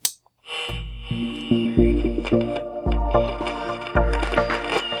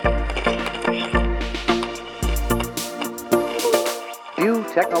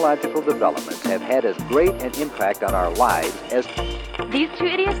technological developments have had as great an impact on our lives as... These two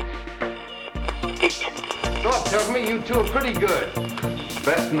idiots? Doc tells me you two are pretty good.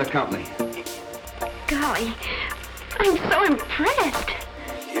 Best in the company. Golly, I'm so impressed.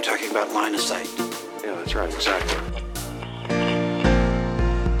 You're talking about line of sight. Yeah, that's right, exactly.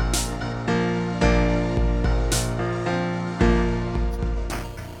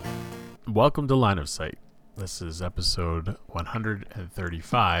 Welcome to Line of Sight. This is episode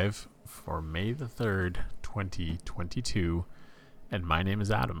 135 for May the 3rd, 2022, and my name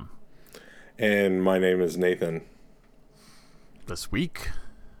is Adam. And my name is Nathan. This week,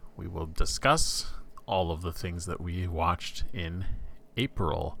 we will discuss all of the things that we watched in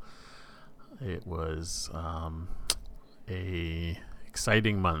April. It was a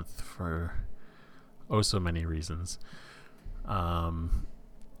exciting month for oh so many reasons.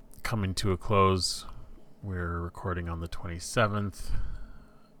 Coming to a close, we're recording on the 27th.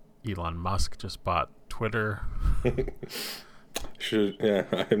 Elon Musk just bought Twitter.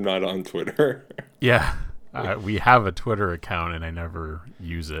 I'm not on Twitter. Yeah, we have a Twitter account and I never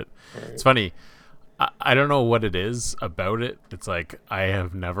use it. Right. It's funny. I don't know what it is about it. It's like I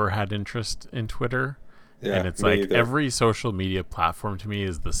have never had interest in Twitter. Yeah, and it's like either. Every social media platform to me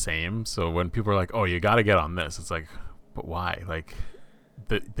is the same. So when people are like, oh, you got to get on this, it's like, but why? Like,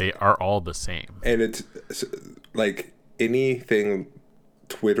 they are all the same. And it's like anything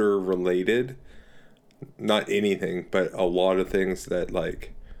Twitter related, not anything, but a lot of things that,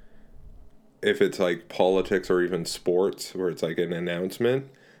 like, if it's like politics or even sports where it's like an announcement,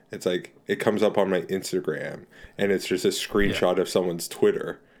 it's like it comes up on my Instagram and it's just a screenshot of someone's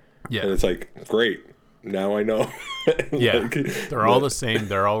Twitter. Yeah. And it's like, great, now I know. Yeah. Like, they're all the same.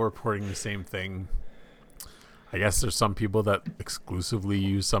 They're all reporting the same thing. I guess there's some people that exclusively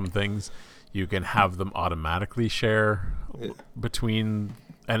use some things. You can have them automatically share between,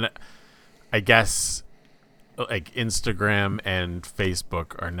 and I guess like Instagram and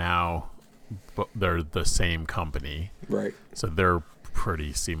Facebook are now, they're the same company. Right. So they're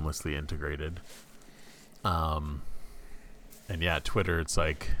pretty seamlessly integrated. And yeah, Twitter, it's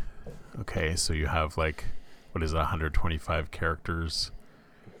like, okay, so you have like, what is it, 125 characters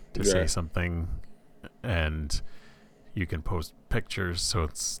to say something, and you can post pictures, so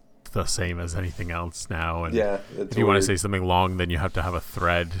it's the same as anything else now. And if you want to say something long, then you have to have a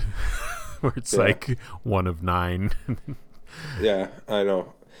thread where it's like one of 9. Yeah, I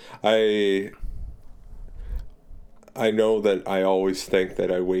know. I know that I always think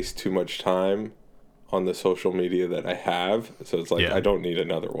that I waste too much time on the social media that I have. So it's like, I don't need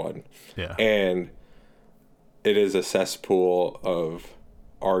another one. Yeah. And it is a cesspool of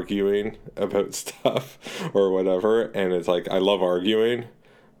arguing about stuff or whatever. And it's like, I love arguing,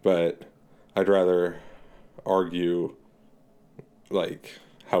 but I'd rather argue like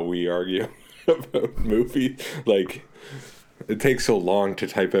how we argue about movies. Like, it takes so long to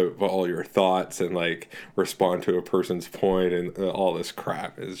type out all your thoughts and like respond to a person's point and all this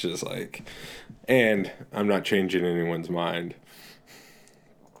crap. It's just like, and I'm not changing anyone's mind.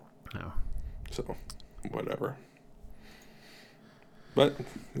 No. So, whatever. But,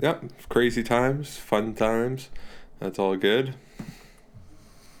 yeah, crazy times, fun times. That's all good.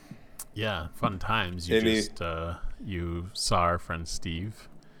 Yeah, fun times. You saw our friend Steve.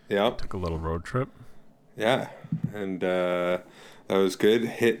 Yeah. Took a little road trip. Yeah, and that was good.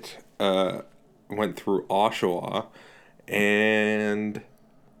 Went through Oshawa and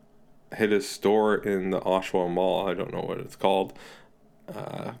hit a store in the Oshawa Mall. I don't know what it's called.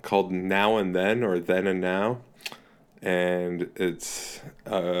 Called Now and Then, or Then and Now. And it's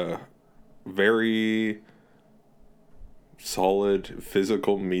a very solid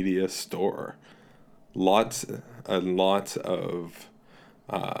physical media store. Lots and lots of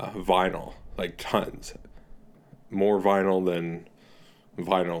vinyl, like tons. More vinyl than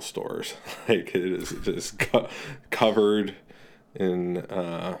vinyl stores. Like, it is just covered in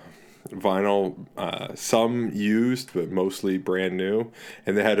vinyl, some used, but mostly brand new.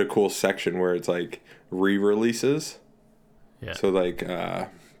 And they had a cool section where it's like re-releases. Yeah. So like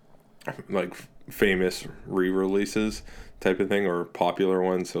famous re-releases type of thing, or popular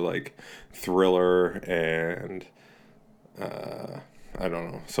ones. So like Thriller and I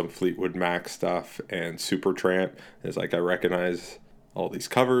don't know, some Fleetwood Mac stuff and Supertramp. It's like, I recognize all these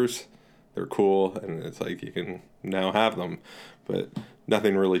covers. They're cool, and it's like you can now have them, but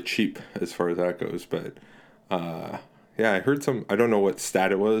nothing really cheap as far as that goes. But I heard I don't know what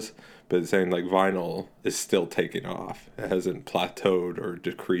stat it was, but it's saying like vinyl is still taking off. It hasn't plateaued or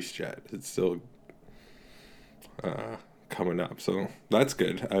decreased yet. It's still coming up. So that's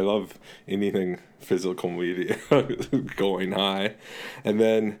good. I love anything physical media going high. And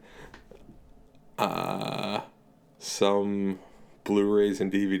then some Blu-rays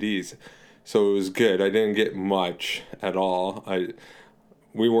and DVDs. So it was good. I didn't get much at all.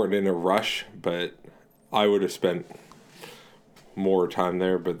 We weren't in a rush, but I would have spent more time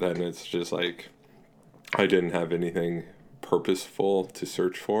there. But then it's just like I didn't have anything purposeful to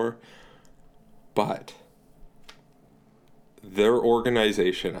search for. But their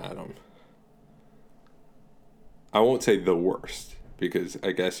organization, Adam, I won't say the worst, because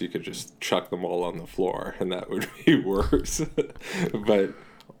I guess you could just chuck them all on the floor and that would be worse. But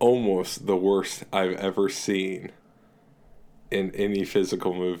almost the worst I've ever seen in any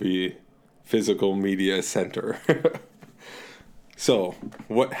physical media center. So,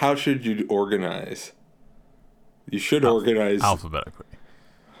 how should you organize? You should organize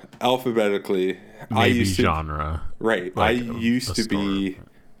alphabetically. Maybe genre. Right. Like I used to be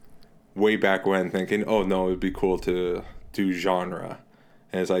way back when thinking, oh no, it'd be cool to do genre.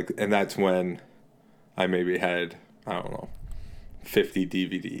 And it's like, and that's when I maybe had, I don't know, 50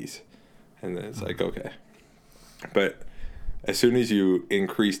 DVDs. And then it's like, okay. But as soon as you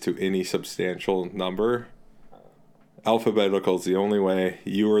increase to any substantial number, alphabetical is the only way.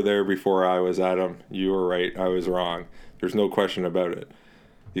 You were there before I was, Adam. You were right. I was wrong. There's no question about it.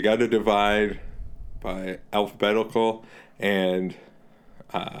 You got to divide by alphabetical and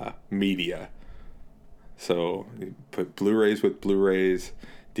media. So you put Blu-rays with Blu-rays,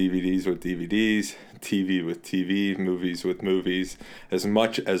 DVDs with DVDs, TV with TV, movies with movies, as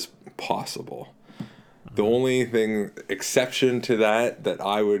much as possible. The only exception to that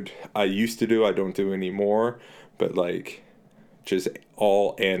I used to do, I don't do anymore, but like just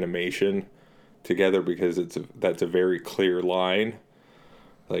all animation together, because that's a very clear line.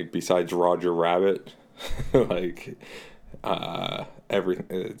 Like besides Roger Rabbit, like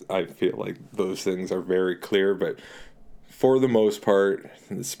everything, I feel like those things are very clear, but for the most part,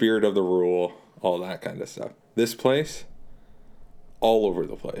 the spirit of the rule, all that kind of stuff. This place, all over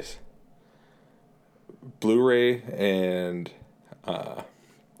the place. Blu-ray and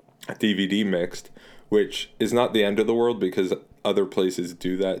DVD mixed, which is not the end of the world because other places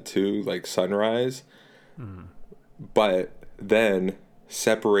do that too, like Sunrise. But then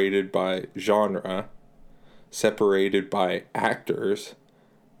separated by genre, separated by actors,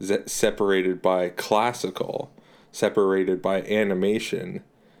 separated by classical, separated by animation,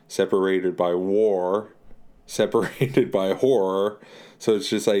 separated by war, separated by horror. So it's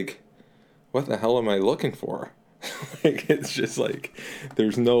just like, what the hell am I looking for? Like, it's just like,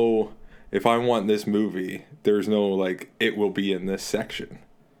 there's no, if I want this movie, there's no like, it will be in this section.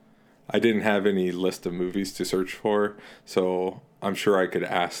 I didn't have any list of movies to search for, so I'm sure I could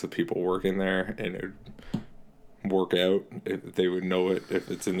ask the people working there and it would work out if they would know it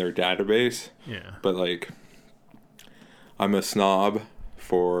if it's in their database. Yeah. But like, I'm a snob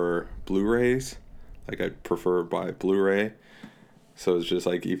for Blu-rays. Like, I'd prefer buy Blu-ray. So it's just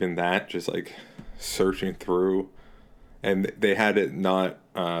like, even that, just like searching through, and they had it not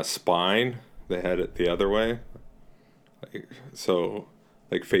spine, they had it the other way, like, so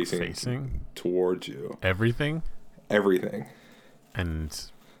like facing towards you, everything,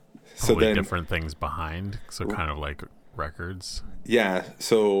 and so then different things behind, so kind of like records. Yeah,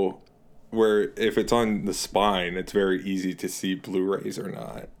 so where if it's on the spine, it's very easy to see Blu-rays or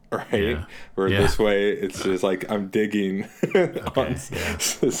not. Right? Yeah. Where this way, it's just like I'm digging on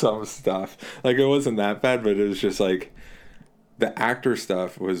some stuff. Like, it wasn't that bad, but it was just like the actor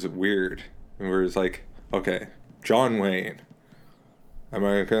stuff was weird. And where it's like, okay, John Wayne. Am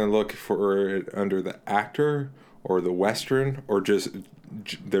I going to look for it under the actor or the Western, or just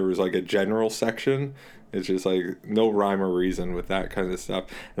there was like a general section? It's just like no rhyme or reason with that kind of stuff.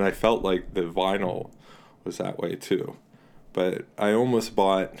 And I felt like the vinyl was that way too. But I almost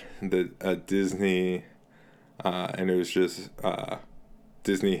bought a Disney, and it was just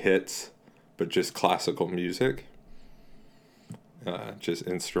Disney hits, but just classical music, just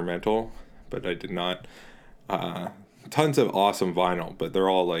instrumental. But I did not. Tons of awesome vinyl, but they're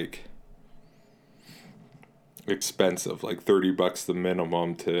all like expensive, like $30 the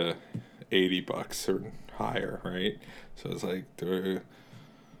minimum to $80 or higher, right? So it's like, do I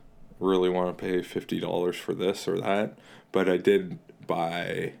really want to pay $50 for this or that? But I did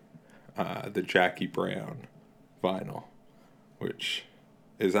buy the Jackie Brown vinyl, which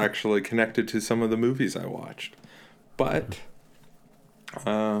is actually connected to some of the movies I watched. But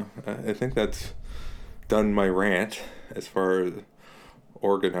I think that's done my rant as far as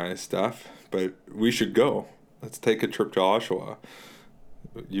organized stuff. But we should go. Let's take a trip to Oshawa.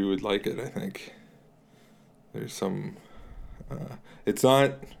 You would like it, I think. There's some It's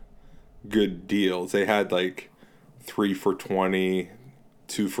not good deals. They had like 3 for $20,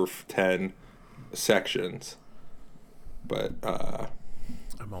 2 for $10 sections, but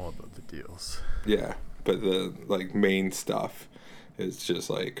I'm all about the deals. yeah. But the like main stuff is just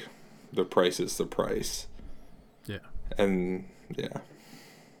like the price is the price, Yeah. and yeah,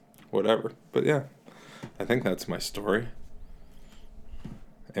 whatever. But yeah, I think that's my story.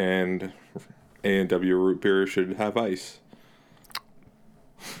 And A&W root beer should have ice.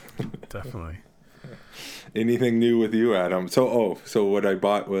 Definitely. Anything new with you, Adam? So what I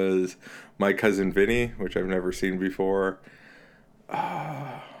bought was My Cousin Vinny, which I've never seen before.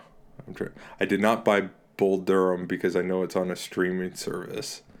 I did not buy Bull Durham because I know it's on a streaming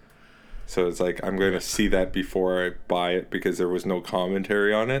service. So it's like I'm going to see that before I buy it because there was no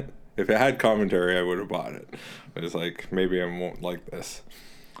commentary on it. If it had commentary, I would have bought it. But it's like, maybe I won't like this.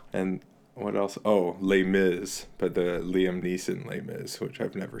 And what else? Oh, Les Mis, but the Liam Neeson Les Mis, which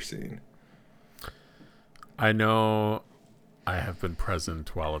I've never seen. I know I have been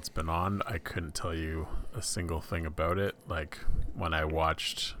present while it's been on. I couldn't tell you a single thing about it. Like when I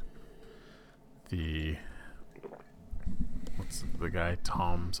watched what's the guy?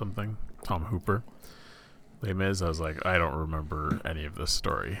 Tom Hooper. Les Mis, I was like, I don't remember any of this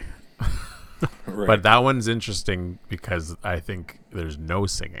story. Right. But that one's interesting because I think there's no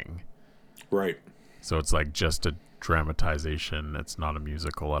singing. Right. So it's like just a dramatization. It's not a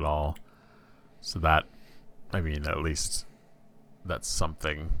musical at all. So that, I mean, at least that's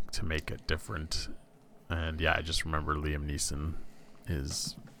something to make it different. And yeah, I just remember Liam Neeson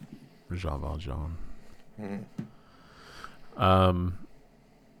is Jean Valjean.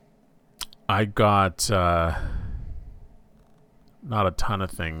 I got not a ton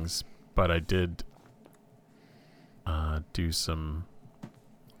of things, but I did do some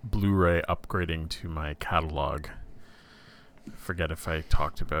Blu-ray upgrading to my catalog. Forget if I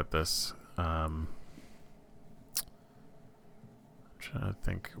talked about this. I'm trying to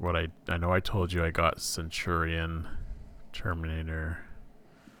think what I know I told you I got Centurion, Terminator,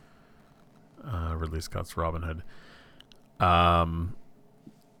 Ridley Scott's Robin Hood.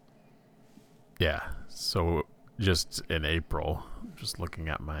 Yeah, so just in April, just looking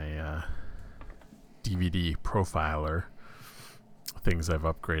at my DVD profiler, things I've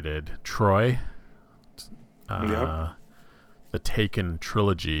upgraded. Troy, Yep. the Taken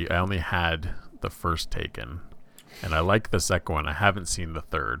trilogy. I only had the first Taken, and I like the second one. I haven't seen the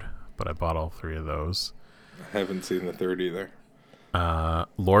third, but I bought all 3 of those. I haven't seen the third either.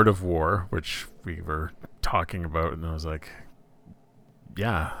 Lord of War, which we were talking about, and I was like,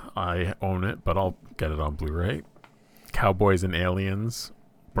 yeah, I own it, but I'll get it on Blu-ray. Cowboys and Aliens,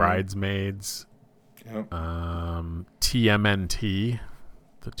 Bridesmaids, Yep. TMNT,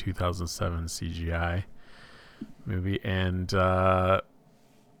 the 2007 CGI movie, and I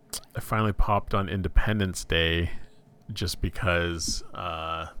finally popped on Independence Day just because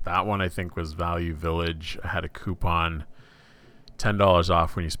that one I think was Value Village. I had a coupon, $10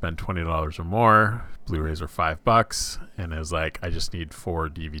 off when you spend $20 or more. Blu-rays are $5, and it was like, I just need 4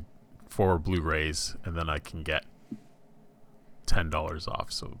 Blu-rays, and then I can get $10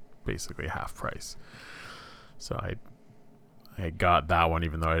 off, so basically half price. So I got that one,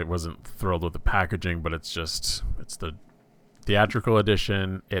 even though I wasn't thrilled with the packaging, but it's the theatrical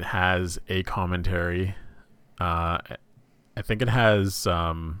edition. It has a commentary. I think it has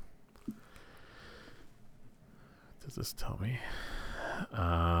does this tell me?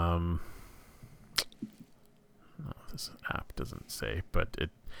 No, this app doesn't say, but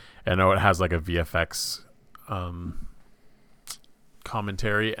I know it has like a VFX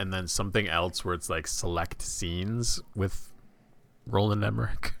commentary, and then something else where it's like select scenes with Roland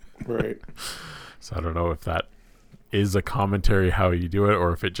Emmerich. Right. So I don't know if that is a commentary how you do it,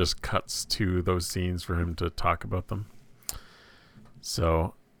 or if it just cuts to those scenes for him to talk about them.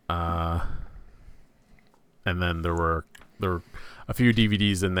 So and then there were a few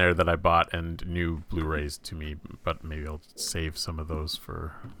DVDs in there that I bought and new Blu-rays to me, but maybe I'll save some of those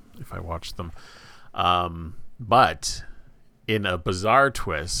for if I watch them. But in a bizarre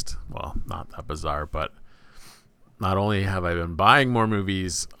twist, well, not that bizarre, but not only have I been buying more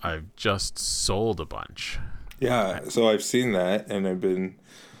movies, I've just sold a bunch. Yeah, so I've seen that, and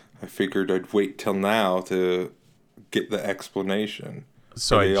I figured I'd wait till now to get the explanation.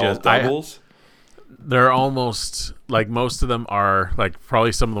 So Are they all doubles? They're almost, like, most of them are, like,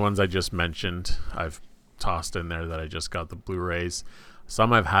 probably some of the ones I just mentioned I've tossed in there that I just got the Blu-rays.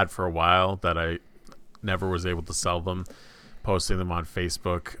 Some I've had for a while that I never was able to sell them, posting them on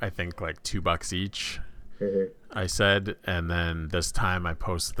Facebook, I think like $2 each. I said, and then this time I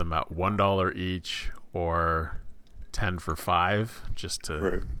posted them at $1 each or 10 for $5 just to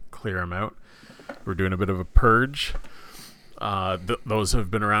Right. clear them out. We're doing a bit of a purge. Those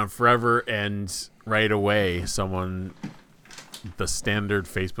have been around forever, and right away, the standard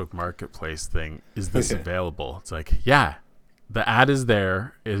Facebook Marketplace thing, is this available? It's like, yeah, the ad is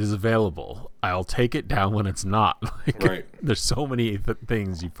there. It is available. I'll take it down when it's not. Like, Right. There's so many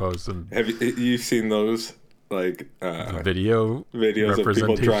things you post and Have you seen those like video videos of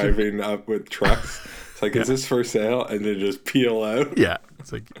people representation. driving up with trucks? It's like, is this for sale? And then just peel out. Yeah,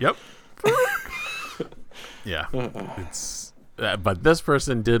 it's like, yep. Yeah, it's. But this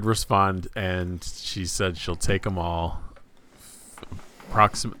person did respond, and she said she'll take them all.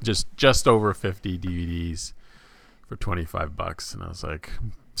 Just over 50 DVDs for $25, and I was like,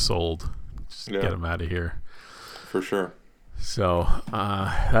 sold. Just Yeah. get them out of here. For sure. So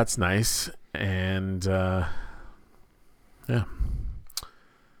that's nice, and yeah.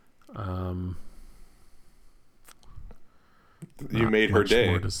 You Not made her much day.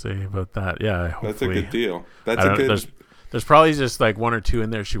 more to say about that. Yeah, That's a hopefully. good deal. I That's a don't- good. There's probably just like one or two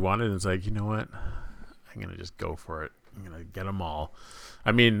in there she wanted, and it's like, you know what? I'm gonna just go for it. I'm gonna get them all.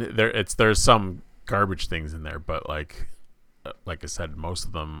 I mean, there's some garbage things in there, but like I said, most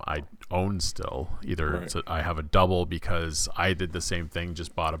of them I own still. Either Right. I have a double because I did the same thing,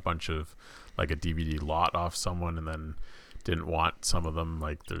 just bought a bunch of like a DVD lot off someone, and then didn't want some of them.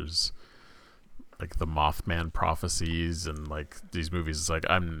 Like there's like the Mothman prophecies and like these movies. It's like,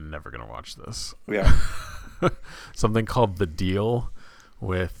 I'm never gonna watch this. Yeah. Something called The Deal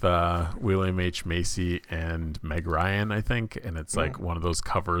with William H. Macy and Meg Ryan, I think, and it's like one of those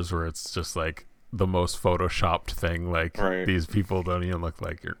covers where it's just like the most photoshopped thing. Like Right. these people don't even look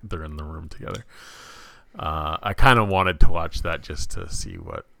like they're in the room together. I kind of wanted to watch that just to see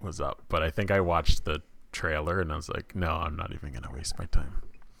what was up, but I think I watched the trailer and I was like, no, I'm not even gonna waste my time.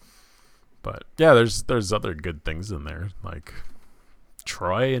 But yeah, there's other good things in there, like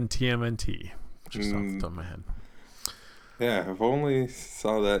Troy and TMNT, just off the top of my head. Yeah, I've only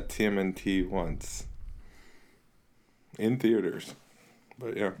saw that TMNT once in theaters,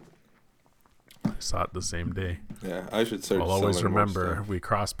 but yeah, I saw it the same day. yeah, I should start. I'll always selling more remember stuff. we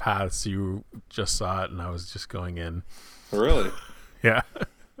crossed paths. You just saw it, and I was just going in. Really? Yeah.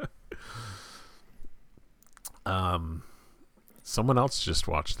 Someone else just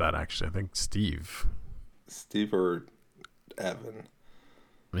watched that. Actually, I think Steve. Steve or Evan?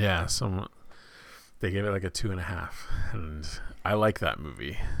 Yeah, someone. They gave it like a 2.5, and I like that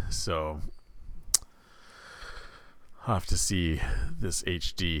movie. So I'll have to see this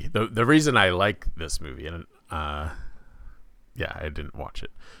HD. The reason I like this movie, and yeah, I didn't watch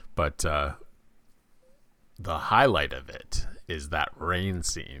it, but the highlight of it is that rain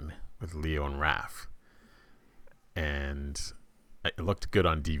scene with Leo and Raph, and it looked good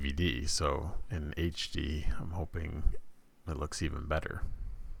on DVD. So in HD, I'm hoping it looks even better.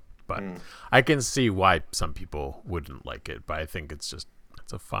 But I can see why some people wouldn't like it, but I think it's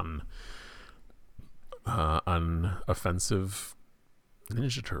a fun, unoffensive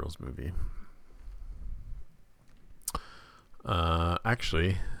Ninja Turtles movie.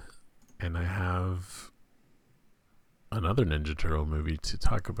 Actually, and I have another Ninja Turtle movie to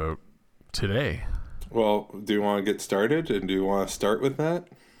talk about today. Well, do you want to get started, and do you want to start with that,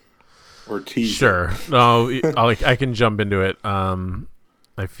 or tease? Sure. No, I can jump into it.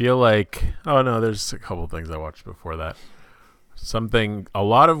 I feel like, oh no, there's a couple things I watched before that. A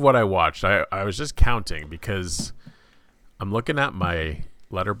lot of what I watched, I was just counting because I'm looking at my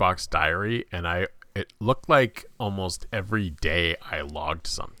Letterboxd diary, and it looked like almost every day I logged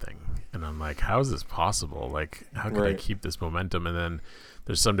something, and I'm like, how is this possible? Like, how can I Right. keep this momentum? And then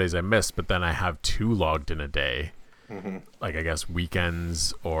there's some days I miss, but then I have 2 logged in a day. Like, I guess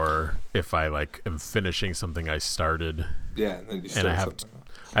weekends, or if I like am finishing something I started, Yeah, and then you and start I have something.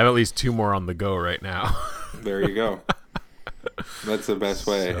 I have at least 2 more on the go right now. There you go. That's the best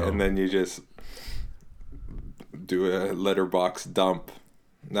way. So- And then you just do a letterbox dump.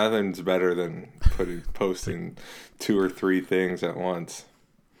 Nothing's better than posting 2 or 3 things at once.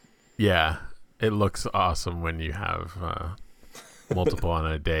 Yeah, it looks awesome when you have multiple on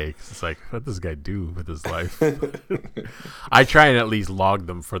a day. 'Cause it's like, what does this guy do with his life? I try and at least log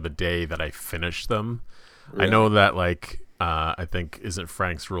them for the day that I finish them. I know that, like, I think, isn't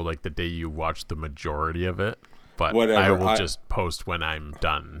Frank's rule, like, the day you watch the majority of it? But Whatever. I will just post when I'm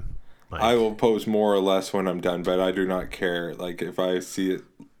done. Like, I will post more or less when I'm done, but I do not care. Like, if I see it,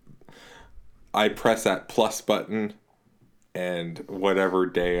 I press that plus button, and whatever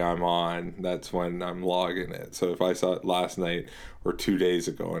day I'm on, that's when I'm logging it. So if I saw it last night or 2 days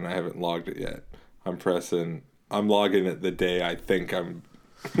ago and I haven't logged it yet, I'm logging it the day I think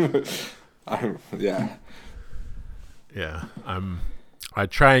yeah. Yeah, I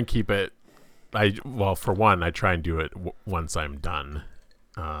try and keep it. For one, I try and do it once I'm done.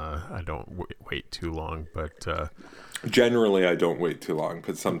 I don't wait too long, but Generally, I don't wait too long,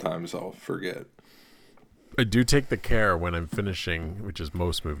 but sometimes I'll forget. I do take the care when I'm finishing, which is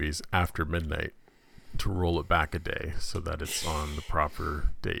most movies, after midnight, to roll it back a day so that it's on the proper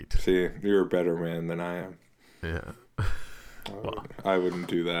date. See, you're a better man than I am. Yeah. I wouldn't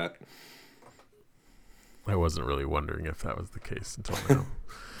do that. I wasn't really wondering if that was the case until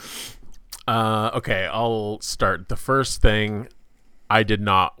now. Okay, I'll start. The first thing, I did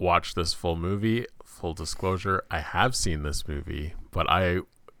not watch this full movie. Full disclosure, I have seen this movie, but I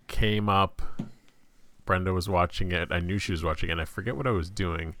came up, Brenda was watching it, I knew she was watching it, and I forget what I was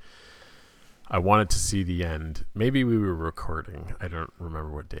doing. I wanted to see the end. Maybe we were recording. I don't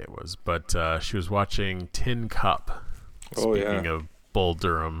remember what day it was, but she was watching Tin Cup. Speaking of Bull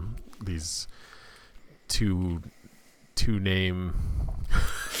Durham, these two-word name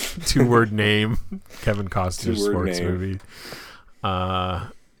Kevin Costner sports movie.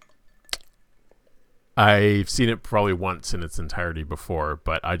 I've seen it probably once in its entirety before,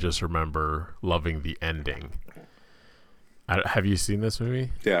 but I just remember loving the ending. Have you seen this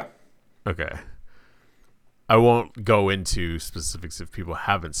movie? Yeah. Okay. I won't go into specifics if people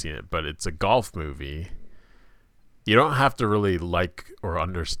haven't seen it, but it's a golf movie. You don't have to really like or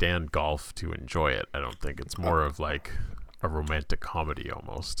understand golf to enjoy it. I don't think it's more of like a romantic comedy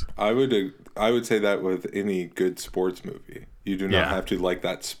almost. I would say that with any good sports movie. You do not have to like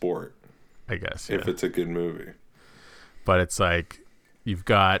that sport, I guess, if it's a good movie. But it's like it's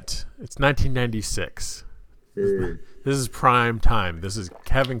 1996. This is prime time. This is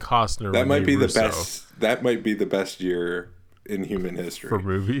Kevin Costner. That might be Russo. the best. That might be the best year in human history for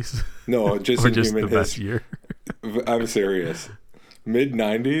movies. No, just or in just human the best history. year. I'm serious.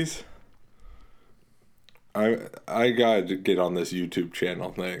 Mid-90s. I gotta get on this YouTube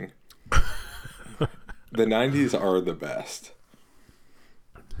channel thing. The 90s are the best.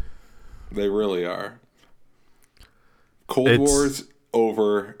 They really are. Cold War's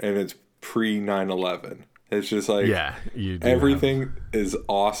over and it's pre 9/11. It's just like everything is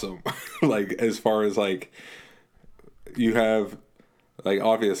awesome. Like as far as like you have like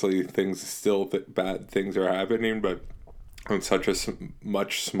obviously things still bad things are happening, but on such a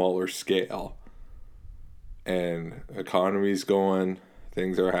much smaller scale. And economy's going,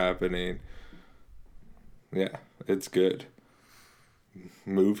 things are happening. Yeah, it's good.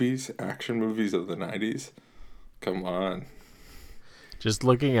 Movies, action movies of the 90s. Come on. Just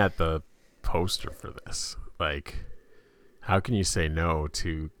looking at the poster for this, like, how can you say no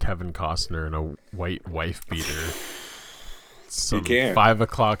to Kevin Costner in a white wife beater? Some You can't. 5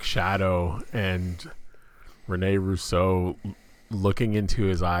 o'clock shadow and Rene Rousseau looking into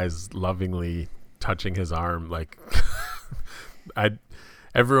his eyes, lovingly touching his arm. Like,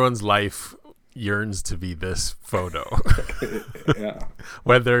 everyone's life yearns to be this photo. Yeah.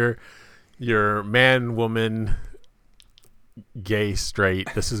 Whether you're man, woman, gay, straight,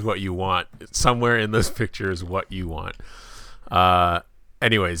 this is what you want. Somewhere in this picture is what you want.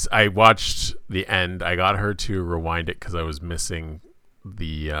 Anyways, I watched the end. I got her to rewind it because I was missing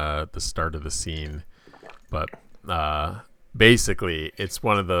the start of the scene. But basically, it's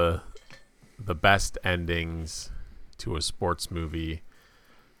one of the best endings to a sports movie.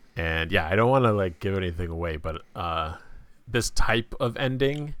 And yeah, I don't want to like give anything away, but this type of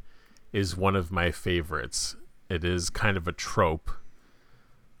ending is one of my favorites. It is kind of a trope.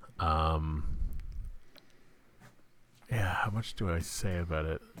 Yeah, how much do I say about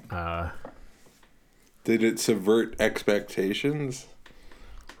it? Did it subvert expectations?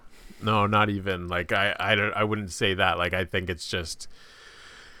 No, not even. Like I wouldn't say that. Like I think it's just,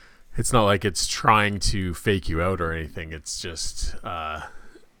 it's not like it's trying to fake you out or anything. It's just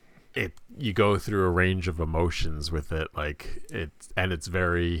you go through a range of emotions with it, like it's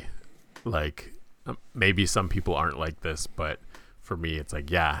very like maybe some people aren't like this, but for me it's like,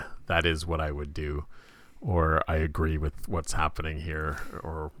 yeah, that is what I would do, or I agree with what's happening here,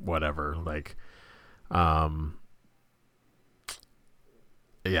 or whatever. Like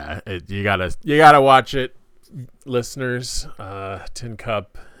you gotta watch it, listeners. Tin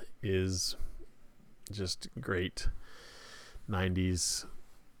Cup is just great. 90s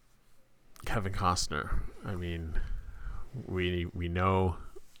Kevin Costner. I mean, we know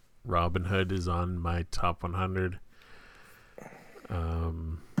Robin Hood is on my top 100.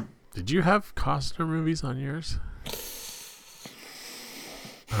 Did you have Costner movies on yours?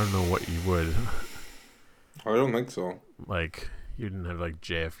 I don't know what you would. I don't think so. Like, you didn't have like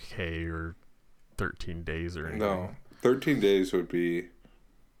JFK or 13 Days or anything? No. 13 Days would be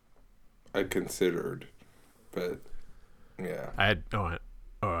I considered, but Yeah. I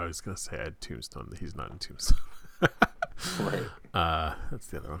was gonna say I had Tombstone. He's not in Tombstone. Right. That's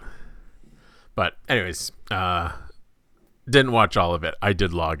the other one. But anyways, didn't watch all of it. I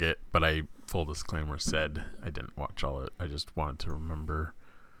did log it, but I, full disclaimer, said I didn't watch all of it. I just wanted to remember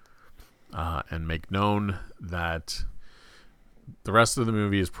and make known that the rest of the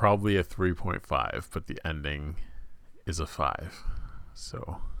movie is probably a 3.5, but the ending is a 5.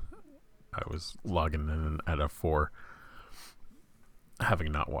 So I was logging in at a 4,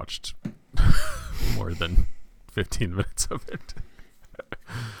 having not watched more than 15 minutes of it.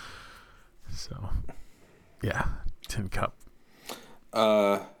 So, yeah, Tin Cup.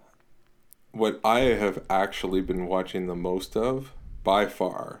 What I have actually been watching the most of, by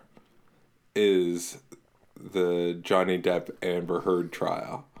far, is the Johnny Depp Amber Heard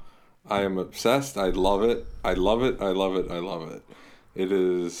trial. I am obsessed. I love it. I love it. I love it. I love it. It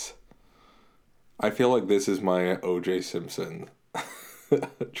is... I feel like this is my O.J. Simpson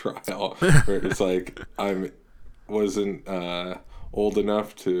trial. Where it's like, wasn't old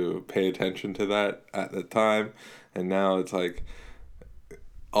enough to pay attention to that at the time. And now it's like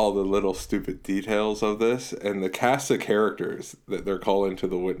all the little stupid details of this. And the cast of characters that they're calling to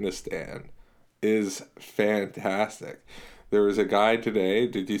the witness stand is fantastic. There was a guy today.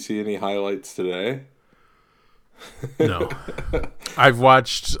 Did you see any highlights today? No. I've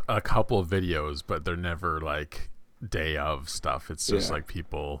watched a couple of videos, but they're never like day of stuff. It's just like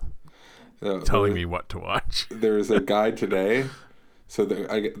people telling me what to watch. There was a guy today. So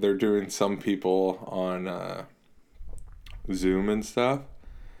they're doing some people on Zoom and stuff.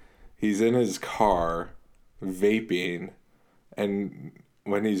 He's in his car vaping, and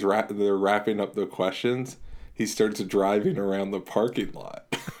when they're wrapping up the questions, he starts driving around the parking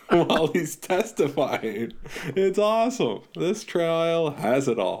lot while he's testifying. It's awesome. This trial has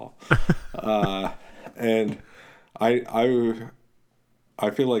it all. And I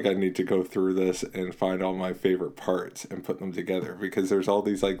feel like I need to go through this and find all my favorite parts and put them together, because there's all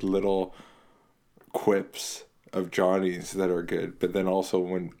these like little quips of Johnny's that are good, but then also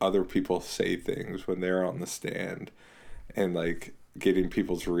when other people say things when they're on the stand and like getting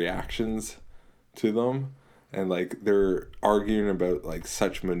people's reactions to them, and like they're arguing about like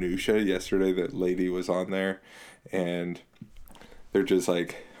such minutia. Yesterday that lady was on there and they're just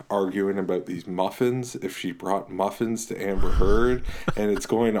like arguing about these muffins, if she brought muffins to Amber Heard, and it's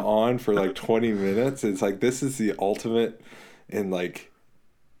going on for like 20 minutes. It's like, this is the ultimate in like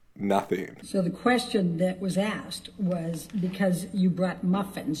nothing. So the question that was asked was, because you brought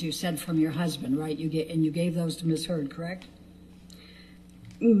muffins, you said, from your husband, right? You gave those to Ms. Heard, correct?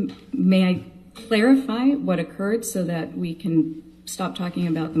 May I clarify what occurred so that we can stop talking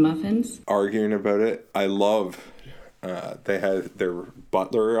about the muffins? Arguing about it. I love they had their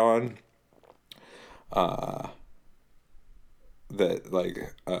butler on that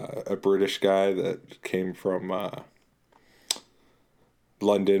like a British guy that came from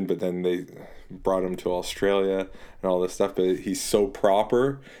London, but then they brought him to Australia and all this stuff, but he's so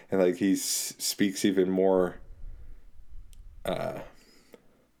proper and like he speaks even more I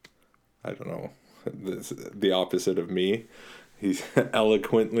don't know, the opposite of me. He's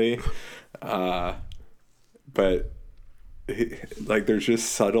eloquently, but like there's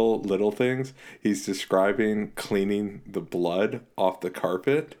just subtle little things. He's describing cleaning the blood off the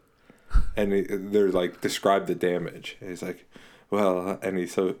carpet, and they're like, describe the damage. And he's like, well, and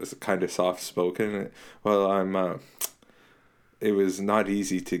he's so kind of soft spoken. Well, it was not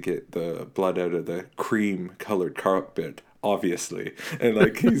easy to get the blood out of the cream colored carpet, obviously. And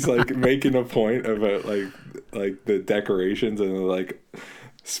like he's like making a point about like the decorations and like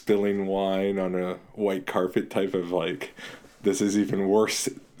spilling wine on a white carpet type of like, this is even worse.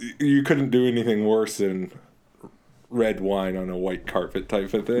 You couldn't do anything worse than red wine on a white carpet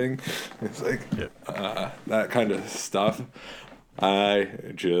type of thing. It's like that kind of stuff I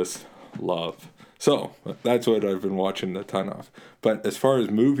just love. So that's what I've been watching a ton of. But as far as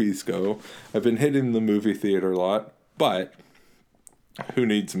movies go, I've been hitting the movie theater a lot. But who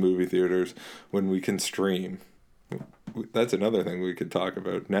needs movie theaters when we can stream? That's another thing we could talk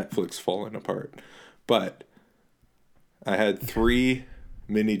about. Netflix falling apart. But I had 3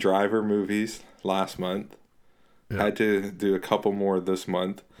 Minnie Driver movies last month. Yeah. Had to do a couple more this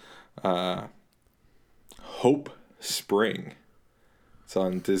month. Hope Spring. It's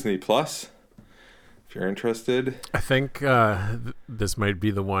on Disney Plus. If you're interested. I think this might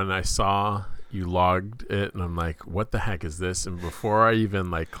be the one I saw. You logged it, and I'm like, what the heck is this? And before I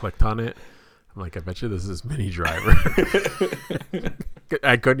even like clicked on it, I'm like, I bet you this is Minnie Driver.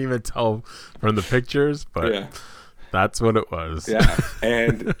 I couldn't even tell from the pictures, but that's what it was. Yeah,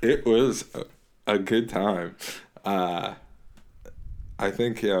 and it was a good time. I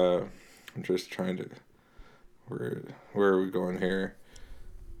think I'm just trying to. Where are we going here?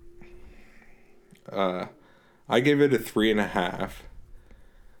 I gave it a 3.5,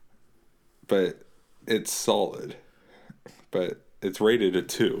 but it's solid. But it's rated a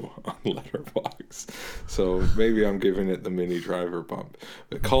 2 on Letterboxd, so maybe I'm giving it the Minnie Driver bump.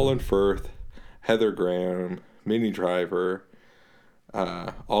 But Colin Firth, Heather Graham, Minnie Driver,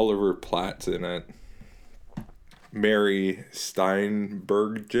 Oliver Platt's in it. Mary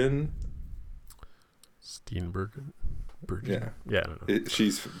Steenburgen. Yeah. Yeah, I don't know.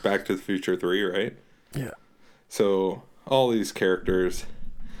 She's Back to the Future 3, right? Yeah. So all these characters,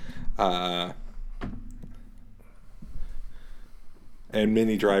 and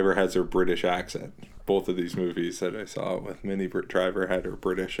Minnie Driver has her British accent. Both of these movies that I saw with Minnie Driver had her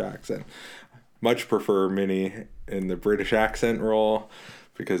British accent. Much prefer Minnie in the British accent role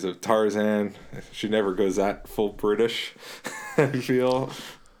because of Tarzan. She never goes that full British, I feel.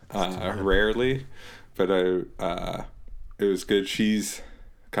 Rarely. But it was good. She's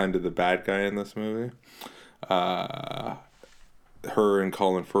kind of the bad guy in this movie. Her and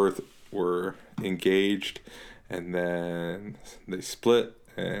Colin Firth were engaged, and then they split,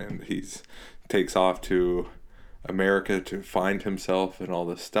 and he's takes off to America to find himself and all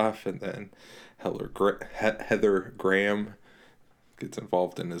this stuff, and then Heather Graham gets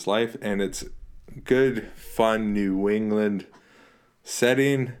involved in his life, and it's good, fun New England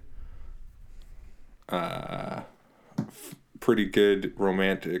setting. Pretty good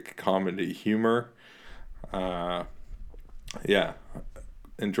romantic comedy humor. Yeah,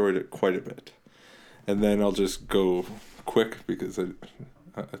 enjoyed it quite a bit. And then I'll just go quick because I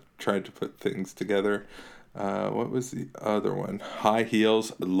tried to put things together. What was the other one? High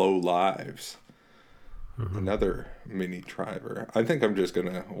Heels, Low Lives. Mm-hmm. Another Minnie Driver. I think I'm just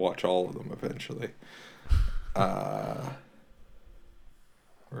going to watch all of them eventually. Where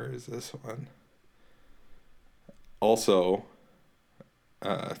is this one? Also,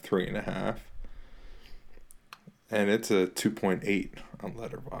 3.5. And it's a 2.8 on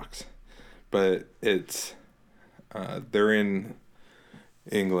Letterboxd. But it's, they're in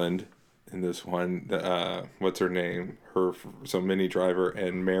England in this one. What's her name? So Minnie Driver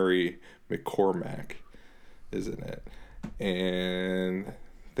and Mary McCormack is in it. And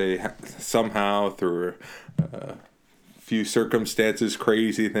they somehow, through few circumstances,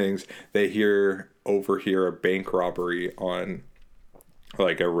 crazy things, they overhear a bank robbery on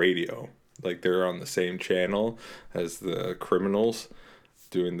like a radio. Like they're on the same channel as the criminals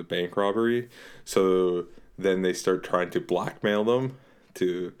doing the bank robbery. So then they start trying to blackmail them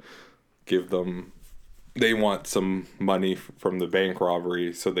to give them, they want some money from the bank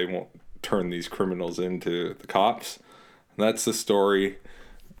robbery so they won't turn these criminals into the cops. And that's the story.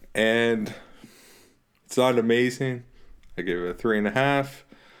 And it's not amazing. I gave it a 3.5,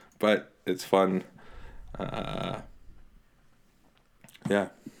 but it's fun. Yeah.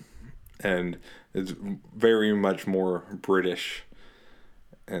 And it's very much more British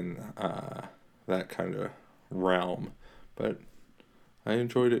and that kind of realm. But I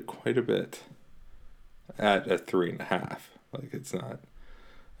enjoyed it quite a bit at a 3.5. Like, it's not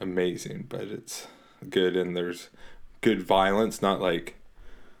amazing, but it's good, and there's good violence, not like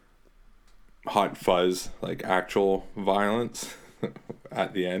Hot Fuzz, like actual violence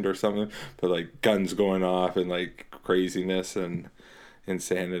at the end or something, but like guns going off and like craziness and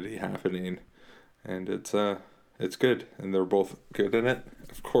insanity happening, and it's good, and they're both good in it.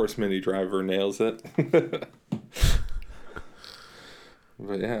 Of course, Minnie Driver nails it.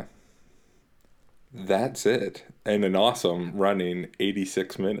 But yeah, that's it, and an awesome running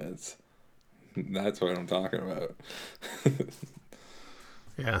 86 minutes. That's what I'm talking about.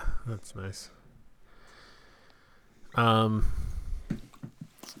 Yeah, that's nice.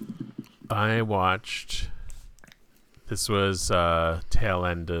 I watched, this was tail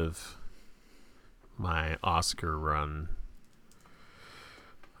end of my Oscar run.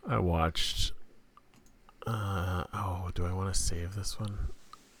 I watched, do I want to save this one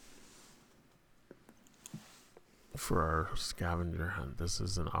for our scavenger hunt? This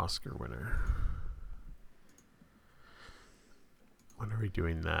is an Oscar winner. When are we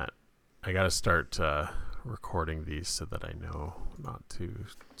doing that? I gotta start recording these so that I know not to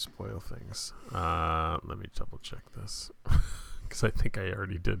spoil things. Let me double check this because I think I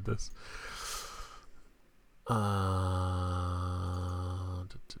already did this.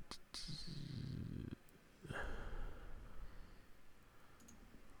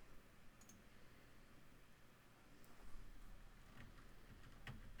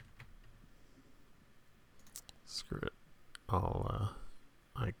 Screw it.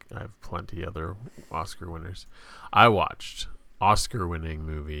 I have plenty other Oscar winners. I watched Oscar-winning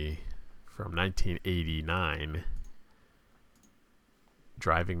movie from 1989,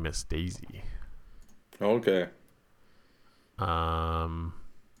 Driving Miss Daisy. Okay.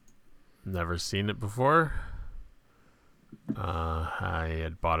 Never seen it before. I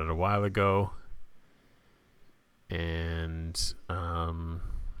had bought it a while ago, and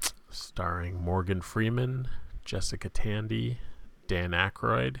starring Morgan Freeman, Jessica Tandy, Dan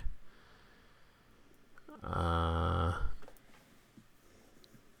Aykroyd.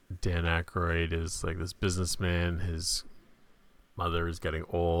 Dan Aykroyd is like this businessman. His mother is getting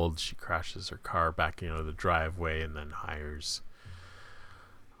old. She crashes her car backing out of the driveway and then hires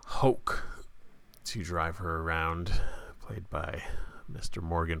Hoke to drive her around, played by Mr.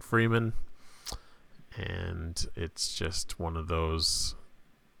 Morgan Freeman. And it's just one of those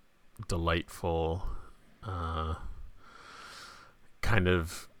delightful kind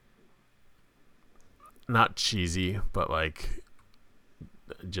of not cheesy, but like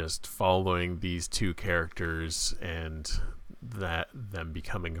just following these two characters and that them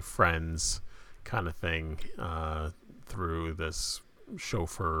becoming friends kind of thing through this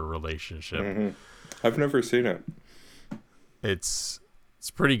chauffeur relationship. Mm-hmm. I've never seen it. It's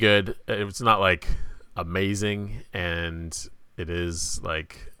pretty good. It's not like amazing, and it is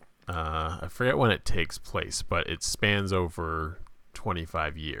like I forget when it takes place, but it spans over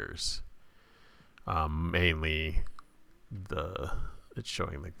 25 years. Mainly it's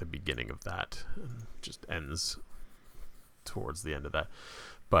showing like the beginning of that and just ends towards the end of that.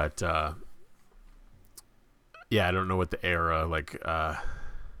 But yeah, I don't know what the era, like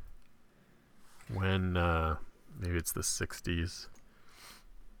when maybe it's the 60s,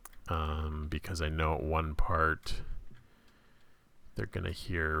 because I know at one part they're gonna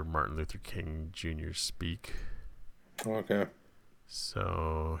hear Martin Luther King Jr. speak. Okay.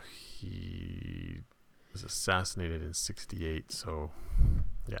 So he was assassinated in 68, so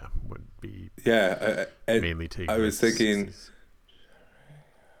yeah, would be mainly taking. I was thinking 60s.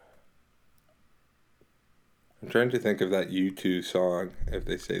 I'm trying to think of that U2 song, if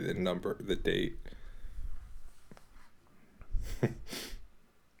they say the date.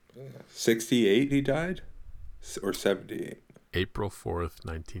 68 he died? Or 78? April 4th,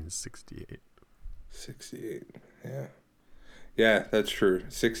 1968. 68, yeah. Yeah, that's true.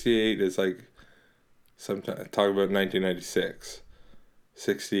 68 is like, sometimes talk about 1996.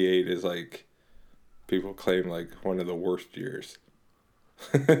 68 is like, people claim like one of the worst years.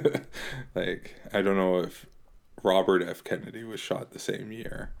 Like, I don't know if Robert F. Kennedy was shot the same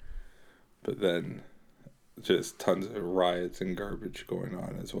year, but then just tons of riots and garbage going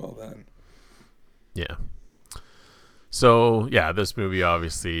on as well then. Yeah. So, yeah, this movie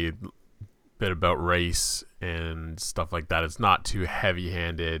obviously bit about race and stuff like that. It's not too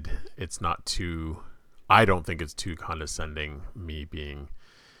heavy-handed. It's not too, I don't think it's too condescending, me being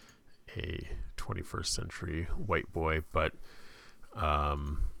a 21st century white boy, but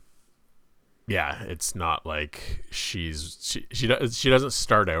yeah, it's not like she doesn't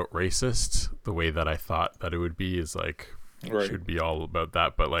start out racist the way that I thought that it would be, is like Right. should be all about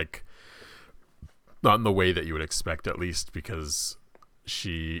that, but like not in the way that you would expect, at least, because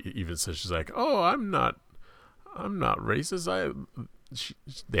she even says, she's like, oh, I'm not racist.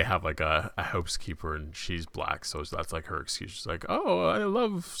 They have like a housekeeper and she's black, so that's like her excuse. She's like, oh, I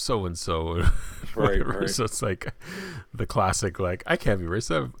love so and so, Right. So it's like the classic, like, I can't be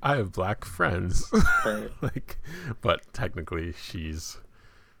racist. I have black friends, Right. like, but technically she's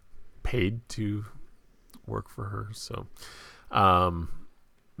paid to work for her. So,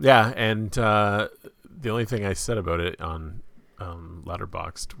 yeah, and the only thing I said about it on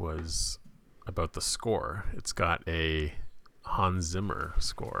Letterboxd was about the score. It's got a Hans Zimmer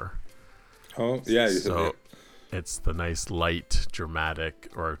score. Oh, yeah. So it's the nice light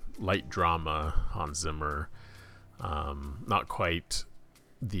dramatic or light drama Hans Zimmer. Not quite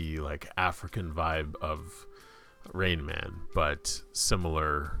the like African vibe of Rain Man, but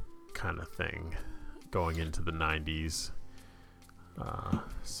similar kind of thing going into the 90s.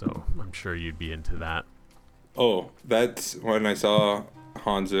 So I'm sure you'd be into that. Oh, that's when I saw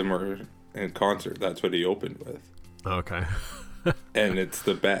Hans Zimmer in concert. That's what he opened with. Okay. And it's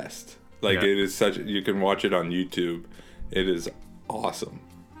the best. Like, Yeah. it is such, you can watch it on YouTube. It is awesome.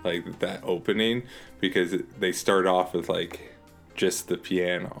 Like, that opening, because they start off with like just the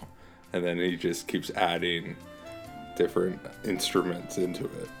piano, and then he just keeps adding different instruments into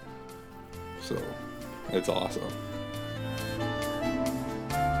it. So it's awesome.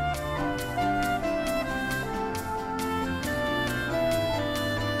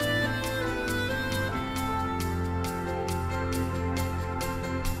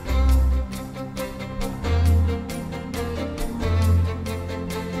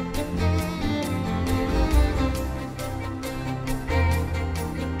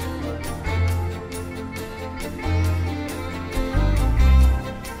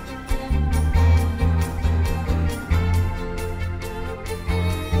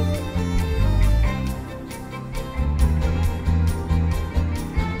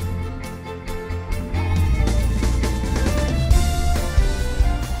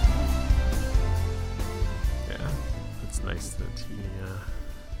 nice that he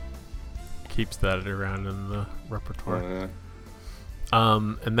keeps that around in the repertoire.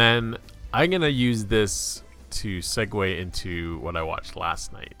 And then I'm gonna use this to segue into what I watched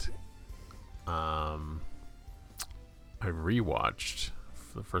last night. I rewatched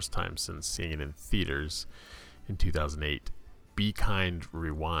for the first time since seeing it in theaters in 2008. Be Kind,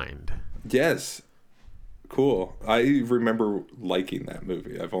 Rewind. Yes. Cool. I remember liking that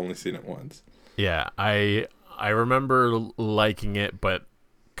movie. I've only seen it once. Yeah, I remember liking it, but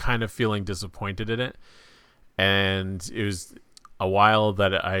kind of feeling disappointed in it. And it was a while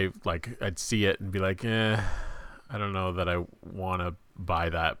that I'd see it and be like, I don't know that I want to buy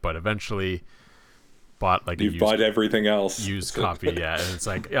that. But eventually bought like You've bought everything else. Used copy, yeah. And it's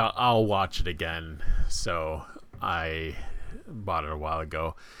like, yeah, I'll watch it again. So I bought it a while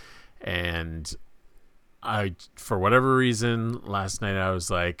ago. And for whatever reason, last night I was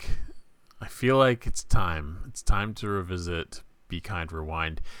like, I feel like it's time. It's time to revisit Be Kind,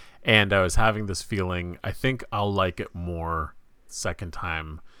 Rewind. And I was having this feeling, I think I'll like it more second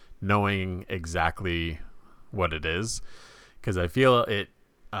time, knowing exactly what it is. Because I feel it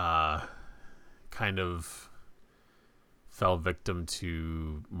kind of fell victim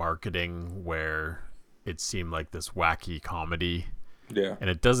to marketing where it seemed like this wacky comedy. Yeah. And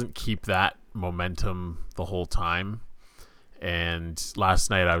it doesn't keep that momentum the whole time. And last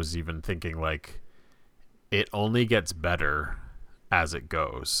night I was even thinking like it only gets better as it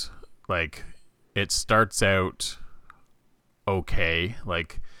goes. Like it starts out okay,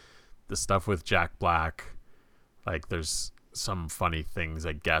 like the stuff with Jack Black, like there's some funny things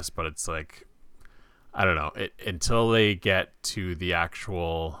I guess, but it's like I don't know, until they get to the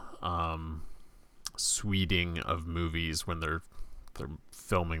actual sweeting of movies when they're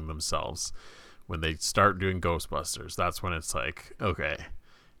filming themselves. When they start doing Ghostbusters, that's when it's like, okay,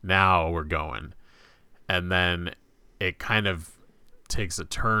 now we're going. And then it kind of takes a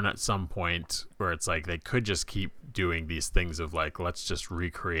turn at some point where it's like they could just keep doing these things of like, let's just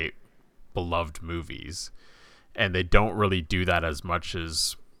recreate beloved movies. And they don't really do that as much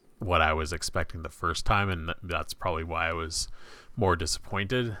as what I was expecting the first time. And that's probably why I was more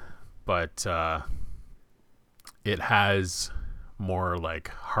disappointed. But it has more like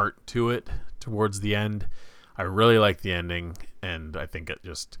heart to it towards the end. I really like the ending, and I think it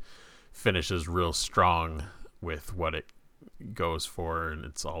just finishes real strong with what it goes for, and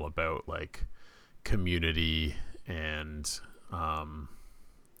it's all about like community and I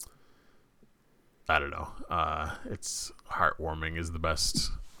don't know, it's heartwarming is the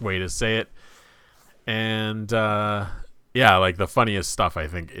best way to say it. And yeah, like the funniest stuff I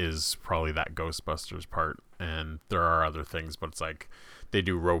think is probably that Ghostbusters part, and there are other things, but it's like they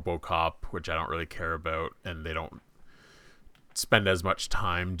do RoboCop, which I don't really care about, and they don't spend as much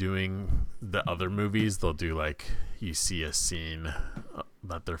time doing the other movies. They'll do like, you see a scene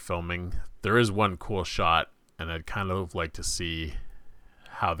that they're filming. There is one cool shot, and I'd kind of like to see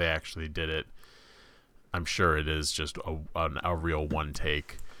how they actually did it. I'm sure it is just a real one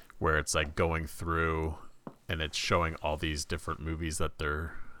take where it's like going through and it's showing all these different movies that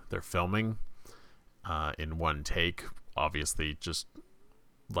they're filming in one take. Obviously, just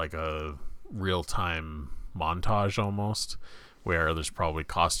like a real-time montage almost, where there's probably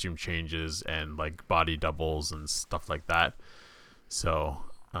costume changes and like body doubles and stuff like that. So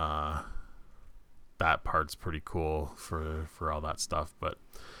that part's pretty cool for all that stuff. But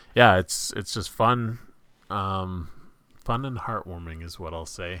yeah, it's just fun. Fun and heartwarming is what I'll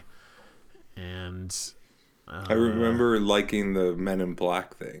say. And I remember liking the Men in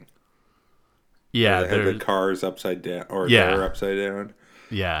Black thing. Yeah, they had the cars upside down, or yeah, they're upside down.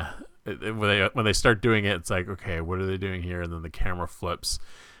 Yeah, when they start doing it, it's like, okay, what are they doing here? And then the camera flips.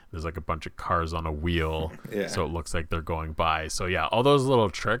 There's like a bunch of cars on a wheel, yeah. So it looks like they're going by. So yeah, all those little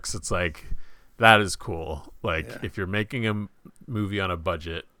tricks, it's like that is cool. Like yeah. If you're making a movie on a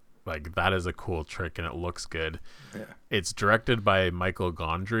budget, like that is a cool trick and it looks good. Yeah. It's directed by Michael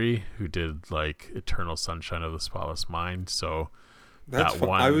Gondry, who did like Eternal Sunshine of the Spotless Mind. So that's that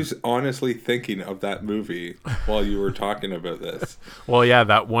one, I was honestly thinking of that movie while you were talking about this. Well, yeah,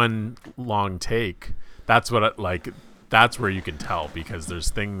 that one long take. That's what that's where you can tell, because there's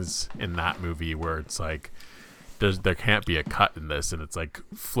things in that movie where it's like there can't be a cut in this, and it's like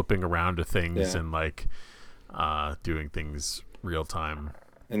flipping around to things, yeah, and like doing things real time.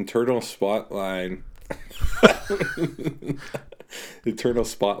 Eternal Spotline. Eternal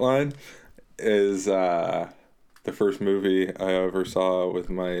Spotline is the first movie I ever saw with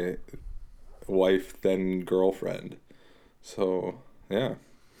my wife, then girlfriend. So yeah,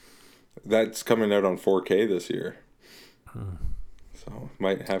 that's coming out on 4K this year. So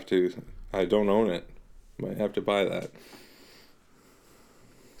might have to. I don't own it. Might have to buy that.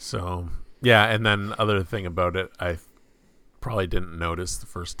 So yeah, and then other thing about it, I probably didn't notice the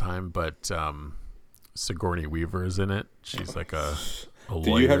first time, but Sigourney Weaver is in it. She's like a lawyer.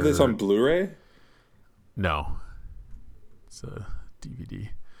 Do you have this on Blu-ray? No, it's a DVD.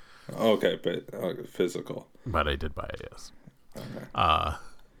 Okay, but physical. But I did buy it, yes. Okay.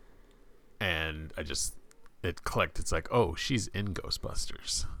 And it clicked. It's like, oh, she's in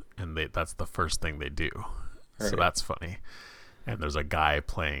Ghostbusters, and that's the first thing they do. Right. So that's funny. And there's a guy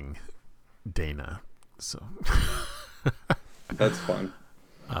playing Dana, so That's fun.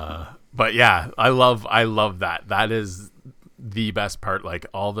 but yeah, I love that. That is the best part. Like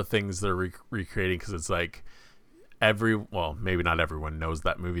all the things they're recreating, because it's like maybe not everyone knows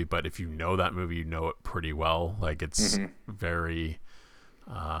that movie, but if you know that movie, you know it pretty well. Like it's very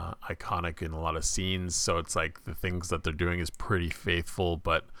iconic in a lot of scenes. So it's like the things that they're doing is pretty faithful,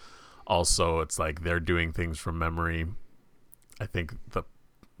 but also it's like they're doing things from memory. I think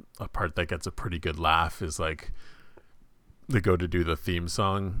a part that gets a pretty good laugh is like they go to do the theme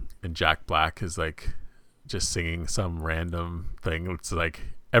song and Jack Black is like just singing some random thing. It's like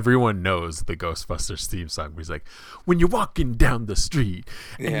everyone knows the Ghostbusters theme song, but he's like, when you're walking down the street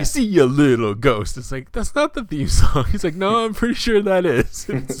and you see a little ghost, it's like, that's not the theme song. He's like, no, I'm pretty sure that is.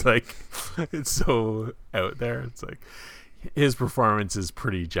 It's like, it's so out there. It's like his performance is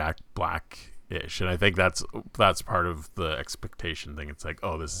pretty Jack Black-ish, and I think that's part of the expectation thing. It's like,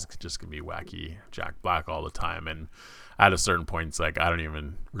 oh, this is just gonna be wacky Jack Black all the time, and at a certain point it's like, I don't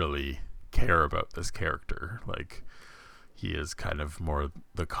even really care about this character. Like he is kind of more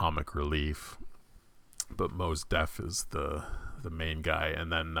the comic relief, but Mos Def is the main guy.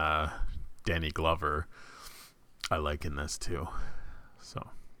 And then Danny Glover I like in this too. So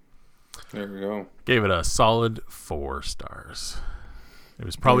there we go. gave it a solid 4 stars. It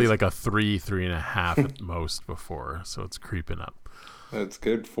was probably like a 3.5 at most before, so it's creeping up. That's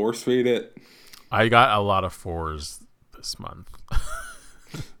good. Force feed it. I got a lot of 4s this month.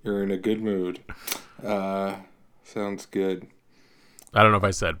 You're in a good mood. Sounds good. I don't know if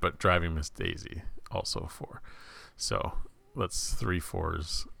I said, but Driving Miss Daisy also 4. So that's 3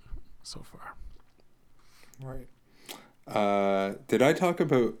 4s so far. Right. Did I talk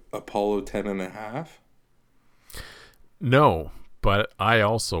about Apollo 10.5? No, but I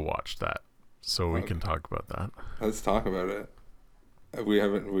also watched that, so we can talk about that. Let's talk about it. We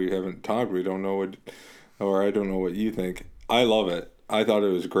haven't talked. We don't know what, or I don't know what you think. I love it. I thought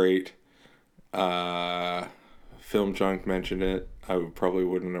it was great. Film Junk mentioned it. I probably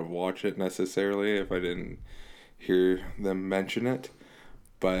wouldn't have watched it necessarily if I didn't hear them mention it.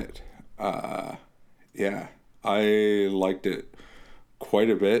 But yeah, I liked it quite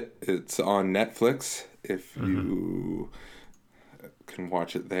a bit. It's on Netflix if you can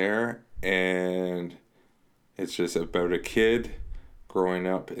watch it there, and it's just about a kid growing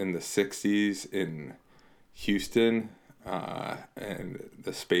up in the 60s in Houston, and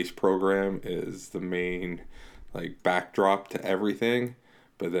the space program is the main like backdrop to everything,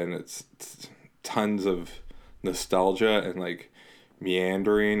 but then it's tons of nostalgia and like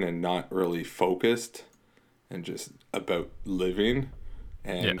meandering and not really focused and just about living,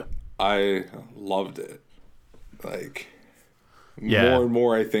 and I loved it. Like more and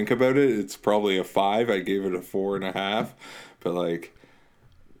more I think about it, it's probably a 5. I gave it a 4.5, but like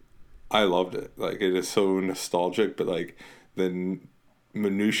I loved it. Like it is so nostalgic, but like the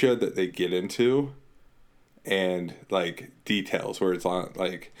minutia that they get into and like details where it's on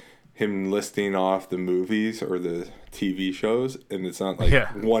like him listing off the movies or the TV shows, and it's not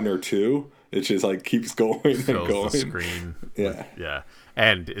like 1 or 2. It just like keeps going and going. The screen. Yeah.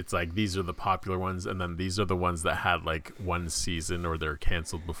 And it's like these are the popular ones, and then these are the ones that had like 1 season or they're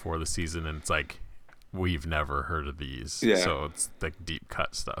canceled before the season, and it's like we've never heard of these. Yeah. So it's like deep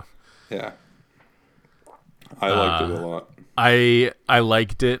cut stuff. Yeah. I liked it a lot. I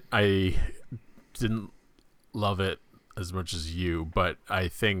liked it. I didn't love it as much as you, but I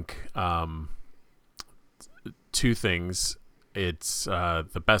think 2 things. It's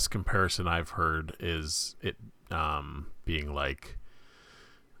the best comparison I've heard is it being like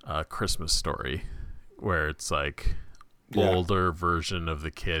a Christmas Story, where it's like older version of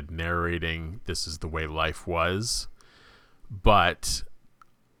the kid narrating this is the way life was, but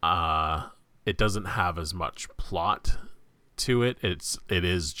it doesn't have as much plot to it. It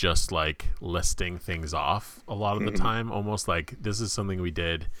is just like listing things off a lot of the time, almost like this is something we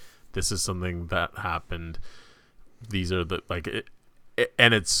did, this is something that happened, these are the like it,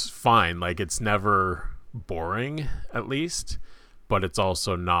 and it's fine. Like it's never boring, at least, but it's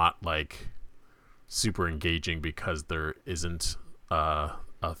also not like super engaging because there isn't a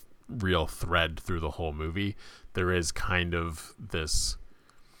real thread through the whole movie. There is kind of this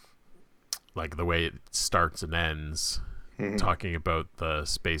like the way it starts and ends, talking about the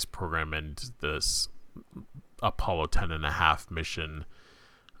space program and this Apollo 10.5 mission,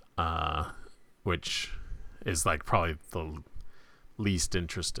 which is like probably the least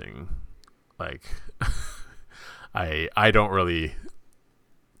interesting. Like, I don't really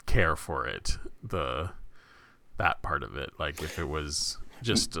care for it, that part of it. Like, if it was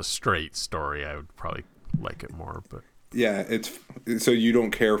just a straight story, I would probably like it more. But yeah, so you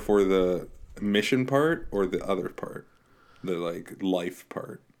don't care for the mission part or the other part, the like life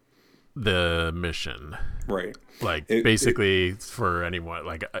part. The mission, right? Like, basically, for anyone,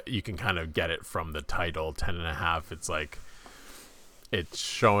 like, you can kind of get it from the title 10.5. It's like it's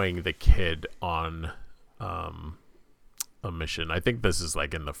showing the kid on a mission. I think this is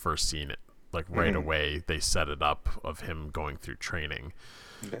like in the first scene, like right away they set it up of him going through training.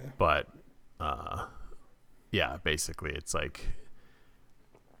 Yeah. But yeah, basically it's like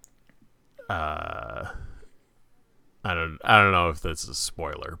I don't know if this is a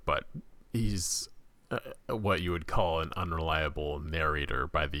spoiler, but he's what you would call an unreliable narrator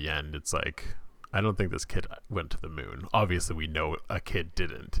by the end. It's like, I don't think this kid went to the moon. Obviously, we know a kid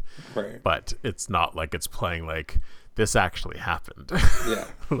didn't. Right. But it's not like it's playing like this actually happened. Yeah.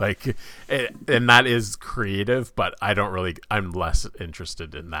 Like, and that is creative, but I'm less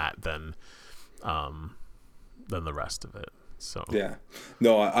interested in that than the rest of it. So yeah,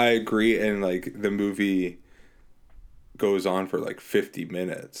 no, I agree. And like the movie goes on for like 50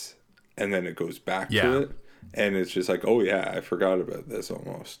 minutes, and then it goes back to it, and it's just like, oh yeah, I forgot about this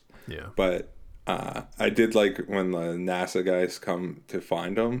almost. Yeah. But I did like when the NASA guys come to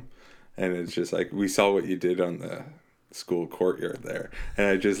find him, and it's just like, we saw what you did on the school courtyard there, and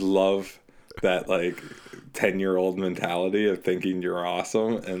I just love that like 10-year-old mentality of thinking you're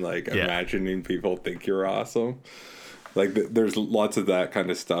awesome and like imagining people think you're awesome. Like there's lots of that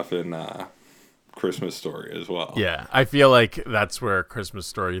kind of stuff in Christmas Story as well. Yeah, I feel like that's where Christmas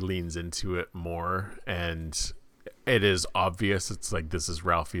Story leans into it more, and it is obvious. It's like, this is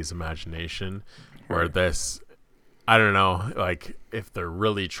Ralphie's imagination, where this, I don't know, like if they're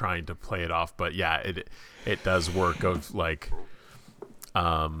really trying to play it off, but yeah, it does work of like,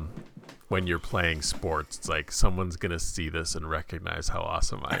 when you're playing sports, it's like someone's gonna see this and recognize how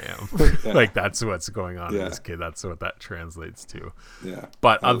awesome I am. Like that's what's going on in this kid. That's what that translates to. Yeah.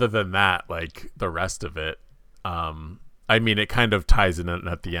 But other than that, like the rest of it, I mean, it kind of ties in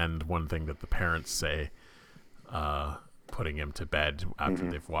at the end. One thing that the parents say, putting him to bed after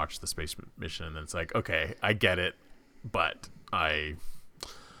they've watched the space mission, and it's like, okay, I get it, but it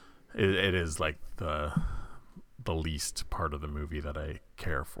is like the least part of the movie that I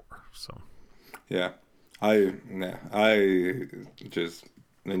care for. So yeah, I just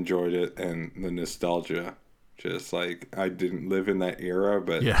enjoyed it, and the nostalgia, just like I didn't live in that era,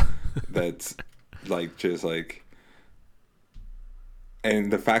 but that's like just like,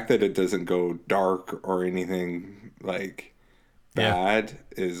 and the fact that it doesn't go dark or anything like bad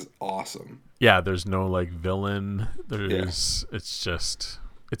is awesome. Yeah, there's no like villain. It's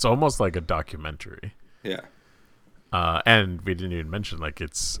almost like a documentary. Yeah. And we didn't even mention, like,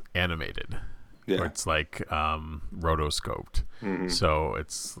 it's animated. Yeah. Or it's like rotoscoped. So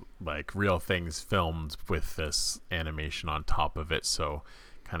it's like real things filmed with this animation on top of it. So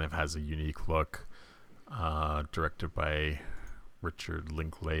kind of has a unique look. Directed by Richard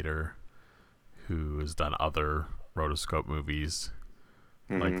Linklater, who has done other rotoscope movies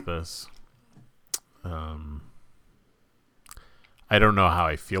like this. I don't know how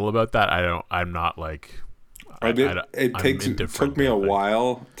I feel about that. I'm not like... It took me a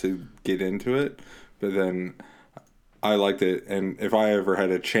while to get into it, but then I liked it. And if I ever had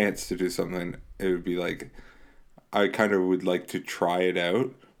a chance to do something, it would be like, I kind of would like to try it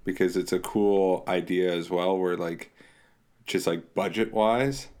out, because it's a cool idea as well, where like, just like budget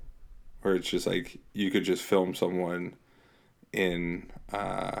wise, where it's just like, you could just film someone in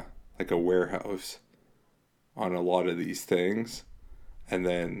like a warehouse on a lot of these things, and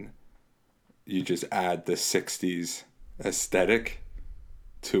then you just add the 60s aesthetic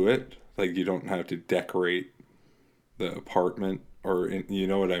to it. Like, you don't have to decorate the apartment, or you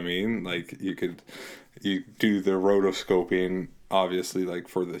know what I mean? Like, you do the rotoscoping, obviously, like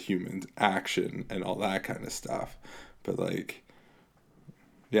for the human action and all that kind of stuff. But like,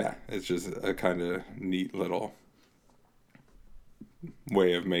 yeah, it's just a kind of neat little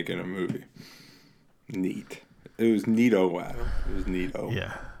way of making a movie. Neat. It was neato, Adam. It was neato.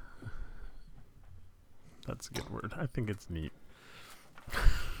 Yeah. That's a good word. I think it's neat.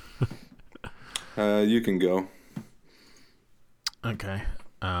 You can go. Okay.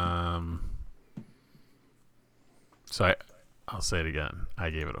 So I'll say it again.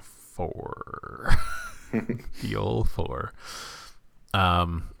 I gave it a 4. The old 4.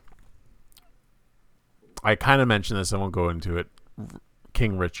 I kind of mentioned this. I won't go into it.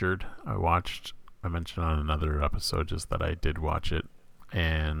 King Richard, I mentioned on another episode just that I did watch it.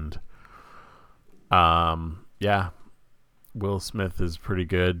 And yeah, Will Smith is pretty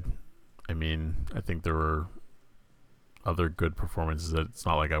good. I mean, I think there were other good performances. It's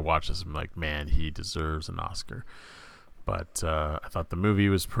not like I watched this and I'm like, man, he deserves an Oscar. But I thought the movie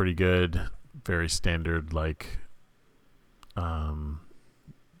was pretty good. Very standard, like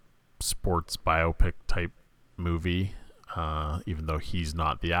sports biopic type movie, even though he's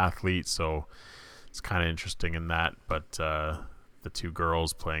not the athlete, so it's kind of interesting in that. But the two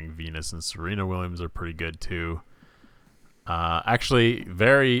girls playing Venus and Serena Williams are pretty good too. Actually,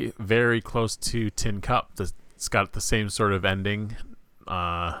 very, very close to Tin Cup. It's got the same sort of ending.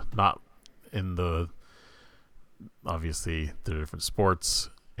 Not in the, obviously they're different sports,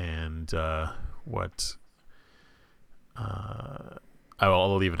 and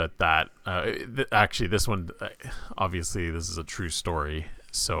I'll leave it at that. Actually, this one, obviously, this is a true story,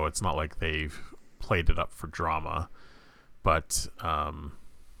 so it's not like they've played it up for drama. But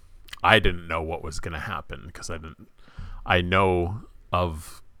I didn't know what was going to happen because I know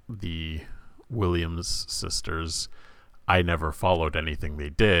of the Williams sisters. I never followed anything they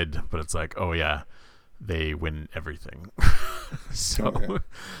did, but it's like, oh yeah, they win everything. So, okay.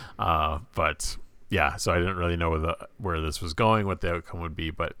 But yeah, so I didn't really know where this was going, what the outcome would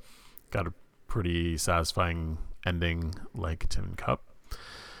be, but got a pretty satisfying ending like Tin Cup.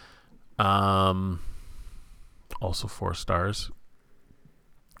 Also 4 stars.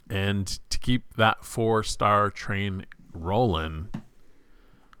 And to keep that 4-star train rolling,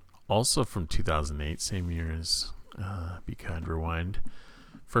 also from 2008, same year as Be Kind Rewind,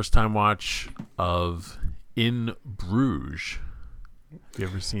 first time watch of In Bruges. Have you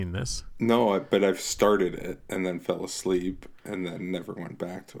ever seen this? No, but I've started it and then fell asleep and then never went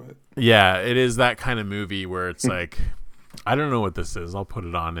back to it. Yeah, it is that kind of movie where it's like, I don't know what this is. I'll put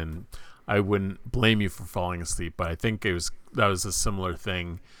it on and I wouldn't blame you for falling asleep, but I think that was a similar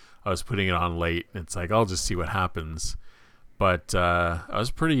thing. I was putting it on late and it's like, I'll just see what happens. But I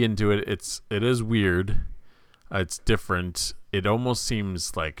was pretty into it. It is weird. It's different. It almost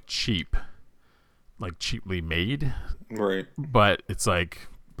seems like cheap, like cheaply made. Right. But it's like,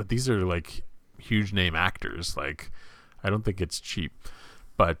 but these are like huge name actors. Like, I don't think it's cheap,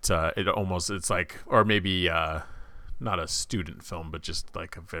 but it's like, or maybe not a student film, but just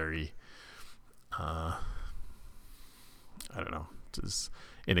like a very, I don't know, just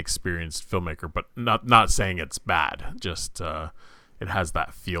inexperienced filmmaker, but not saying it's bad. Just it has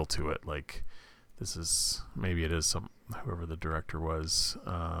that feel to it. Like maybe it is whoever the director was.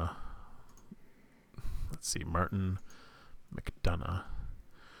 Let's see, Martin McDonagh.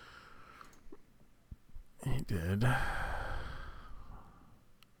 He did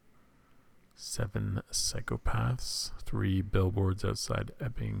 7 Psychopaths, 3 Billboards Outside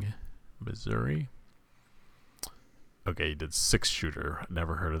Ebbing, Missouri. Okay, he did 6 Shooter.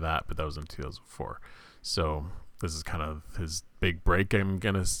 Never heard of that, but that was in 2004. So this is kind of his big break, I'm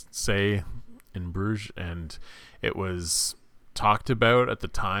going to say, In Bruges. And it was talked about at the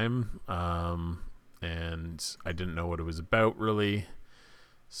time, and I didn't know what it was about, really.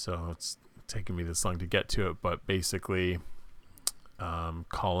 So it's taken me this long to get to it. But basically,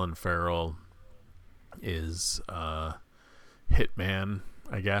 Colin Farrell is a hitman,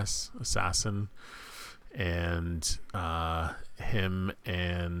 I guess, assassin. And him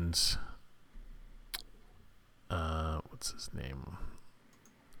and what's his name,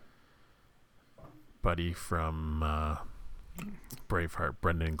 buddy from Braveheart,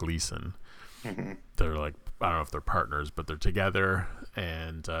 Brendan Gleeson. Mm-hmm. They're like, I don't know if they're partners, but they're together,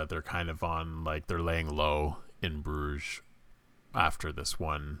 and they're kind of on, like, they're laying low in Bruges after this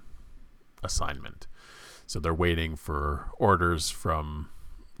one assignment. So they're waiting for orders from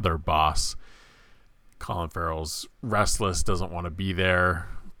their boss. Colin Farrell's restless, doesn't want to be there.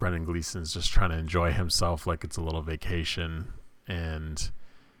 Brendan Gleeson's just trying to enjoy himself like it's a little vacation. And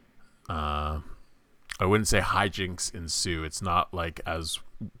I wouldn't say hijinks ensue. It's not like as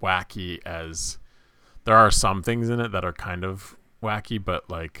wacky as... There are some things in it that are kind of wacky, but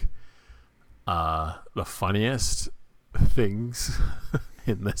like the funniest things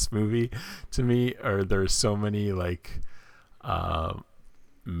in this movie to me are there's so many like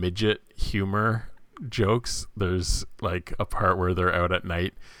midget humor jokes. There's like a part where they're out at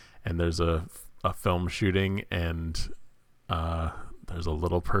night and there's a film shooting and there's a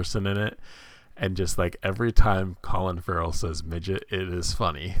little person in it, And just like every time Colin Farrell says midget, it is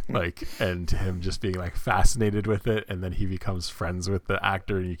funny. Like, and him just being like fascinated with it, and then he becomes friends with the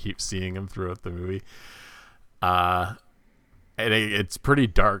actor, and you keep seeing him throughout the movie. And it's pretty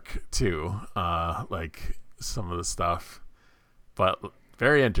dark too, like some of the stuff, but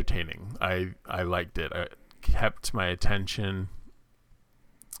very entertaining. I liked it. I kept my attention.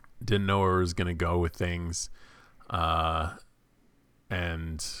 Didn't know where it was gonna go with things, and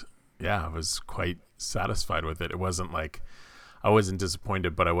yeah, I was quite satisfied with it. It wasn't like I wasn't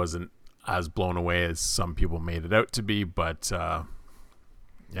disappointed, but I wasn't as blown away as some people made it out to be. But yeah,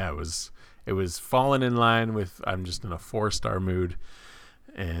 it was falling in line with I'm just in a 4-star mood,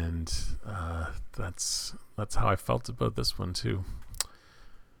 and that's how I felt about this one too.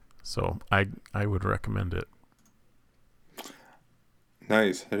 So I would recommend it.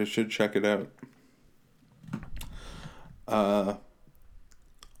 Nice. I should check it out.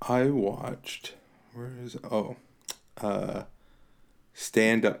 I watched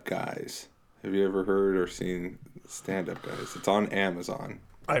Stand Up Guys. Have you ever heard or seen Stand Up Guys? It's on Amazon.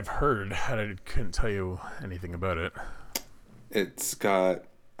 I've heard. I couldn't tell you anything about it. It's got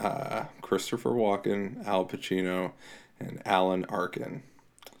Christopher Walken, Al Pacino, and Alan Arkin.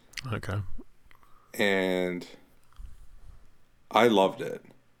 Okay. And I loved it.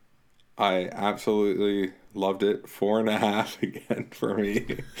 I absolutely loved it. 4.5 again for me.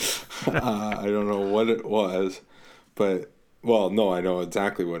 I don't know what it was, but well, no, I know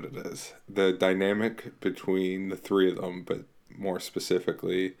exactly what it is. The dynamic between the three of them, but more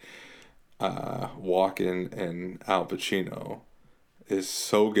specifically, Walken and Al Pacino is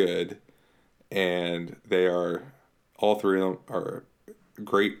so good, and they are, all three of them are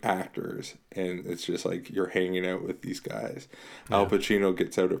great actors, and it's just like you're hanging out with these guys. Yeah. Al Pacino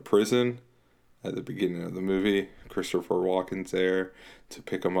gets out of prison at the beginning of the movie. Christopher Walken's there to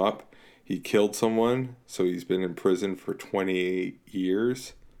pick him up. He killed someone, so he's been in prison for 28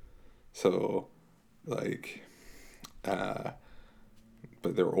 years. So, like, but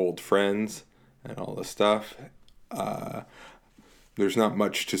they're old friends and all this stuff. There's not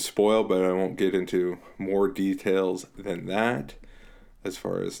much to spoil, but I won't get into more details than that as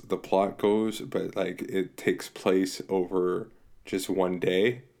far as the plot goes, but like it takes place over just one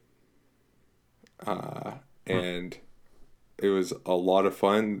day. And it was a lot of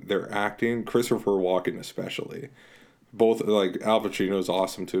fun. Their acting, Christopher Walken especially. Both, like, Al Pacino's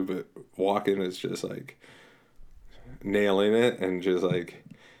awesome too, but Walken is just like nailing it, and just like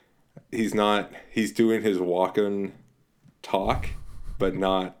he's doing his Walken talk, but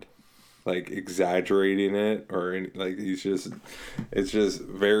not like exaggerating it or any, like it's just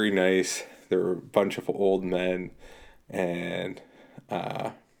very nice. They're a bunch of old men, and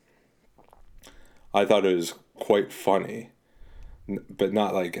I thought it was quite funny, but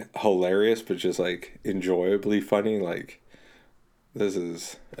not like hilarious, but just like enjoyably funny. Like, this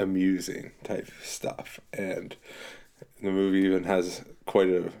is amusing type stuff, and the movie even has quite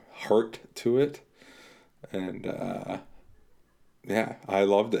a heart to it, and yeah, I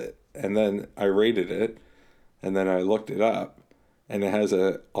loved it. And then I rated it, and then I looked it up, and it has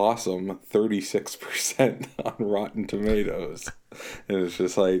an awesome 36% on Rotten Tomatoes. And it's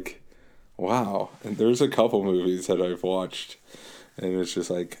just like, wow. And there's a couple movies that I've watched, and it's just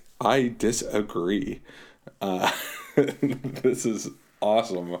like, I disagree. This is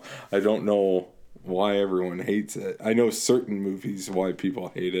awesome. I don't know why everyone hates it. I know certain movies why people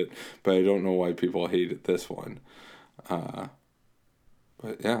hate it, but I don't know why people hated this one.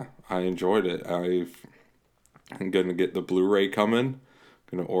 But yeah, I enjoyed it. I'm going to get the Blu-ray coming. I'm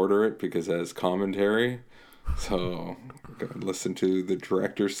going to order it because it has commentary. So I'm going to listen to the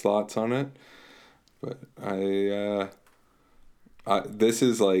director's thoughts on it. But this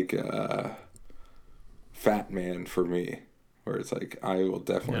is like Fat Man for me, where it's like I will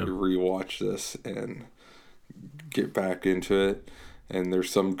definitely rewatch this and get back into it. And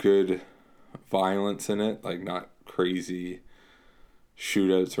there's some good violence in it, like not crazy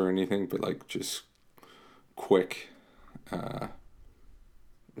shootouts or anything, but like just quick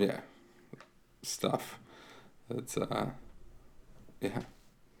stuff. That's yeah,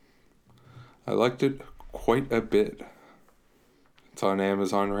 I liked it quite a bit. It's on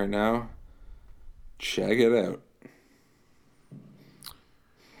Amazon right now. Check it out.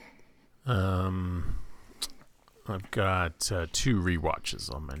 I've got 2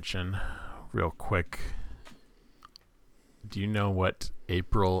 rewatches I'll mention real quick. Do you know what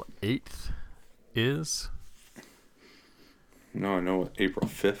April 8th is? No, I know what April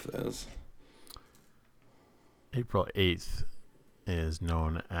 5th is. April 8th is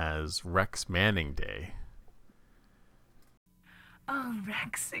known as Rex Manning Day. Oh,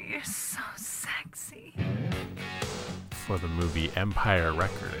 Rexy, you're so sexy. For the movie Empire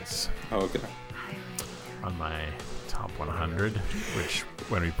Records. Oh, okay. On my top 100, which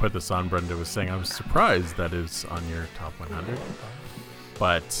when we put this on, Brenda was saying I was surprised that it's on your top 100.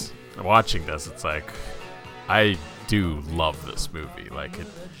 But watching this, it's like I do love this movie. Like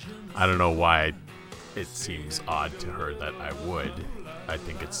I don't know why it seems odd to her that I would. I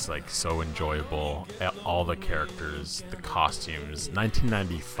think it's like so enjoyable. All the characters, the costumes.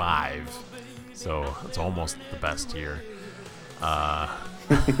 1995, so it's almost the best year. But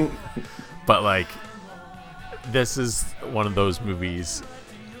like, this is one of those movies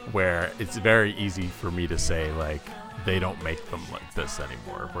where it's very easy for me to say like they don't make them like this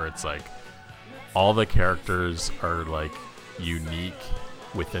anymore, where it's like all the characters are like unique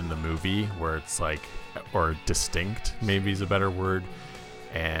within the movie, where it's like, or distinct maybe is a better word.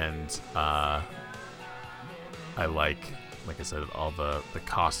 And I like I said, all the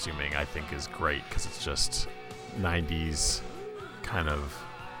costuming I think is great, because it's just 90s kind of,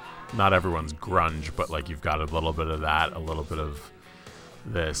 not everyone's grunge, but like you've got a little bit of that, a little bit of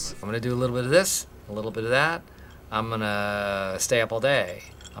this. I'm gonna do a little bit of this, a little bit of that. I'm gonna stay up all day.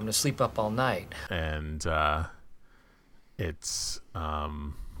 I'm gonna sleep up all night. And it's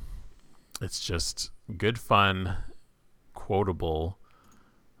just good fun, quotable.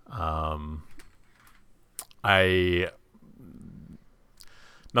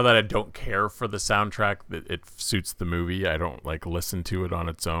 Not that I don't care for the soundtrack, that it suits the movie. I don't like listen to it on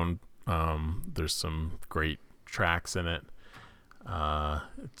its own. There's some great tracks in it.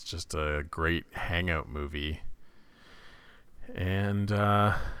 It's just a great hangout movie. And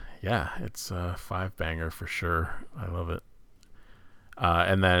yeah, it's a 5-banger for sure. I love it.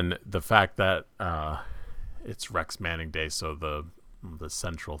 And then the fact that it's Rex Manning Day, so the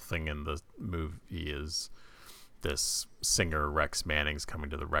central thing in the movie is this singer Rex Manning's coming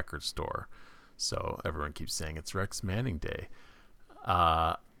to the record store, so everyone keeps saying it's Rex Manning Day.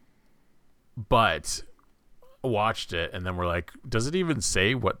 But watched it and then we're like, does it even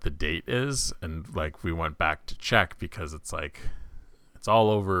say what the date is? And like we went back to check, because it's like it's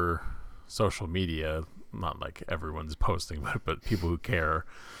all over social media. Not like everyone's posting about it, but people who care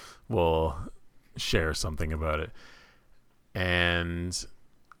will share something about it. And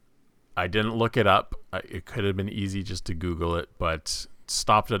I didn't look it up. It could have been easy just to Google it, but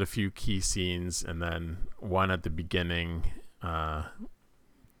stopped at a few key scenes, and then one at the beginning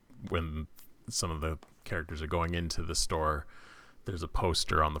when some of the characters are going into the store, there's a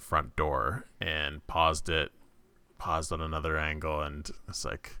poster on the front door, and paused on another angle, and it's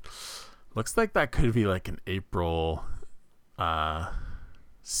like, looks like that could be like an April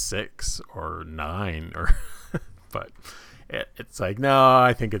 6 or 9 or but it's like, no,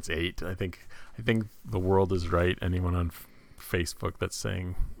 I think it's 8. I think the world is right. Anyone on Facebook that's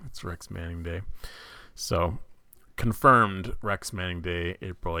saying it's Rex Manning Day. So confirmed, Rex Manning Day,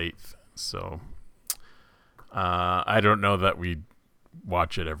 April 8th. So I don't know that we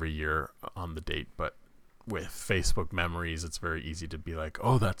watch it every year on the date, but with Facebook memories, it's very easy to be like,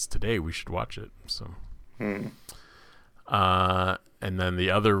 oh, that's today, we should watch it. So and then the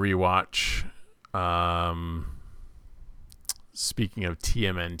other rewatch, speaking of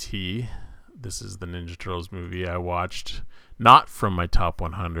TMNT, this is the Ninja Turtles movie I watched, not from my top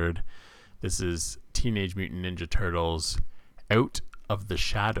 100. This is Teenage Mutant Ninja Turtles Out of the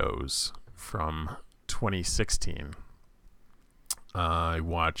Shadows from 2016. I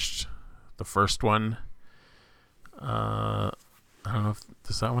watched the first one. I don't know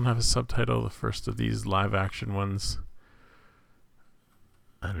does that one have a subtitle, the first of these live action ones?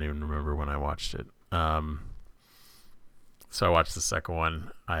 I don't even remember when I watched it. So I watched the second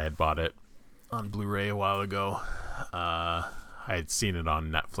one. I had bought it on Blu-ray a while ago. I had seen it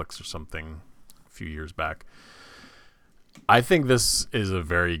on Netflix or something a few years back. I think this is a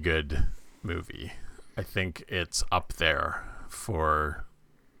very good movie. I think it's up there for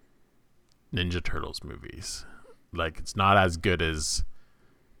Ninja Turtles movies. Like, it's not as good as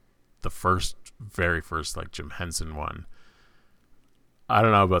the very first like Jim Henson one. I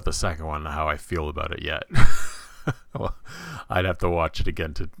don't know about the second one, how I feel about it yet. Well, I'd have to watch it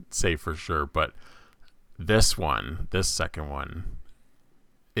again to say for sure, but this second one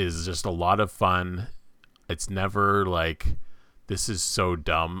is just a lot of fun. It's never like, this is so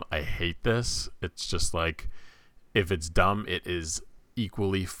dumb, I hate this. It's just like, if it's dumb, it is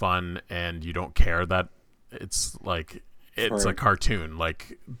equally fun, and you don't care that it's like, it's a cartoon,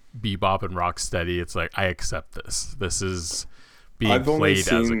 like Bebop and Rocksteady. It's like, I accept this. This is being played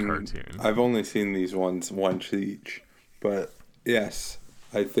as a cartoon. I've only seen these ones once each, but yes,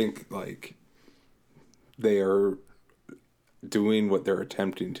 I think like they are doing what they're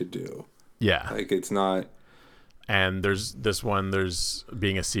attempting to do. Yeah. Like, it's not... And there's this one, there's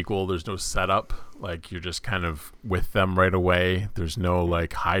being a sequel, there's no setup. Like, you're just kind of with them right away. There's no,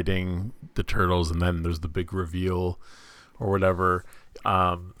 like, hiding the turtles, and then there's the big reveal or whatever.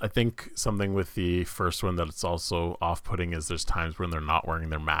 I think something with the first one that it's also off-putting is there's times when they're not wearing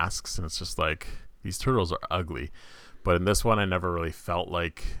their masks, and it's just like, these turtles are ugly. But in this one, I never really felt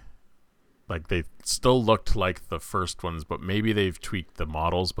like they still looked like the first ones, but maybe they've tweaked the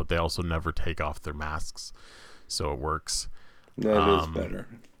models, but they also never take off their masks. So it works. That is better.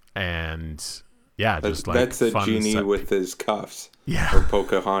 And yeah, just like that's a genie with his cuffs. Yeah. Or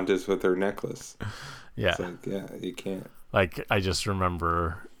Pocahontas with her necklace. Yeah. It's like, yeah, you can't. Like, I just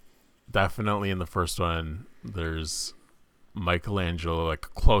remember definitely in the first one, there's Michelangelo, like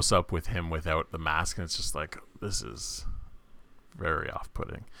close up with him without the mask, and it's just like, this is very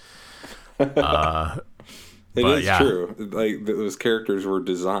off-putting. It is true. Like, those characters were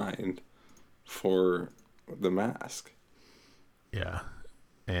designed for the mask. Yeah.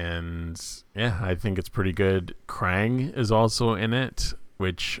 And yeah, I think it's pretty good. Krang is also in it,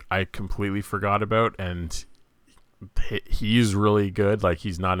 which I completely forgot about, and he's really good. Like,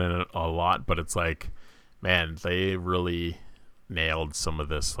 he's not in it a lot, but it's like, man, they really nailed some of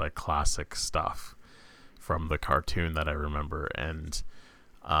this like classic stuff from the cartoon that I remember. And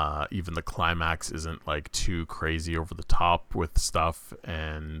even the climax isn't like too crazy over the top with stuff.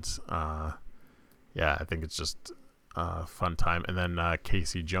 And yeah, I think it's just a fun time. And then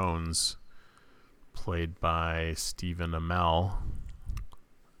Casey Jones, played by Stephen Amell,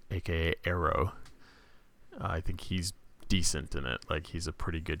 aka Arrow. I think he's decent in it. Like, he's a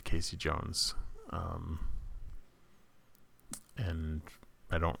pretty good Casey Jones. And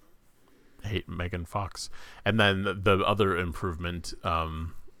I don't hate Megan Fox. And then the other improvement,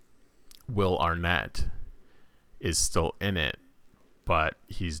 Will Arnett is still in it, but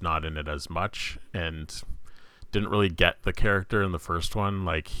he's not in it as much, and didn't really get the character in the first one.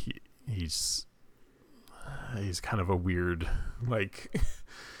 Like, he's kind of a weird, like,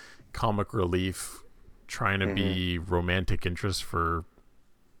 comic relief trying to be romantic interest for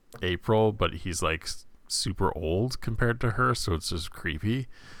April, but he's like super old compared to her, so it's just creepy.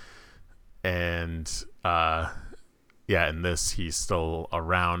 And yeah, in this he's still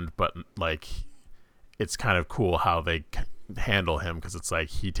around, but like, it's kind of cool how they handle him, because it's like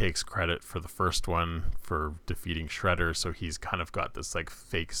he takes credit for the first one for defeating Shredder, so he's kind of got this like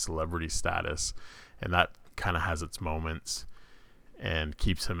fake celebrity status, and that kind of has its moments and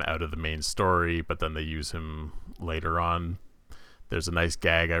keeps him out of the main story, but then they use him later on. There's a nice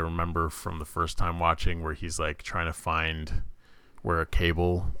gag I remember from the first time watching where he's like trying to find where a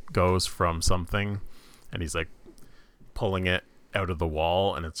cable goes from something, and he's like pulling it out of the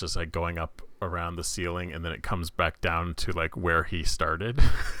wall, and it's just like going up around the ceiling, and then it comes back down to like where he started.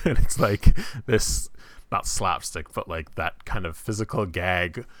 And it's like this, not slapstick, but like that kind of physical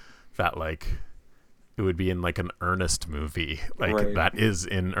gag that like it would be in like an Ernest movie, like right. That is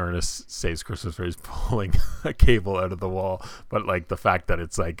in Ernest Saves Christmas, where he's pulling a cable out of the wall. But like the fact that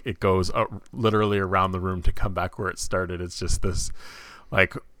it's like it goes literally around the room to come back where it started, it's just this,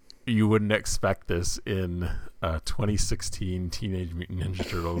 like, you wouldn't expect this in 2016 Teenage Mutant Ninja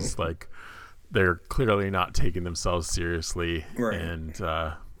Turtles. Like, they're clearly not taking themselves seriously, right. And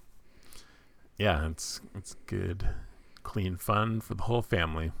yeah, it's good, clean fun for the whole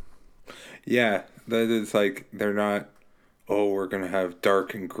family. Yeah, that is like, they're not, oh, we're gonna have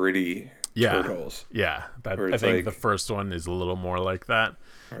dark and gritty turtles. Yeah, I think like, the first one is a little more like that.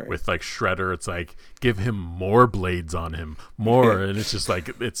 Right. With like Shredder, it's like, give him more blades on him, more, and it's just like,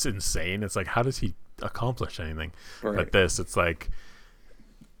 it's insane. It's like, how does he accomplish anything? Right. But this, it's like,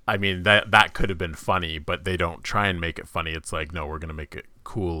 I mean, that could have been funny, but they don't try and make it funny. It's like, no, we're gonna make it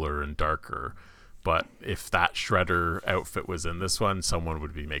cooler and darker. But if that Shredder outfit was in this one, someone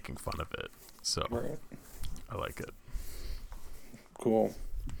would be making fun of it. So right. I like it. Cool.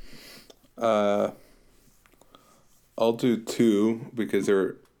 I'll do two because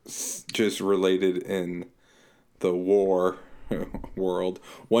they're just related in the war world.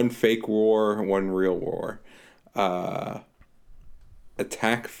 One fake war, one real war.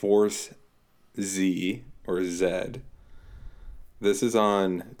 Attack Force Z or Z. This is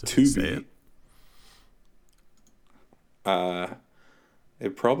on Tubi.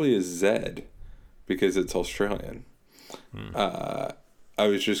 It probably is Z because it's Australian. I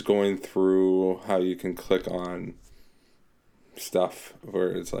was just going through how you can click on stuff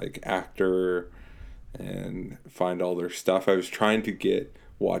where it's like actor and find all their stuff. I was trying to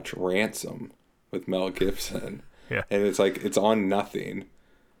watch Ransom with Mel Gibson. Yeah. And it's like, it's on nothing,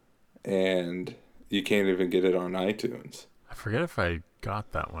 and you can't even get it on iTunes. I forget if I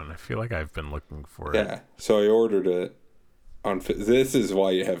got that one. I feel like I've been looking for it. Yeah, so I ordered it on. This is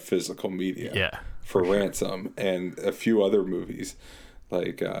why you have physical media. Yeah, for Ransom and a few other movies,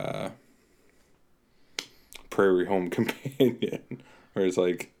 like Prairie Home Companion, where it's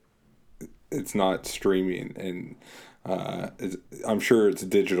like it's not streaming, and I'm sure it's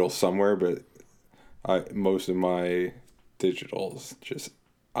digital somewhere, but most of my digital's just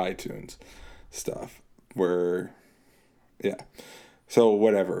iTunes stuff. Where, yeah, so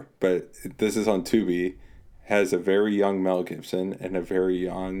whatever. But this is on Tubi. Has a very young Mel Gibson and a very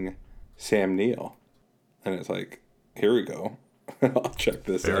young Sam Neill, and it's like, here we go. I'll check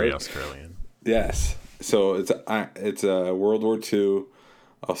this out. Very Australian. Yes. So it's a World War II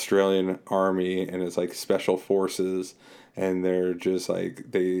Australian Army, and it's like special forces, and they're just like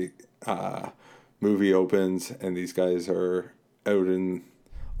movie opens, and these guys are out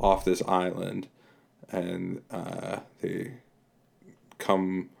off this island, and they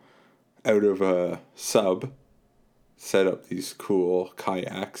come out of a sub, set up these cool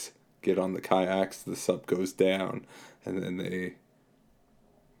kayaks, get on the kayaks, the sub goes down, and then they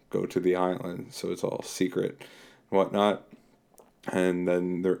go to the island, so it's all secret and whatnot. And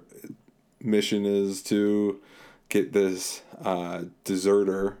then their mission is to get this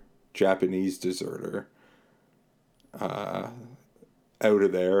deserter, Japanese deserter, out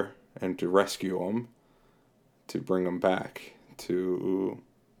of there, and to rescue him, to bring him back to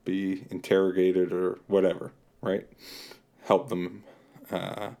be interrogated or whatever, right? Help them,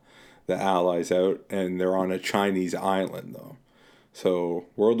 the Allies out, and they're on a Chinese island though. So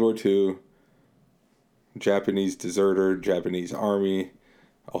World War II, Japanese deserter, Japanese army,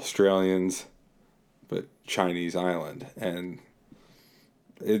 Australians, but Chinese island. And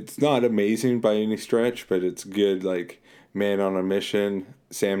it's not amazing by any stretch, but it's good, like man on a mission.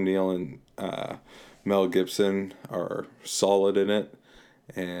 Sam Neill and Mel Gibson are solid in it.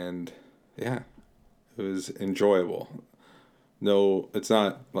 And yeah, it was enjoyable. No, it's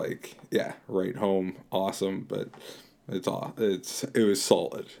not like, yeah, right home awesome, but it was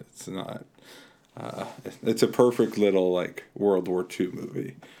solid. It's not it's a perfect little like World War II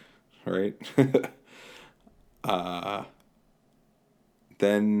movie, right?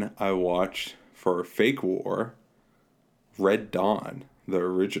 Then I watched, for Fake War, Red Dawn, the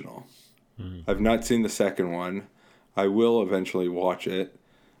original. I've not seen the second one. I will eventually watch it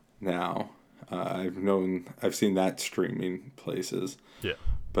now. I've seen that streaming places. Yeah.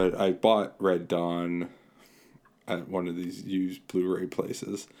 But I bought Red Dawn at one of these used Blu-ray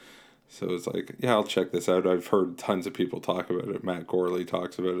places. So it's like, yeah, I'll check this out. I've heard tons of people talk about it. Matt Gorley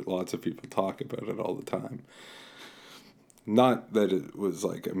talks about it. Lots of people talk about it all the time. Not that it was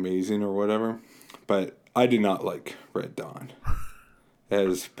like amazing or whatever, but I did not like Red Dawn. It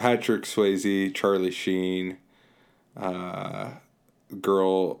has Patrick Swayze, Charlie Sheen, Leah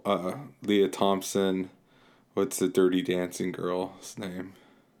Thompson. What's the Dirty Dancing girl's name?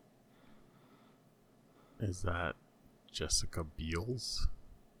 Is that Jessica Biel's?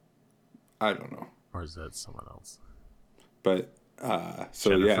 I don't know. Or is that someone else? But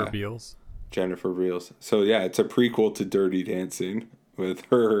so Jennifer yeah, Beals? Jennifer Beals. So yeah, it's a prequel to Dirty Dancing with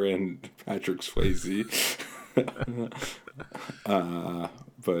her and Patrick Swayze.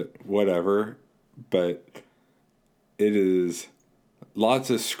 But whatever. But it is lots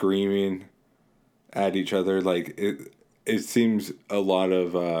of screaming at each other. Like it seems a lot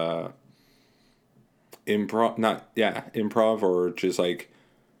of improv, or just like,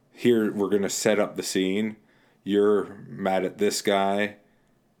 here we're gonna set up the scene. You're mad at this guy,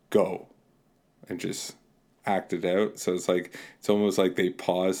 go, and just act it out. So it's like, it's almost like they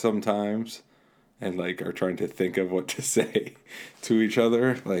pause sometimes and like are trying to think of what to say to each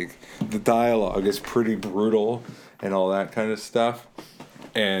other. Like the dialogue is pretty brutal and all that kind of stuff,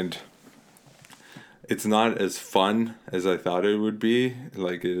 and it's not as fun as I thought it would be.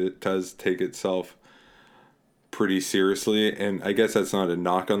 Like it does take itself pretty seriously, and I guess that's not a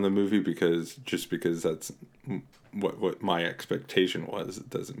knock on the movie, because that's what my expectation was. It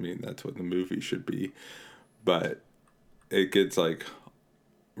doesn't mean that's what the movie should be, but it gets like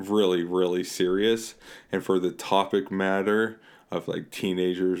really, really serious. And for the topic matter of like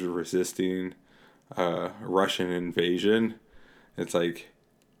teenagers resisting Russian invasion, it's like,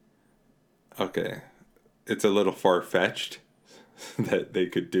 okay, it's a little far-fetched that they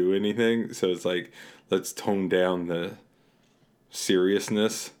could do anything. So it's like, let's tone down the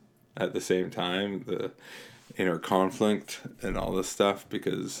seriousness at the same time, the inner conflict and all this stuff,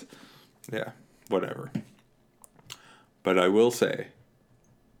 because, yeah, whatever. But I will say,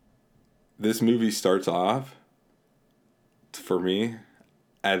 this movie starts off, for me,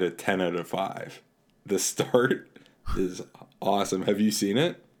 at a 10 out of 5. The start is awesome. Have you seen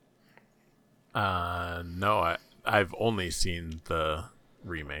it? No, I've only seen the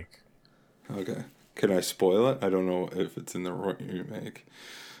remake. Okay. Can I spoil it? I don't know if it's in the remake.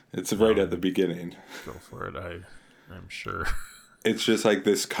 It's right at the beginning. Go for it. I'm sure. It's just like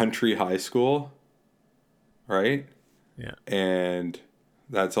this country high school, right? Yeah. And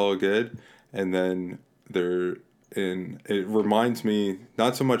that's all good. And then it reminds me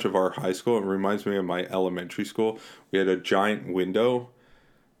not so much of our high school, it reminds me of my elementary school. We had a giant window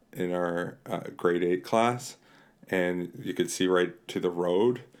in our grade 8 class, and you could see right to the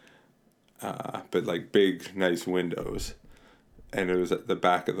road, but like big, nice windows. And it was at the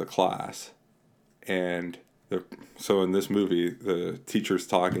back of the class. And so in this movie, the teacher's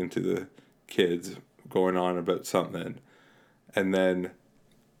talking to the kids, going on about something. And then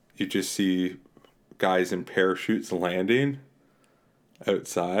you just see guys in parachutes landing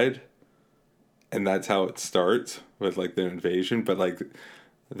outside. And that's how it starts with like the invasion. But like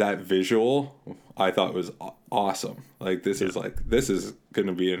that visual, I thought was awesome. Like this is going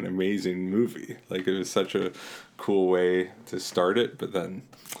to be an amazing movie. Like it was such a cool way to start it. But then,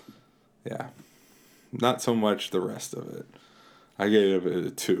 yeah, not so much the rest of it. I gave it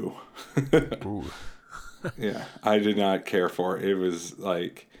a 2. Ooh. Yeah, I did not care for it. It was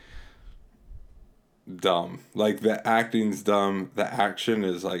like dumb. Like the acting's dumb. The action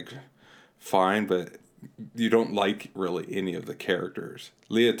is like fine, but you don't like really any of the characters.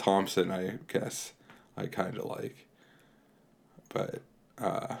 Leah Thompson, I guess, I kind of like. But,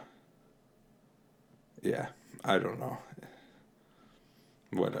 yeah, I don't know.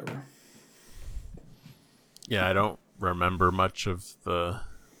 Whatever. Yeah, I don't remember much of the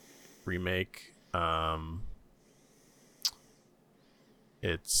remake.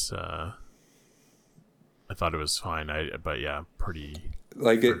 It's I thought it was fine. But yeah, pretty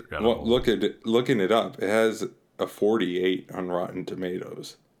like it. forgettable. Looking it up, it has a 48 on Rotten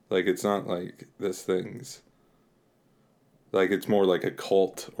Tomatoes. Like it's not like this thing's like it's more like a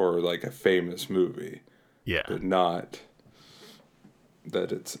cult or like a famous movie. Yeah, but not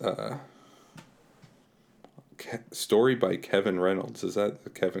that it's story by Kevin Reynolds. Is that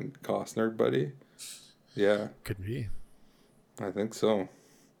the Kevin Costner buddy? Yeah. Could be. I think so.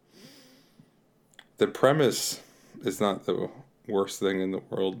 The premise is not the worst thing in the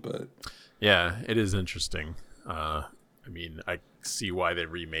world, but... Yeah, it is interesting. I mean, I see why they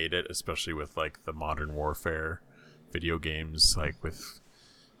remade it, especially with, like, the Modern Warfare video games, like, with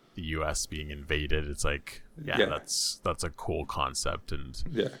the U.S. being invaded. It's like, yeah. that's a cool concept, and...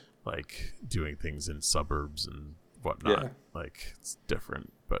 Yeah. Like doing things in suburbs and whatnot. Yeah. Like it's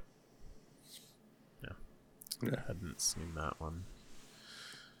different, but yeah. Yeah. I hadn't seen that one.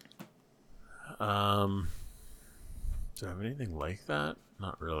 Do I have anything like that?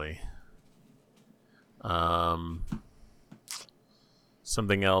 Not really.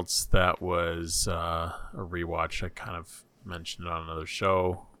 Something else that was a rewatch, I kind of mentioned on another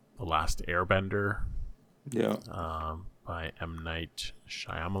show, The Last Airbender. Yeah. By M. Night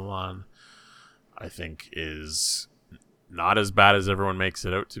Shyamalan, I think is not as bad as everyone makes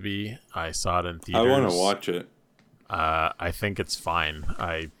it out to be. I saw it in theaters. I want to watch it. I think it's fine.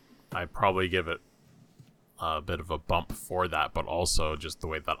 I probably give it a bit of a bump for that, but also just the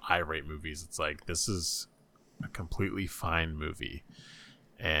way that I rate movies, it's like this is a completely fine movie.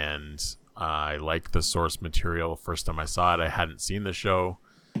 And I like the source material. First time I saw it, I hadn't seen the show,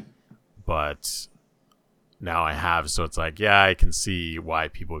 but now I have, so it's like, yeah, I can see why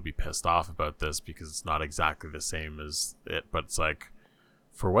people would be pissed off about this because it's not exactly the same as it, but it's like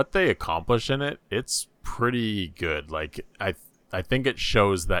for what they accomplish in it, it's pretty good. Like I think it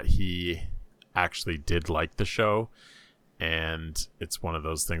shows that he actually did like the show, and it's one of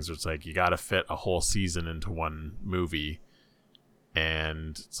those things where it's like you got to fit a whole season into one movie,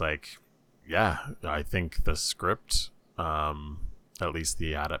 and it's like, yeah, I think the script, at least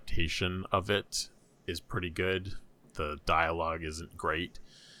the adaptation of it, is pretty good. The dialogue isn't great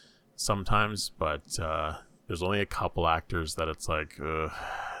sometimes, but there's only a couple actors that it's like,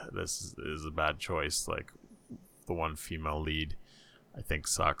 this is a bad choice. Like the one female lead I think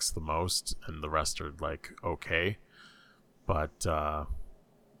sucks the most, and the rest are like okay. But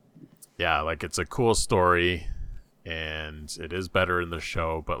yeah, like it's a cool story and it is better in the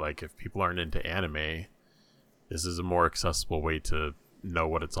show, but like if people aren't into anime, this is a more accessible way to know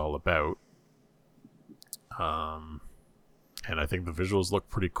what it's all about. And I think the visuals look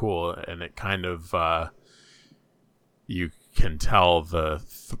pretty cool, and it kind of you can tell the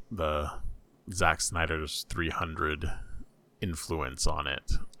Zack Snyder's 300 influence on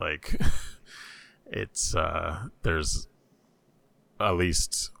it. Like it's there's at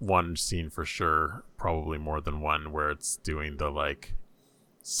least one scene for sure, probably more than one, where it's doing the like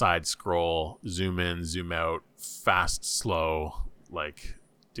side scroll, zoom in, zoom out, fast, slow, like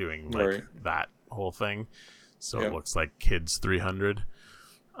doing like that whole thing. So it looks like Kids 300.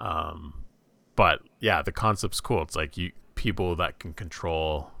 But yeah, the concept's cool. It's like people that can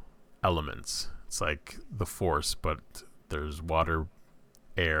control elements. It's like the Force, but there's water,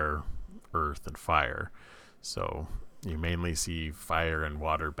 air, earth, and fire. So you mainly see fire and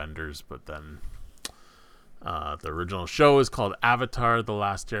water benders, but then the original show is called Avatar: The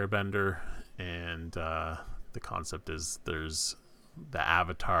Last Airbender, and the concept is the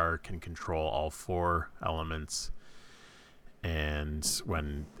Avatar can control all 4 elements, and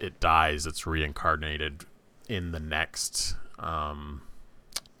when it dies, it's reincarnated in the next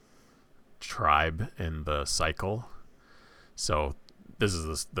tribe in the cycle. So this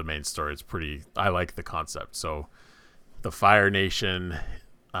is the main story. It's I like the concept. So the Fire Nation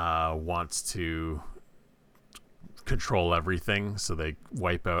wants to control everything, so they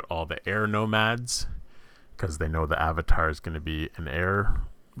wipe out all the air nomads because they know the Avatar is going to be an air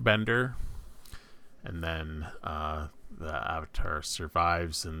bender, and then the Avatar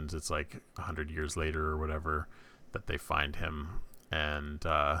survives, and it's like 100 years later or whatever that they find him, and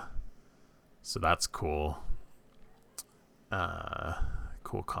so that's cool.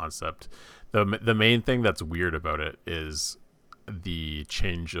 Cool concept. The main thing that's weird about it is the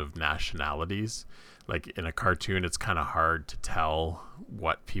change of nationalities. Like in a cartoon, it's kind of hard to tell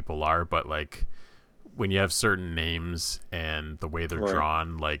what people are, but like when you have certain names and the way they're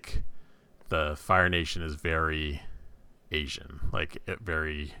drawn, like the Fire Nation is very Asian, like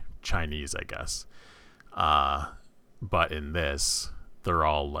very Chinese, I guess. But in this, they're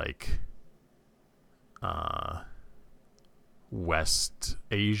all like West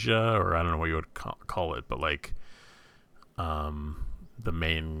Asia, or I don't know what you would call it, but like the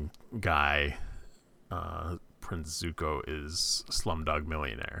main guy, Prince Zuko, is Slumdog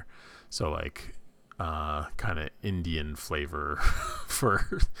Millionaire, so like kind of Indian flavor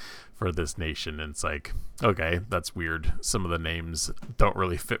for this nation. And it's like, okay, that's weird. Some of the names don't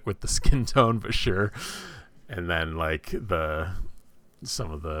really fit with the skin tone, but sure. And then like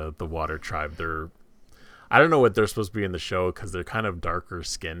some of the water tribe, I don't know what they're supposed to be in the show because they're kind of darker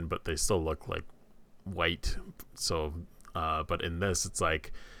skin, but they still look like white. So but in this, it's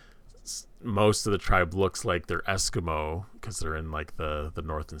like most of the tribe looks like they're Eskimo because they're in like the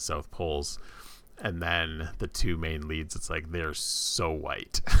North and South Poles. And then the 2 main leads, it's like they're so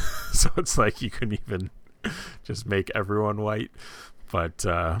white. So it's like you couldn't even just make everyone white. But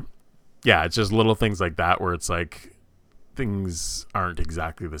yeah, it's just little things like that where it's like things aren't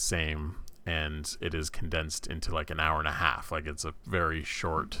exactly the same, and it is condensed into like an hour and a half. Like it's a very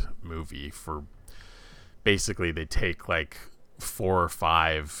short movie. For basically they take like 4 or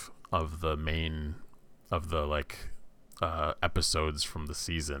 5 of the main of the like episodes from the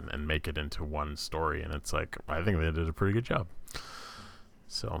season and make it into one story, and it's like I think they did a pretty good job.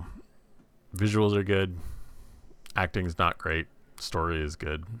 So visuals are good, acting's not great, story is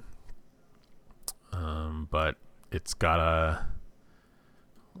good, but it's got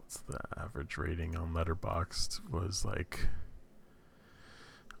what's the average rating on Letterboxd? Was like,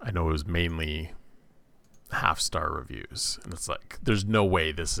 I know it was mainly half-star reviews, and it's like there's no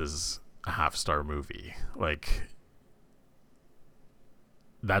way this is a half-star movie. Like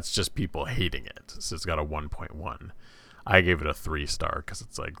that's just people hating it. So it's got a 1.1. I gave it a 3-star because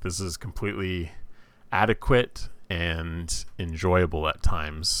it's like this is completely adequate and enjoyable at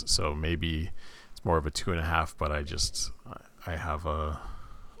times. So maybe it's more of a 2.5, but I have a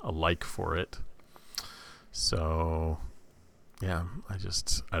like for it. So yeah,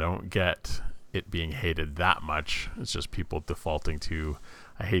 I don't get it being hated that much. It's just people defaulting to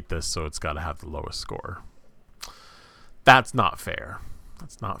I hate this, so it's got to have the lowest score. That's not fair.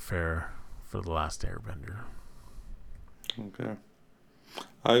 That's not fair for The Last Airbender. Okay.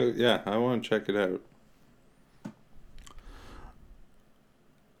 I want to check it out.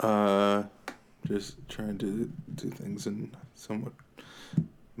 Just trying to do things and somewhat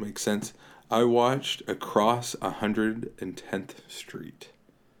make sense. I watched Across 110th Street.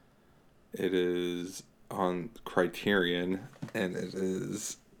 It is on Criterion, and it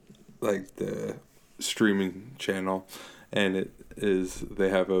is like the streaming channel, and they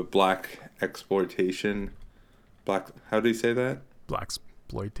have a blaxploitation. How do you say that?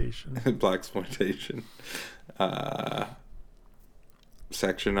 Blaxploitation. Blaxploitation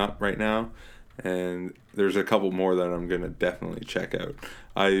section up right now, and there's a couple more that I'm gonna definitely check out.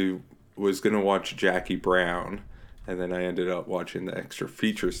 I was gonna watch Jackie Brown, and then I ended up watching the extra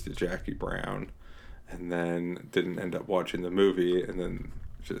features to Jackie Brown, and then didn't end up watching the movie, and then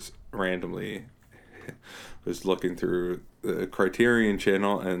just randomly was looking through the Criterion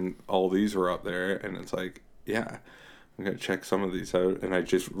channel, and all these were up there, and it's like, yeah, I'm gonna check some of these out. And I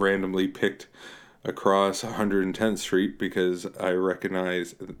just randomly picked Across 110th Street because I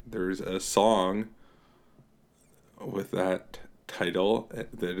recognize there's a song with that title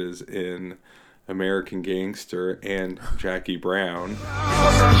that is in American Gangster and Jackie Brown.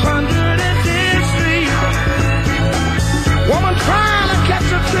 Woman trying to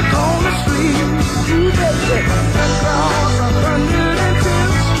catch a trick on the street. You bet across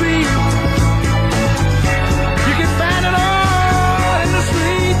 110th Street. You can find it all in the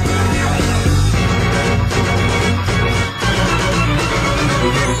street.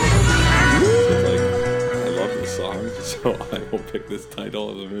 I love this song, so I will pick this title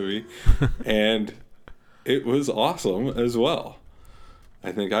of the movie. And it was awesome as well.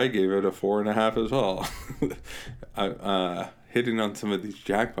 I think I gave it a 4.5 as well. Hitting on some of these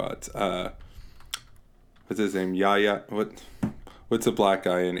jackpots. What's his name? Yaya. What's the black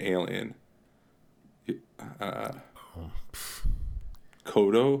guy in Alien?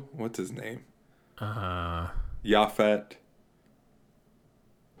 Kodo. What's his name? Yafet.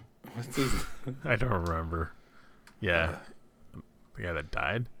 What's his? I don't remember. Yeah, the guy that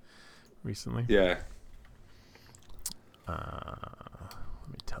died recently. Yeah. Let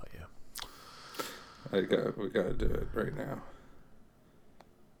me tell you. We gotta do it right now.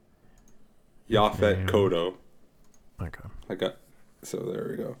 Yafet Kodo. Okay. So there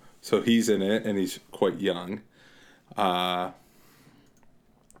we go. So he's in it, and he's quite young.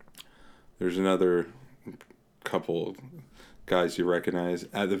 There's another couple guys you recognize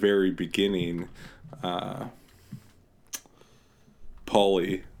at the very beginning.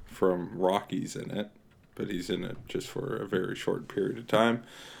 Paulie from Rocky's in it, but he's in it just for a very short period of time.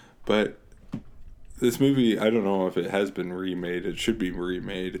 But this movie, I don't know if it has been remade. It should be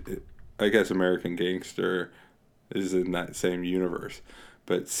remade. I guess American Gangster is in that same universe.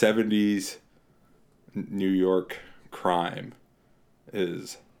 But 70s New York crime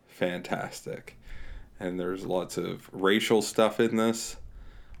is fantastic. And there's lots of racial stuff in this.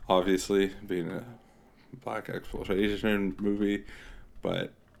 Obviously, being a black exploitation movie.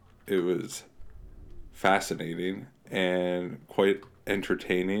 But it was fascinating and quite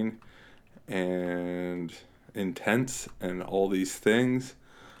entertaining and intense and all these things.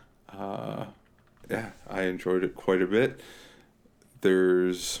 Yeah, I enjoyed it quite a bit.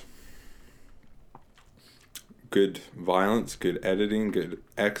 There's good violence, good editing,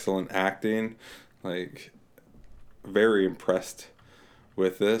 excellent acting. Like, very impressed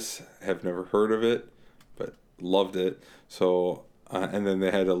with this. Have never heard of it, but loved it. So, and then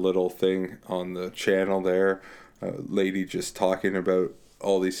they had a little thing on the channel there, a lady just talking about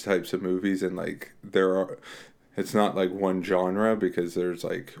all these types of movies, and like it's not like one genre, because there's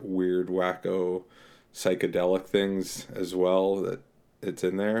like weird, wacko, psychedelic things as well that it's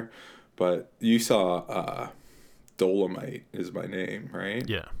in there. But you saw Dolomite Is My Name, right?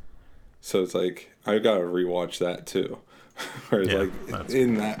 Yeah. So it's like I gotta rewatch that too, where it's like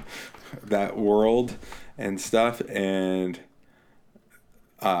in that world and stuff. And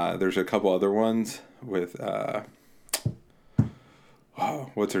there's a couple other ones with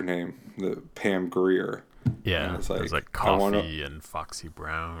what's her name? The Pam Grier. Yeah, and it's there's like Coffee and Foxy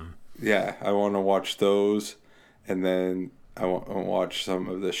Brown. Yeah, I want to watch those, and then I want to watch some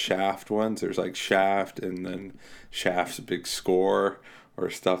of the Shaft ones. There's like Shaft, and then Shaft's Big Score, or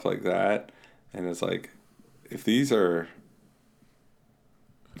stuff like that. And it's like, if these are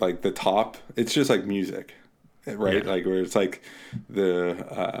like the top, it's just like music, right? Yeah. Like where it's like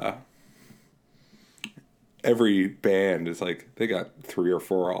the every band is like they got 3 or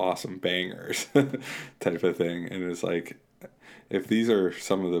 4 awesome bangers type of thing. And it's like, if these are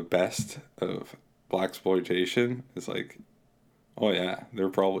some of the best of blaxploitation, it's like, oh yeah, they're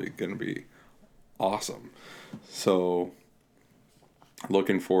probably gonna be awesome. So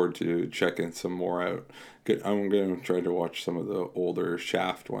looking forward to checking some more out. I'm gonna try to watch some of the older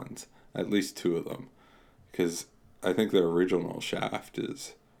Shaft ones, at least 2 of them, because I think the original Shaft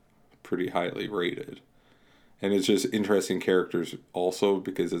is pretty highly rated. And it's just interesting characters also,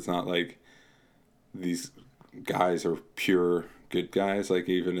 because it's not like these guys are pure good guys. Like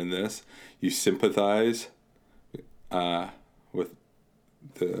even in this, you sympathize with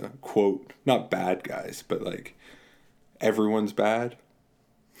the quote, not bad guys, but like everyone's bad,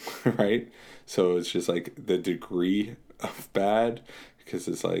 right? So it's just like the degree of bad, because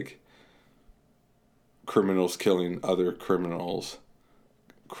it's like criminals killing other criminals,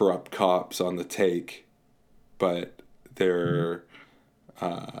 corrupt cops on the take, but they're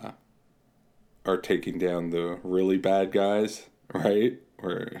are taking down the really bad guys, right?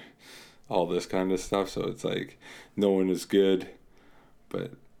 Where all this kind of stuff. So it's like no one is good,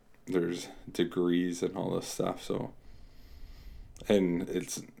 but there's degrees and all this stuff. So, and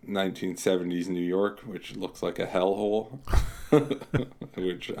it's 1970s New York, which looks like a hellhole,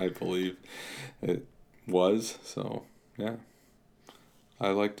 which I believe it was. So yeah, I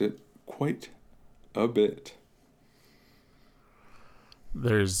liked it quite a bit.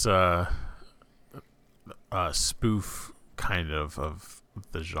 There's a spoof kind of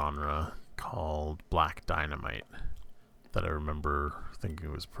the genre called Black Dynamite that I remember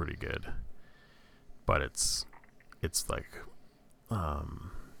thinking was pretty good, but it's like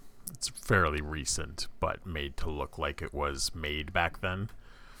it's fairly recent, but made to look like it was made back then.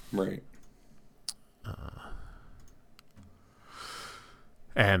 Right.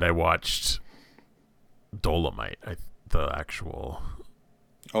 And I watched Dolomite, the actual.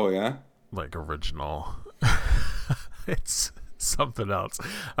 Oh yeah. Like original. It's something else.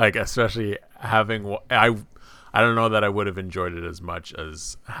 Like especially having I don't know that I would have enjoyed it as much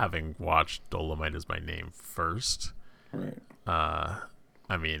as having watched Dolomite Is My Name first. Right.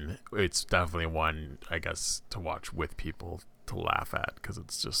 I mean, it's definitely one, I guess, to watch with people to laugh at because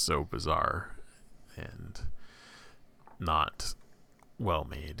it's just so bizarre and not well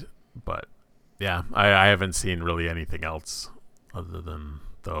made. But yeah, I haven't seen really anything else other than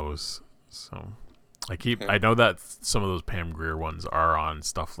those. So I know that some of those Pam Grier ones are on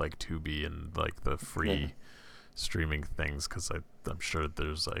stuff like Tubi and like the free streaming things because I'm sure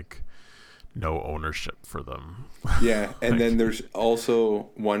there's like no ownership for them. Yeah, and then there's also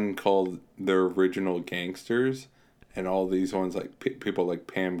one called The Original Gangsters, and all these ones like people like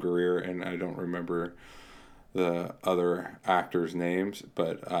Pam Grier, and I don't remember the other actors' names,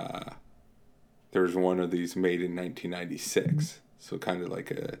 but there's one of these made in 1996, so kind of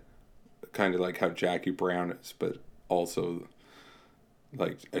like how Jackie Brown is, but also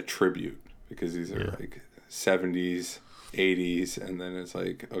like a tribute because these are like 70s, 80s, and then it's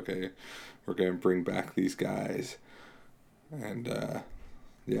like, okay, we're gonna bring back these guys, and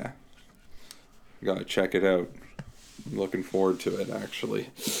yeah, gotta check it out. I'm looking forward to it actually.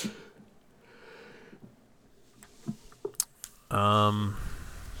 I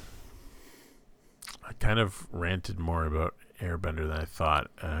kind of ranted more about Airbender than I thought.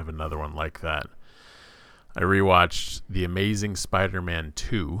 I have another one like that. I rewatched The Amazing Spider-Man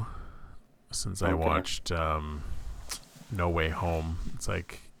 2 since I watched No Way Home. It's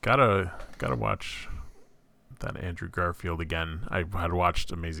like gotta watch that Andrew Garfield again. I had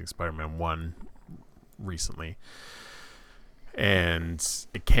watched Amazing Spider-Man 1 recently, and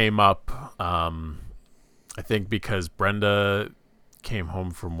it came up I think because Brenda came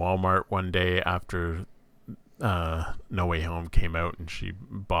home from Walmart one day after No Way Home came out, and she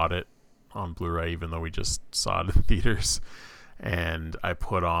bought it on Blu-ray even though we just saw it in theaters, and I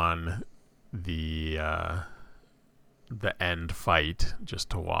put on the end fight just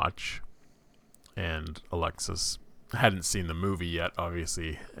to watch, and Alexis hadn't seen the movie yet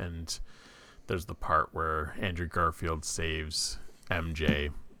obviously, and there's the part where Andrew Garfield saves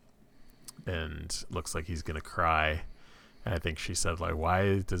MJ and looks like he's gonna cry, and I think she said like,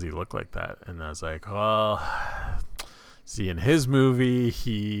 why does he look like that? And I was like, well, see, in his movie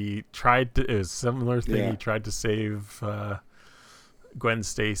he tried to, it was a similar thing. He tried to save Gwen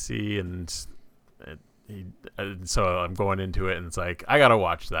Stacy, and so I'm going into it and it's like, I gotta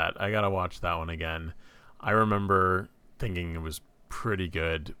watch that one again. I remember thinking it was pretty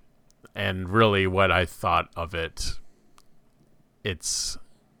good, and really what I thought of it, it's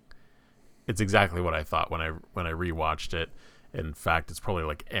exactly what I thought when I rewatched it. In fact, it's probably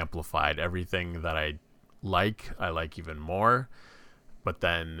like amplified everything that I like even more, but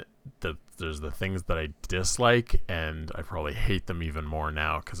then there's the things that I dislike, and I probably hate them even more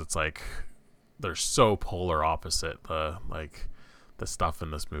now because it's like they're so polar opposite, the stuff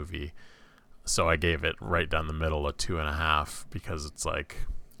in this movie. So I gave it right down the middle a 2.5 because it's like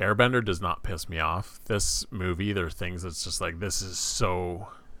Airbender does not piss me off. This movie, there are things that's just like, this is so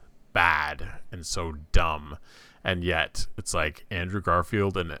bad and so dumb, and yet it's like Andrew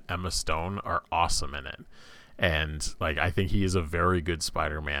Garfield and Emma Stone are awesome in it, and like I think he is a very good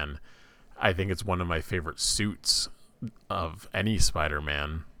Spider-Man. I think it's one of my favorite suits of any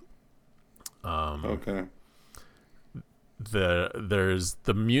Spider-Man. There's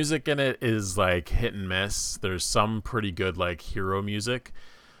the music in it is like hit and miss. There's some pretty good like hero music,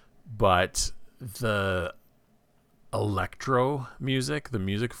 but the electro music, the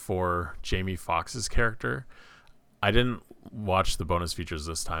music for Jamie Foxx's character, I didn't watch the bonus features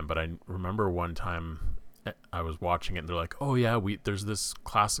this time, but I remember one time I was watching it and they're like, oh yeah, there's this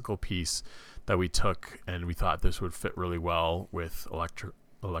classical piece that we took and we thought this would fit really well with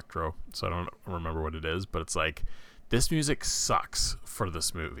Electro, so I don't remember what it is, but it's like this music sucks for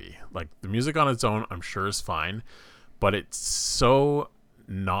this movie. Like the music on its own, I'm sure is fine, but it's so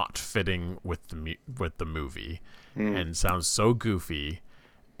not fitting with the movie and sounds so goofy,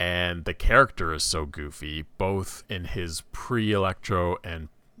 and the character is so goofy, both in his pre-Electro and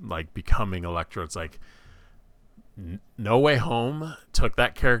like becoming Electro. It's like No Way Home took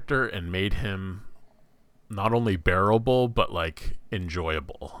that character and made him not only bearable but like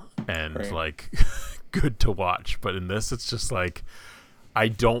enjoyable and like good to watch. But in this, it's just like I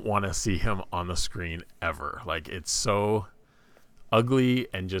don't want to see him on the screen ever. Like it's so ugly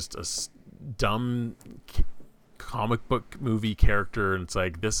and just a dumb comic book movie character, and it's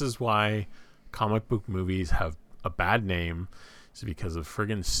like this is why comic book movies have a bad name. It's because of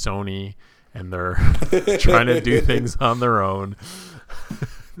friggin' Sony, and they're trying to do things on their own.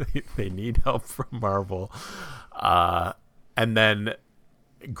 They need help from Marvel. And then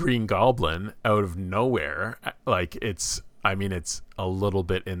Green Goblin out of nowhere, like it's a little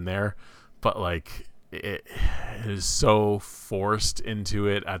bit in there, but like it is so forced into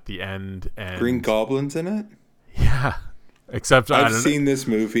it at the end. And Green Goblin's in it? Yeah. Except I've seen this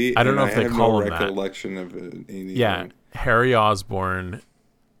movie. I don't know if they call him that. I have no recollection of anything. Yeah, Harry Osborn.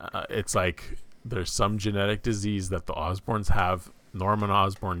 It's like there's some genetic disease that the Osborns have. Norman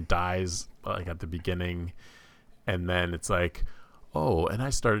Osborn dies like at the beginning, and then it's like, oh, and I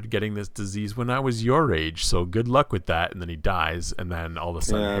started getting this disease when I was your age, so good luck with that. And then he dies, and then all of a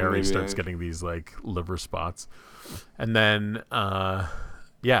sudden Harry starts getting these like liver spots, and then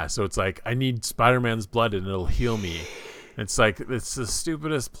so it's like I need Spider-Man's blood and it'll heal me. It's like it's the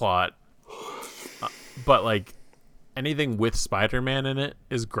stupidest plot, but like anything with Spider-Man in it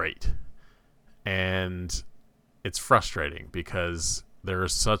is great, and it's frustrating because there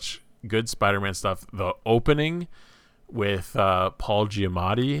is such good Spider-Man stuff. The opening with Paul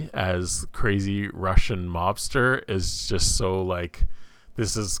Giamatti as crazy Russian mobster is just so like,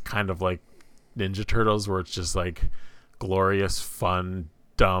 this is kind of like Ninja Turtles, where it's just like glorious, fun,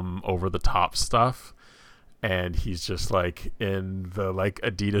 dumb, over the top stuff. And he's just like in the like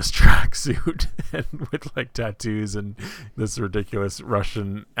Adidas tracksuit and with like tattoos and this ridiculous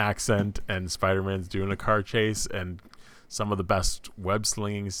Russian accent, and Spider-Man's doing a car chase and some of the best web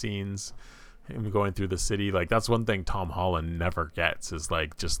slinging scenes, him going through the city. Like that's one thing Tom Holland never gets, is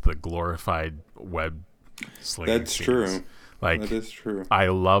like just the glorified web slinging That's scenes. true. Like that is true. I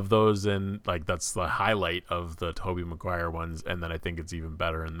love those, and like that's the highlight of the Tobey Maguire ones, and then I think it's even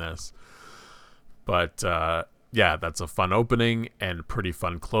better in this. But that's a fun opening and pretty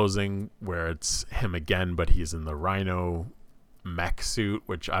fun closing, where it's him again, but he's in the Rhino mech suit,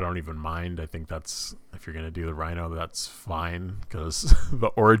 which I don't even mind. I think that's, if you're going to do the Rhino, that's fine, because the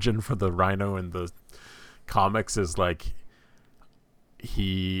origin for the Rhino in the comics is like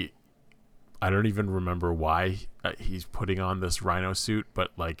I don't even remember why he's putting on this Rhino suit, but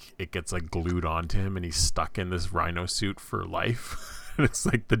like it gets like glued onto him and he's stuck in this Rhino suit for life. And it's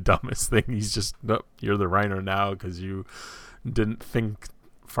like the dumbest thing. He's just, nope, you're the Rhino now because you didn't think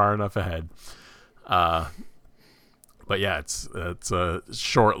far enough ahead. But yeah, it's a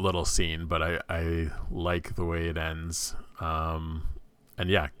short little scene, but I like the way it ends. And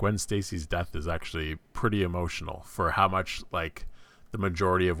yeah, Gwen Stacy's death is actually pretty emotional for how much like the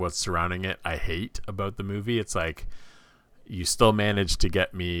majority of what's surrounding it I hate about the movie. It's like you still managed to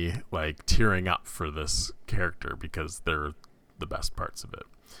get me like tearing up for this character because they're the best parts of it.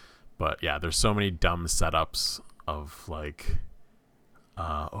 But yeah, there's so many dumb setups of like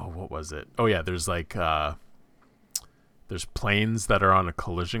what was it? Oh yeah, there's like there's planes that are on a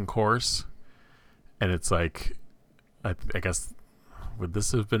collision course, and it's like I guess, would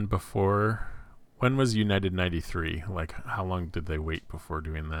this have been before? When was United 93? Like how long did they wait before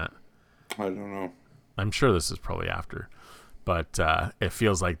doing that? I don't know. I'm sure this is probably after, but it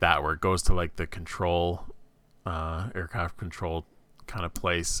feels like that, where it goes to like the control aircraft control kind of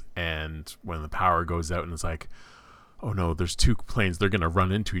place, and when the power goes out and it's like, oh no, there's two planes, they're gonna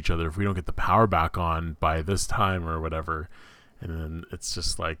run into each other if we don't get the power back on by this time or whatever. And then it's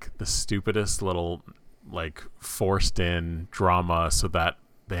just like the stupidest little like forced in drama so that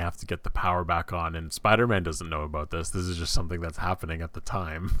they have to get the power back on, and Spider-Man doesn't know about this is just something that's happening at the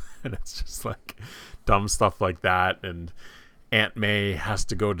time. And it's just like dumb stuff like that. And Aunt May has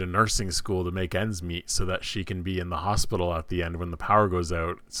to go to nursing school to make ends meet so that she can be in the hospital at the end when the power goes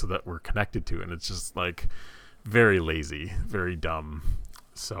out, so that we're connected to it. And it's just like very lazy, very dumb.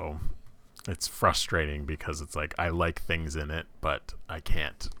 So it's frustrating because it's like I like things in it, but I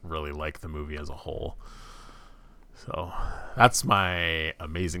can't really like the movie as a whole. So that's my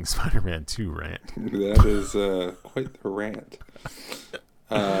Amazing Spider-Man 2 rant. That is quite the rant.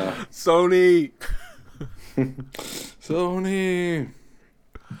 Sony. Sony.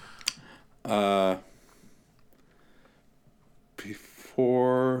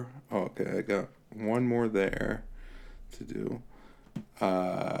 Okay, I got one more there to do.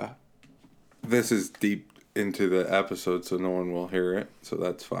 This is deep into the episode, so no one will hear it, so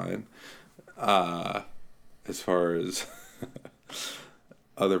that's fine. As far as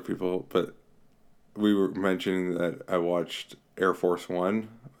other people, but we were mentioning that I watched Air Force One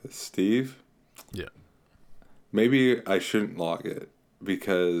with Steve. Yeah. Maybe I shouldn't log it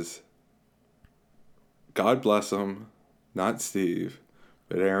because God bless him, not Steve,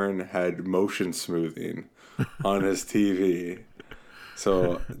 but Aaron had motion smoothing on his TV.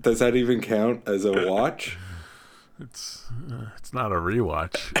 So does that even count as a watch? It's not a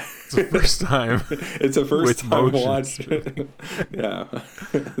rewatch. It's the first time. It's a first time watch. Yeah.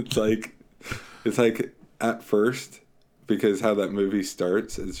 It's like at first, because how that movie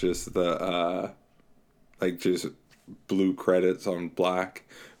starts, it's just the just blue credits on black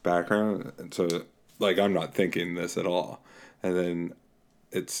background. And so like I'm not thinking this at all. And then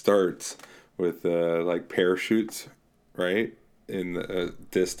it starts with parachutes, right? In the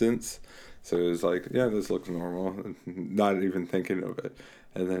distance. So it was like, yeah, this looks normal. Not even thinking of it.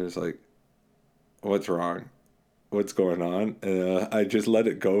 And then it's like, what's wrong? What's going on? And I just let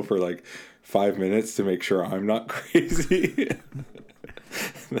it go for like 5 minutes to make sure I'm not crazy. And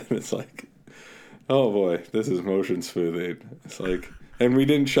then it's like, oh boy, this is motion smoothing. It's like, and we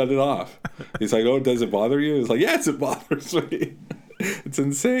didn't shut it off. He's like, oh, does it bother you? It's like, yes, it bothers me. It's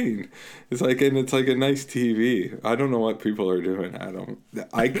insane. It's like, and it's like a nice TV. I don't know what people are doing, Adam.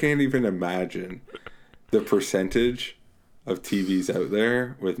 I can't even imagine the percentage of TVs out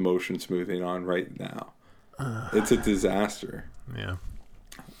there with motion smoothing on right now. It's a disaster. Yeah.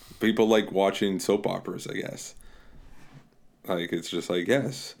 People like watching soap operas, I guess. Like, it's just like,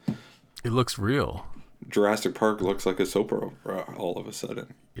 yes. It looks real. Jurassic Park looks like a soap opera all of a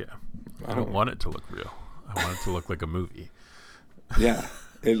sudden. Yeah. I don't want it to look real. I want it to look like a movie. Yeah,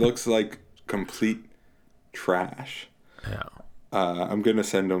 it looks like complete trash. Yeah. I'm going to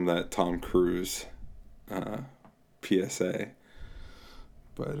send him that Tom Cruise PSA.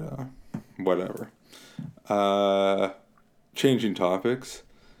 But whatever. Changing topics.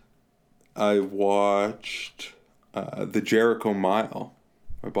 I watched The Jericho Mile.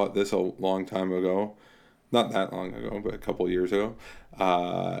 I bought this a long time ago. Not that long ago, but a couple years ago.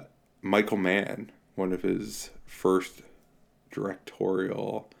 Michael Mann, one of his first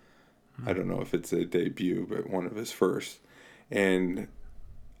directorial, I don't know if it's a debut, but one of his first. And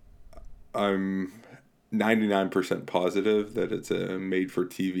I'm 99% positive that it's a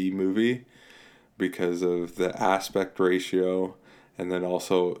made-for-TV movie because of the aspect ratio, and then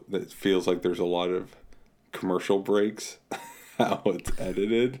also it feels like there's a lot of commercial breaks. How it's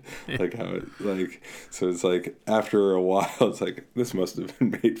edited, like how it so it's like after a while it's like this must have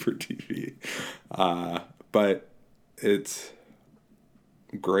been made for TV, but it's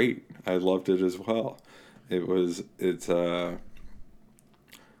great. I loved it as well. It's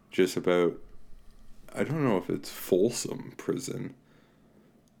just about, I don't know if it's Folsom Prison,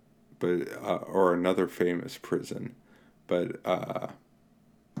 but or another famous prison, but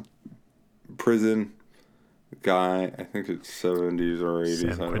prison guy, I think it's 70s or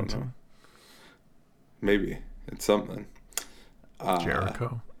 80s, I don't know. Maybe it's something.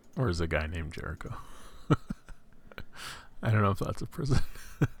 Jericho, or is a guy named Jericho? I don't know if that's a prison.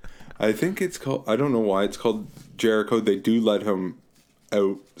 I think it's called, I don't know why it's called Jericho. They do let him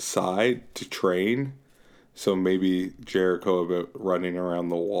outside to train, so maybe Jericho about running around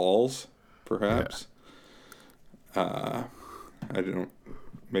the walls, perhaps. Yeah. I don't,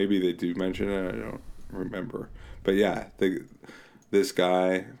 maybe they do mention it, I don't remember. But yeah, this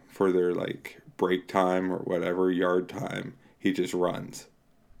guy, for their like break time or whatever, yard time, he just runs.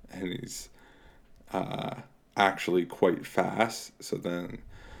 And he's actually quite fast. So then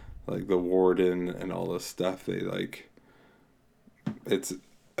like the warden and all this stuff, they like, it's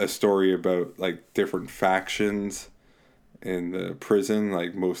a story about like different factions in the prison,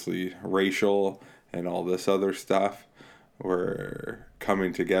 like mostly racial and all this other stuff, were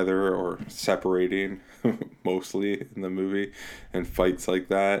coming together or separating mostly in the movie, and fights like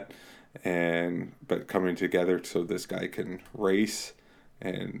that, but coming together so this guy can race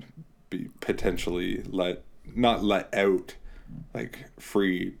and be potentially not let out, like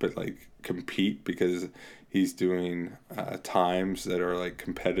free, but like compete, because he's doing times that are like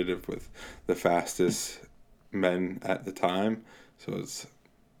competitive with the fastest men at the time. So it's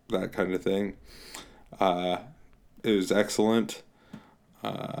that kind of thing. It was excellent.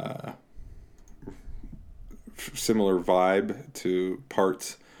 similar vibe to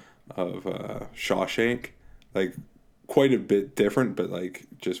parts of Shawshank, like quite a bit different, but like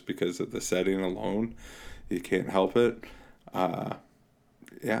just because of the setting alone, you can't help it.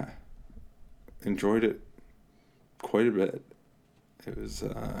 Yeah, enjoyed it quite a bit. It was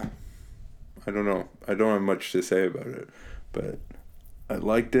I don't know. I don't have much to say about it, but I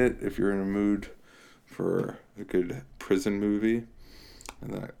liked it. If you're in a mood for a good prison movie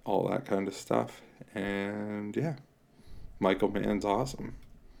and all that kind of stuff, and yeah, Michael Mann's awesome.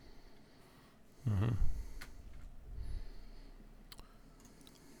 Mm-hmm.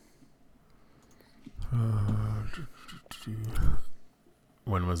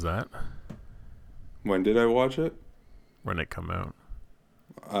 When was that? When did I watch it? When it come out?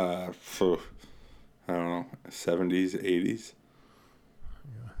 For I don't know, 70s, 80s.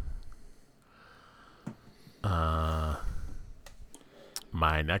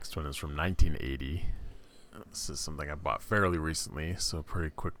 My next one is from 1980. This is something I bought fairly recently, so pretty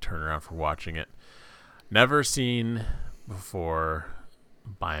quick turnaround for watching it. Never seen before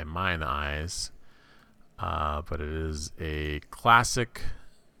by mine eyes, but it is a classic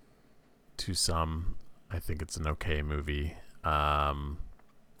to some. I think it's an okay movie.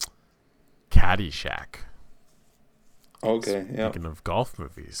 Caddyshack. Okay, yeah. Speaking of golf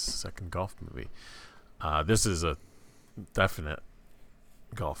movies, second golf movie. This is a definite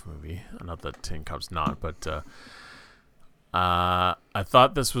golf movie. Not that Tin Cup's not, but I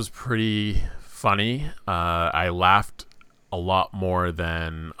thought this was pretty funny. I laughed a lot more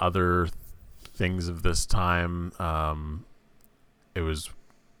than other things of this time. It was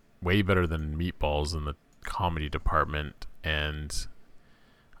way better than Meatballs in the comedy department, and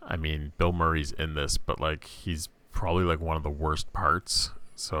I mean, Bill Murray's in this, but like he's probably like one of the worst parts.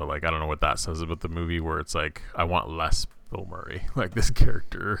 So like I don't know what that says about the movie, where it's like I want less Bill Murray. Like this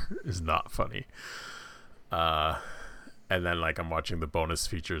character is not funny. And then like I'm watching the bonus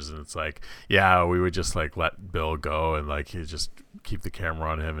features, and it's like, yeah, we would just like let Bill go and like you just keep the camera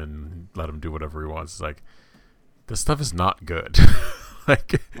on him and let him do whatever he wants. It's like this stuff is not good.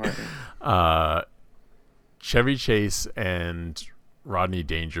 Like Chevy Chase and Rodney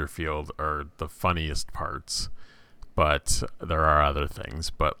Dangerfield are the funniest parts, but there are other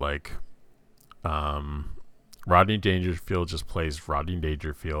things. But like Rodney Dangerfield just plays Rodney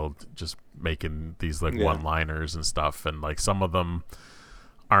Dangerfield, just making these like one-liners and stuff, and like some of them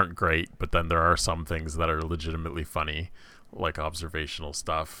aren't great, but then there are some things that are legitimately funny, like observational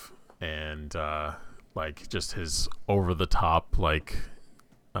stuff, and like just his over-the-top like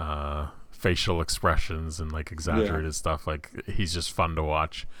facial expressions and like exaggerated stuff. Like he's just fun to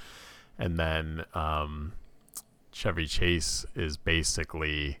watch. And then Chevy Chase is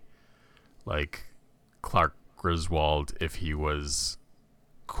basically like Clark Griswold if he was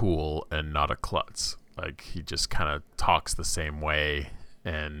cool and not a klutz. Like he just kind of talks the same way,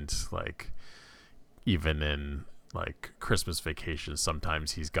 and like even in like Christmas Vacation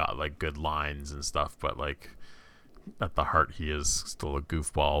sometimes he's got like good lines and stuff, but like at the heart he is still a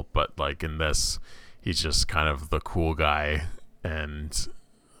goofball. But like in this he's just kind of the cool guy, and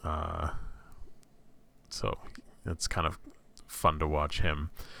so it's kind of fun to watch him.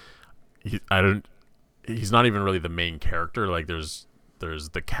 He's not even really the main character. Like there's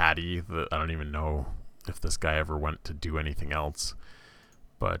the caddy that I don't even know if this guy ever went to do anything else,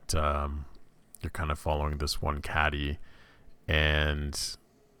 but you're kind of following this one caddy. And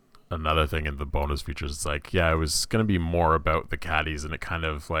another thing in the bonus features, it's like, yeah, it was going to be more about the caddies, and it kind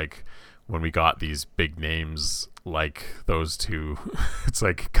of like when we got these big names like those two, it's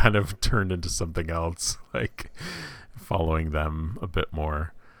like kind of turned into something else, like following them a bit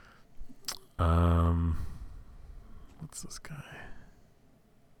more. What's this guy?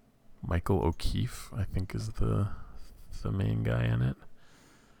 Michael O'Keefe, I think, is the main guy in it.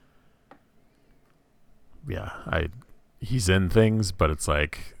 Yeah, he's in things, but it's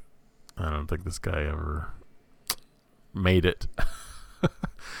like I don't think this guy ever made it.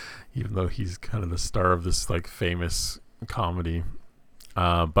 Even though he's kind of the star of this like famous comedy.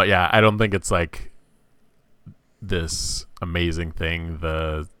 But yeah, I don't think it's like this amazing thing.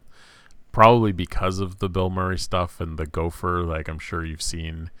 Probably because of the Bill Murray stuff and the gopher, like I'm sure you've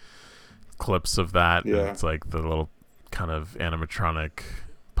seen clips of that. Yeah. And it's like the little kind of animatronic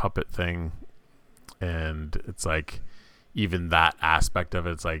puppet thing, and it's like even that aspect of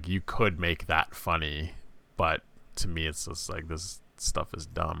it, it's like you could make that funny, but to me it's just like this stuff is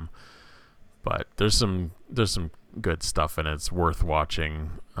dumb. But there's some good stuff in it. It's worth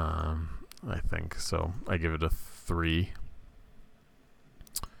watching, I think. So I give it a 3.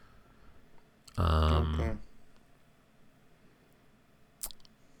 Okay.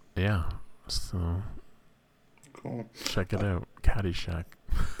 Yeah. So Cool. Check it out. Caddyshack.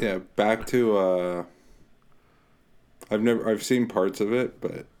 Yeah, back to I've seen parts of it,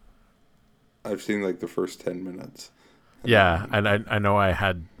 but I've seen like the first 10 minutes. Yeah, and I know I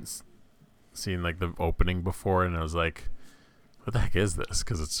had seen like the opening before, and I was like, what the heck is this?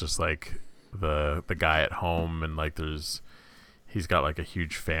 Because it's just like the guy at home, and like he's got like a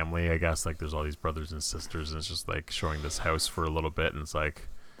huge family, I guess. Like there's all these brothers and sisters, and it's just like showing this house for a little bit, and it's like,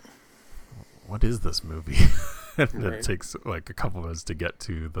 what is this movie? And Right. it takes like a couple minutes to get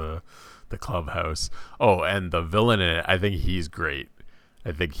to the clubhouse. Oh, and the villain in it, I think he's great.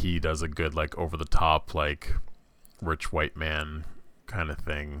 I think he does a good like over the top like rich white man kind of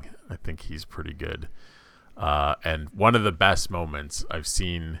thing. I think he's pretty good. And one of the best moments I've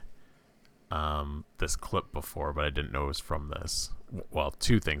seen this clip before, but I didn't know it was from this. Well,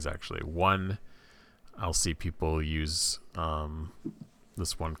 two things actually. One, I'll see people use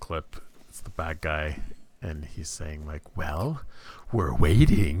this one clip. It's the bad guy, and he's saying like, well, we're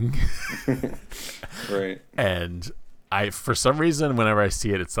waiting. Right. And I, for some reason, whenever I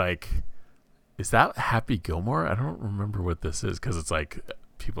see it, it's like, is that Happy Gilmore? I don't remember what this is, because it's like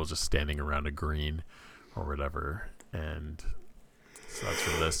people just standing around a green or whatever. And so that's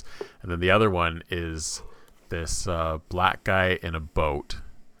from this. And then the other one is this black guy in a boat.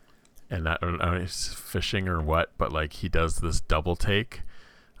 And I don't know if he's fishing or what, but like he does this double take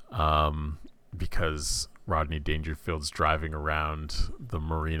because Rodney Dangerfield's driving around the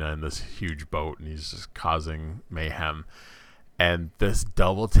marina in this huge boat, and he's just causing mayhem. And this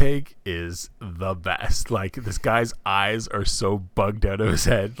double take is the best. Like, this guy's eyes are so bugged out of his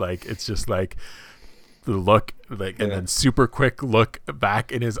head. Like, it's just like the look, like, and then super quick look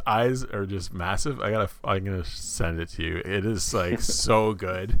back, and his eyes are just massive. I'm gonna send it to you. It is like so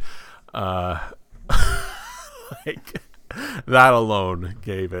good. Like, that alone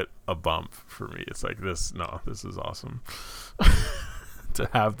gave it a bump for me. It's like, this is awesome. To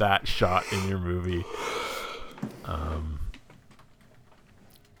have that shot in your movie.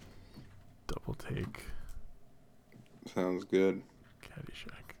 Double take. Sounds good.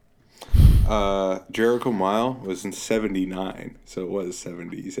 Caddyshack. Jericho Mile was in 79, so it was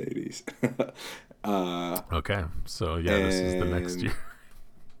 70s, 80s. Okay, so yeah, this is the next year.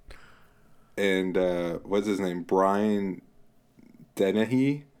 And what's his name? Brian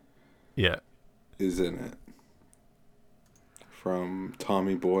Dennehy? Yeah. Is in it. From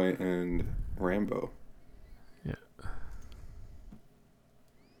Tommy Boy and Rambo. Yeah.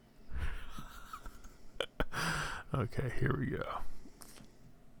 Okay, here we go.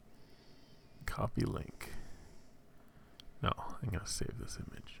 Copy link. No, I'm going to save this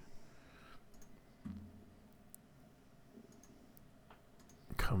image.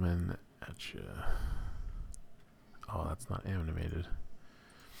 Coming at you. Oh, that's not animated.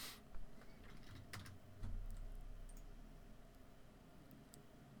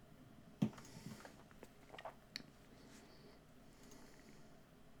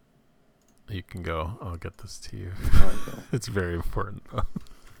 You can go. I'll get this to you. Okay. It's very important.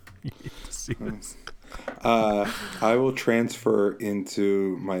 You need to see this. I will transfer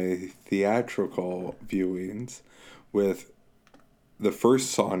into my theatrical viewings with the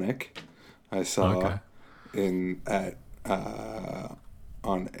first Sonic I saw on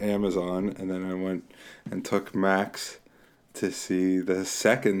Amazon, and then I went and took Max to see the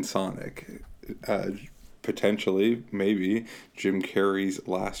second Sonic, potentially, maybe, Jim Carrey's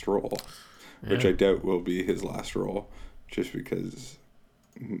last role, which I doubt will be his last role, just because,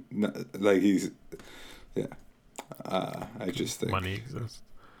 like, he's, I just think money exists.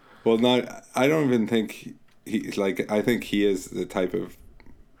 Well, I don't even think he, like, I think he is the type of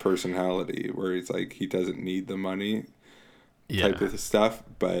personality where he's like, he doesn't need the money type of stuff,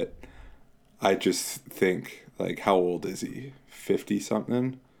 but I just think, like, how old is he? 50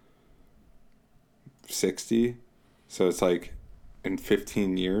 something? 60? So it's like, in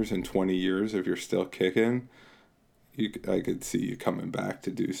 15 years, in 20 years, if you're still kicking, I could see you coming back to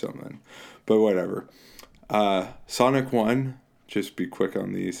do something. But whatever. Sonic 1, just be quick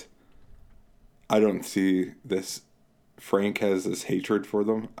on these. I don't see this. Frank has this hatred for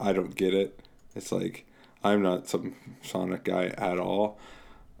them. I don't get it. It's like, I'm not some Sonic guy at all.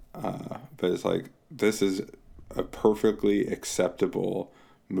 But it's like, this is a perfectly acceptable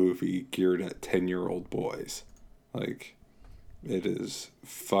movie geared at 10-year-old boys. Like, it is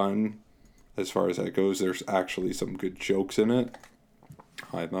fun as far as that goes. There's actually some good jokes in it,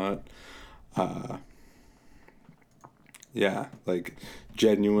 I thought. Yeah, like,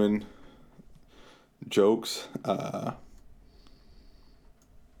 genuine jokes.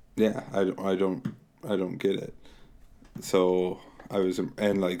 Yeah, I don't get it. So I was,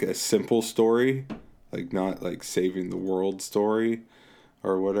 and like a simple story, like not like saving the world story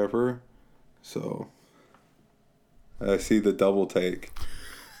or whatever. So I see the double take.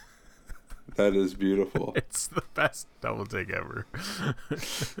 That is beautiful. It's the best double take ever.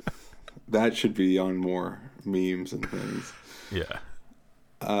 That should be on more memes and things. Yeah.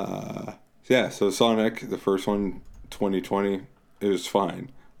 Yeah, so Sonic, the first one, 2020, it was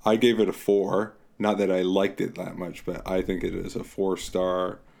fine. I gave it a 4. Not that I liked it that much, but I think it is a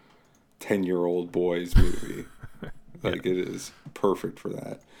 4-star 10-year-old boys movie. Like, it is perfect for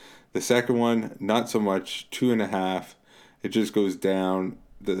that. The second one, not so much, 2.5. It just goes down.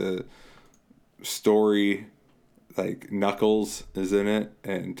 The story, like, Knuckles is in it,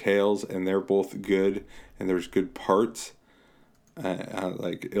 and Tails, and they're both good, and there's good parts.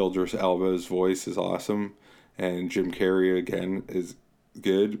 Like, Idris Elba's voice is awesome, and Jim Carrey, again, is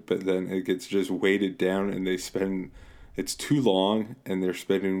good, but then it gets just weighted down, and it's too long, and they're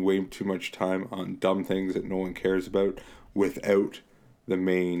spending way too much time on dumb things that no one cares about without the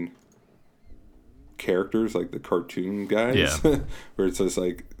main characters, like the cartoon guys. Yeah. Where it's just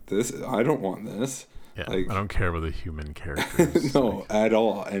like, this, I don't want this. Yeah, like, I don't care about the human characters. No, at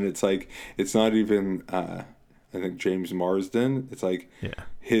all. And it's like, it's not even I think James Marsden, it's like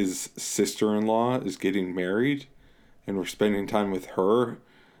his sister-in-law is getting married, and we're spending time with her,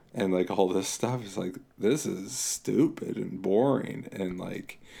 and like all this stuff is like, this is stupid and boring, and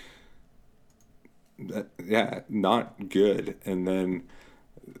like, not good. And then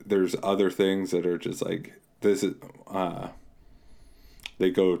there's other things that are just like, this is they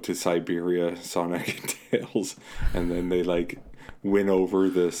go to Siberia, Sonic and Tails, and then they like win over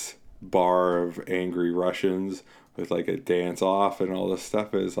this bar of angry Russians with like a dance off and all this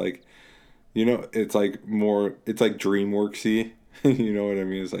stuff. Is like, you know, it's like more, it's like DreamWorksy. You know what I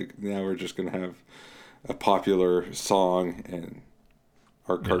mean? It's like, now we're just gonna have a popular song and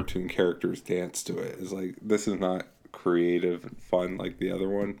our cartoon characters dance to it. It's like, this is not creative and fun like the other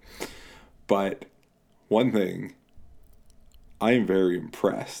one. But one thing, I am very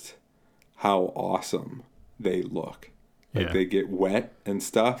impressed how awesome they look. Like, they get wet and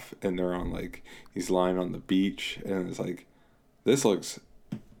stuff, and they're on, like, he's lying on the beach, and it's like, this looks,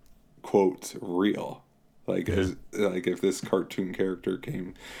 quotes, real. Like, like if this cartoon character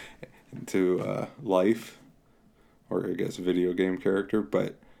came into life, or I guess video game character,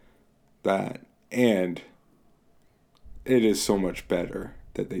 but that, and it is so much better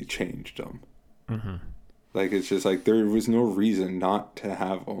that they changed them. Mm-hmm. Like, it's just like, there was no reason not to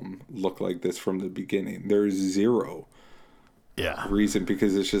have them look like this from the beginning. There's zero reason,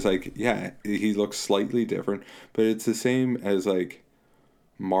 because it's just like, he looks slightly different, but it's the same as like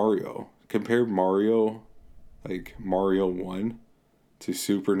Mario. Compare Mario, like Mario 1 to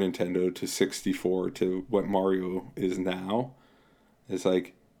Super Nintendo to 64 to what Mario is now. It's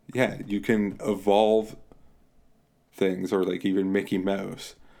like, you can evolve things, or like even Mickey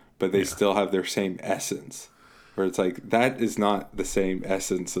Mouse, but they still have their same essence. Where it's like, that is not the same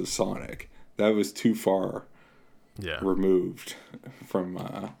essence of Sonic. That was too far removed from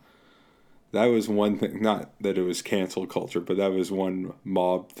that was one thing, not that it was cancel culture, but that was one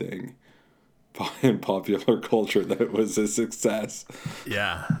mob thing in popular culture that was a success.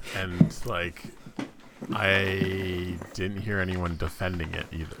 And like, I didn't hear anyone defending it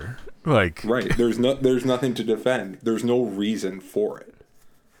either. Like, right, there's nothing to defend. There's no reason for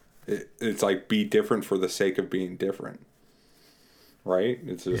it. It's like, be different for the sake of being different, right?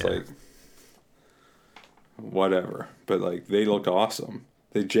 It's just like, whatever. But like, they look awesome.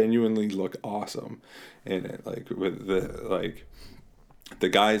 They genuinely look awesome in it. Like, with the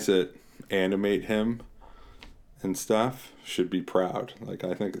guys that animate him and stuff should be proud. Like,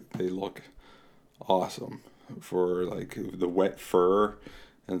 I think they look awesome for like the wet fur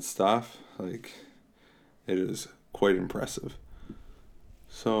and stuff. Like, it is quite impressive.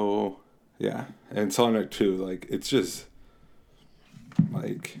 So and Sonic 2, like, it's just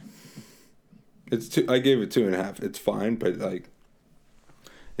like, I gave it 2.5. It's fine, but like,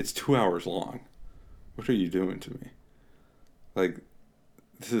 it's 2 hours long. What are you doing to me? Like,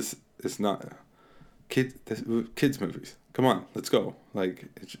 it's not kids movies. Come on, let's go. Like,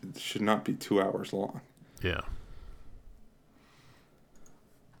 it should not be 2 hours long. Yeah.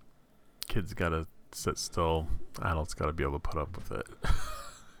 Kids gotta sit still. Adults gotta be able to put up with it.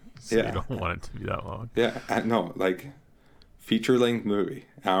 So you don't want it to be that long. Yeah, no, like, feature-length movie,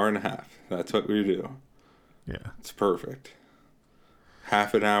 1.5 hours. That's what we do. Yeah. It's perfect.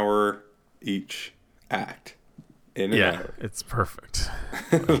 Half an hour each act. In and out. It's perfect.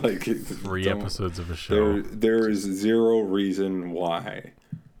 Like, 3 episodes of a show. There is zero reason why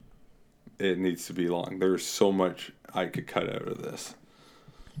it needs to be long. There's so much I could cut out of this.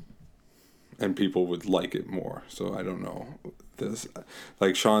 and people would like it more. So I don't know. This,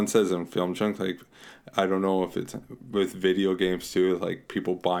 like Sean says in Film Chunk, like I don't know if it's with video games too, like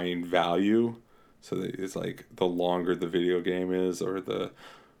people buying value. So that it's like the longer the video game is, or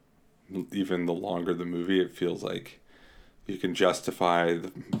even the longer the movie, it feels like you can justify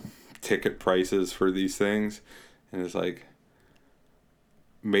the ticket prices for these things. And it's like,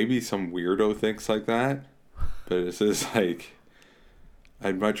 maybe some weirdo thinks like that, but it's just like,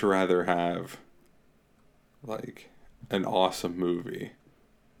 I'd much rather have like an awesome movie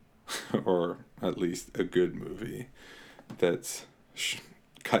or at least a good movie that's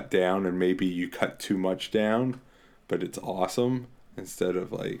cut down, and maybe you cut too much down, but it's awesome, instead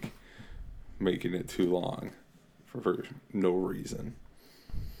of like making it too long for no reason.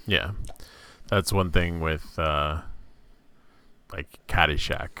 Yeah, that's one thing with like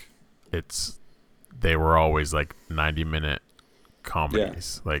Caddyshack. They were always like 90-minute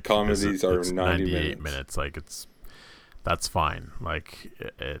comedies. Yeah. Like comedies are it's 98 minutes. Like that's fine. Like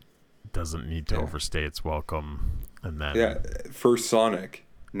it doesn't need to overstay its welcome. And then first Sonic,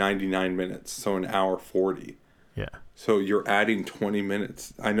 99 minutes, so an hour 40. Yeah. So you're adding 20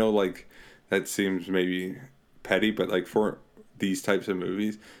 minutes. I know, like, that seems maybe petty, but like for these types of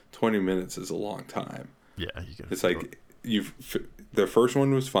movies, 20 minutes is a long time. Yeah, it's like the first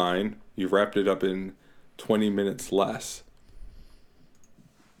one was fine. You wrapped it up in 20 minutes less.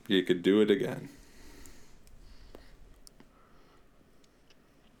 You could do it again.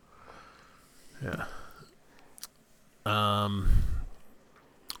 Yeah.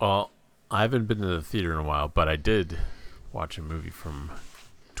 Well, I haven't been to the theater in a while, but I did watch a movie from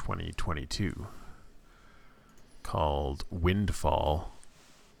 2022 called Windfall,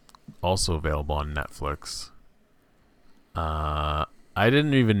 also available on Netflix. I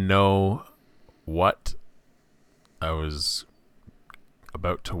didn't even know what I was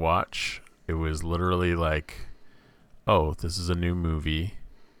about to watch. It was literally like, oh, this is a new movie.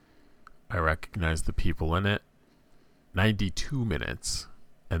 I recognize the people in it. 92 minutes,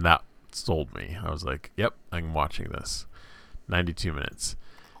 and that sold me. I was like, yep, I'm watching this. 92 minutes,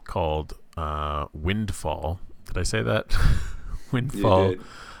 called Windfall. Did I say that? Windfall. You did.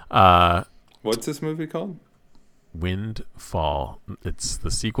 What's this movie called? Windfall. It's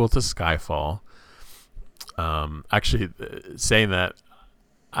the sequel to Skyfall. Actually, saying that,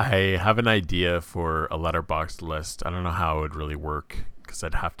 I have an idea for a Letterboxd list. I don't know how it would really work, because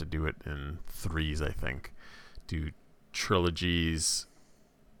I'd have to do it in threes, I think. Do trilogies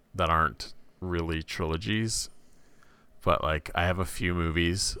that aren't really trilogies, but like I have a few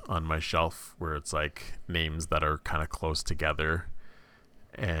movies on my shelf where it's like names that are kind of close together,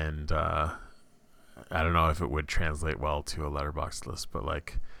 and I don't know if it would translate well to a Letterboxd list, but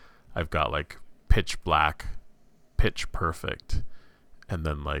like I've got like Pitch Black, Pitch Perfect, and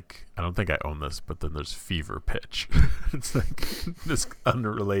then like I don't think I own this, but then there's Fever Pitch. It's like this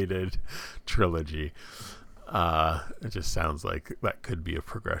unrelated trilogy. It just sounds like that could be a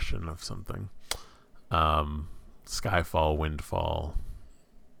progression of something. Skyfall, Windfall.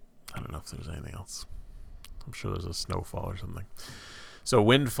 I don't know if there's anything else. I'm sure there's a Snowfall or something. So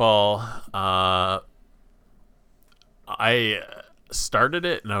Windfall, I started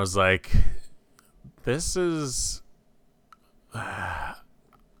it and I was like, this is... I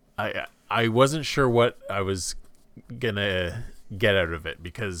wasn't sure what I was gonna get out of it,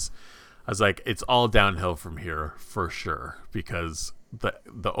 because I was like, it's all downhill from here for sure, because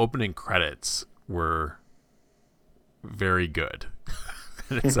the opening credits were very good.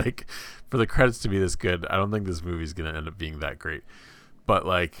 And it's like, for the credits to be this good, I don't think this movie's gonna end up being that great. But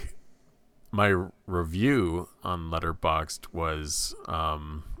like, my review on Letterboxd was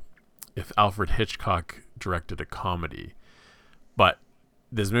if Alfred Hitchcock directed a comedy. But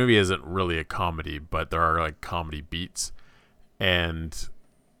this movie isn't really a comedy, but there are like comedy beats. And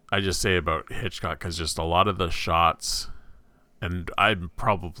I just say about Hitchcock because just a lot of the shots, and I'm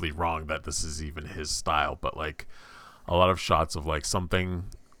probably wrong that this is even his style, but like a lot of shots of like something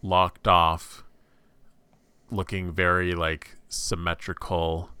locked off, looking very like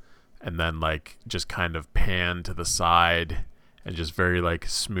symmetrical, and then like just kind of pan to the side, and just very like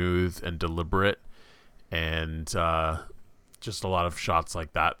smooth and deliberate, and just a lot of shots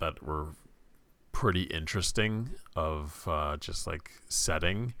like that were pretty interesting of just like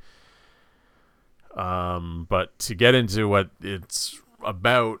setting. But to get into what it's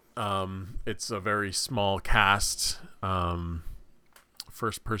about, it's a very small cast.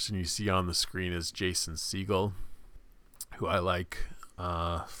 First person you see on the screen is Jason Segel, who I like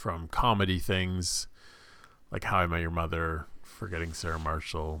from comedy things like How I Met Your Mother, Forgetting Sarah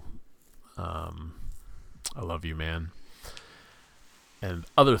Marshall, I Love You Man. and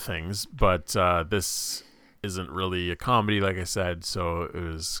other things, but this isn't really a comedy, like I said, so it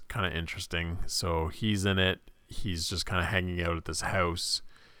was kind of interesting. So he's in it. He's just kind of hanging out at this house,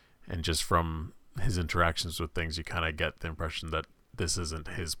 and just from his interactions with things, you kind of get the impression that this isn't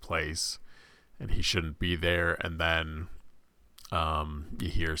his place and he shouldn't be there. And then you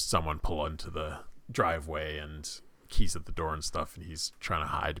hear someone pull into the driveway and keys at the door and stuff, and he's trying to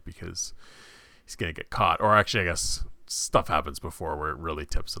hide because he's gonna get caught. Or actually, I guess stuff happens before where it really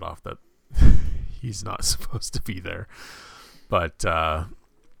tips it off that he's not supposed to be there. But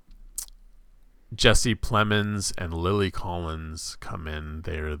Jesse Plemons and Lily Collins come in.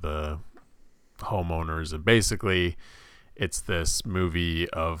 They're the homeowners, and basically it's this movie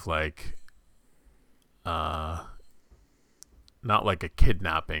of like not like a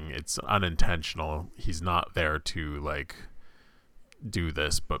kidnapping. It's unintentional. He's not there to like do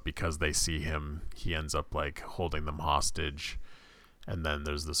this, but because they see him, he ends up like holding them hostage. And then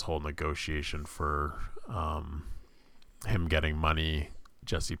there's this whole negotiation for him getting money.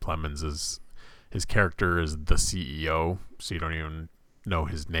 Jesse Plemons his character is the CEO, so you don't even know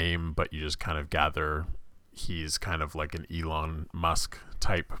his name, but you just kind of gather he's kind of like an Elon Musk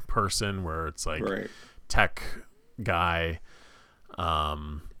type person, where it's like tech guy.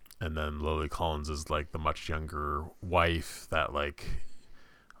 And then Lily Collins is like the much younger wife that like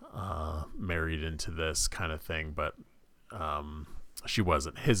married into this kind of thing, but she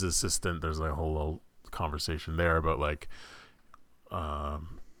wasn't his assistant. There's a whole little conversation there about like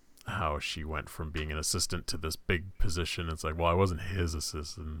how she went from being an assistant to this big position. It's like, well, I wasn't his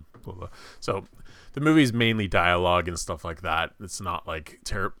assistant, blah, blah. So the movie's mainly dialogue and stuff like that. It's not like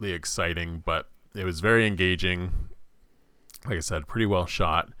terribly exciting, but it was very engaging. Like I said, pretty well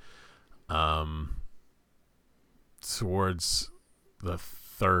shot. Towards the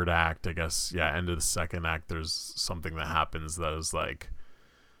third act, I guess, end of the second act, there's something that happens that is like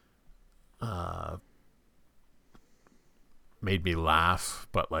made me laugh,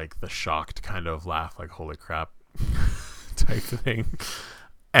 but like the shocked kind of laugh, like holy crap type of thing.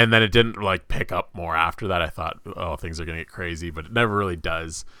 And then it didn't like pick up more after that. I thought, oh, things are gonna get crazy, but it never really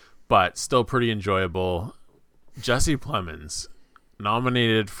does. But still pretty enjoyable. Jesse Plemons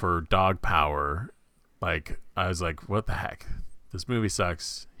nominated for Dog Power. Like, I was like, what the heck? This movie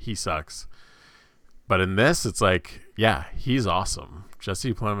sucks. He sucks. But in this, it's like, yeah, he's awesome.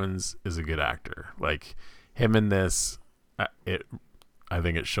 Jesse Plemons is a good actor. Like, him in this, I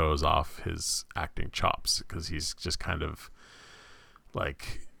think it shows off his acting chops, because he's just kind of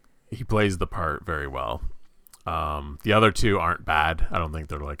like, he plays the part very well. The other two aren't bad. I don't think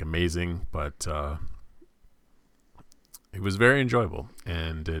they're like amazing, but it was very enjoyable,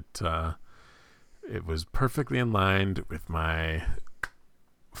 and it was perfectly in line with my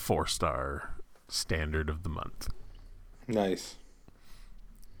 4-star standard of the month. Nice.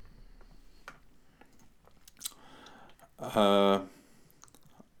 I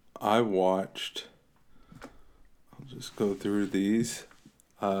watched, I'll just go through these.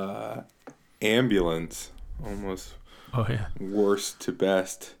 Ambulance, almost worst to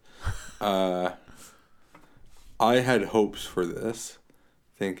best. I had hopes for this,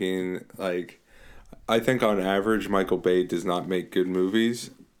 thinking like, I think on average Michael Bay does not make good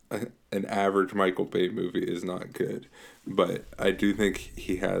movies. An average Michael Bay movie is not good, but I do think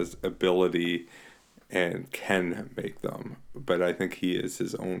he has ability and can make them, but I think he is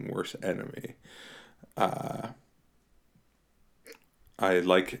his own worst enemy. I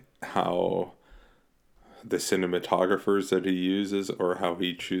like how the cinematographers that he uses, or how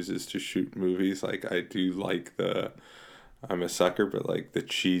he chooses to shoot movies. Like, I do like I'm a sucker, but like the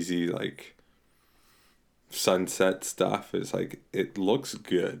cheesy like sunset stuff is like, it looks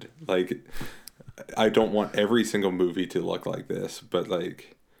good. Like, I don't want every single movie to look like this, but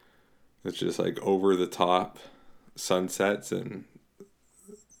like, it's just like over the top sunsets and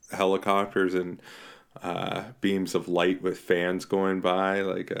helicopters and beams of light with fans going by,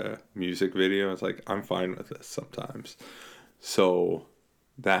 like a music video. It's like, I'm fine with this sometimes. So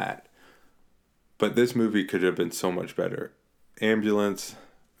that. But this movie could have been so much better. Ambulance,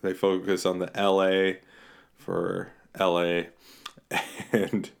 they focus on the LA for LA.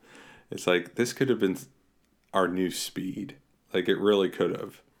 And it's like, this could have been our new Speed. Like, it really could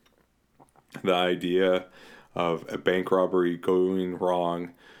have. The idea of a bank robbery going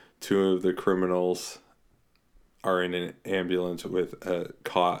wrong, 2 of the criminals are in an ambulance with a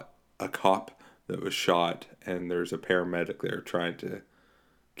cop that was shot, and there's a paramedic there trying to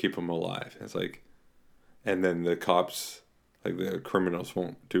keep him alive. It's like, and then the cops, like the criminals,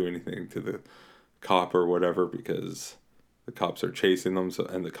 won't do anything to the cop or whatever because the cops are chasing them,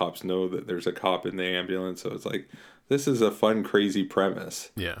 and the cops know that there's a cop in the ambulance. So it's like, this is a fun, crazy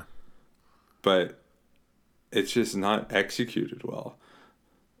premise. Yeah. But it's just not executed well.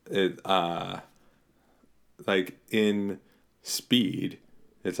 It like in Speed,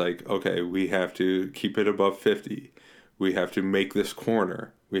 it's like, okay, we have to keep it above 50. We have to make this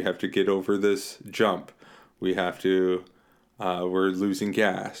corner. We have to get over this jump. We have to, we're losing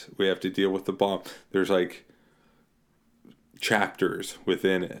gas. We have to deal with the bomb. There's like chapters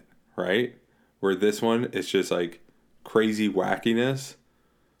within it, right? Where this one is just like crazy wackiness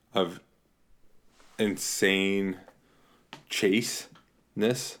of insane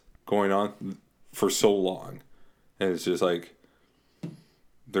chaseness going on for so long. And it's just like,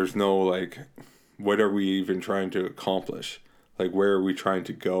 there's no like, what are we even trying to accomplish? Like, where are we trying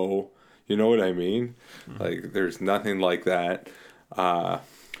to go? You know what I mean? Mm-hmm. Like, there's nothing like that.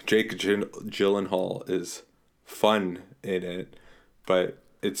 Jake Gyllenhaal is fun in it, but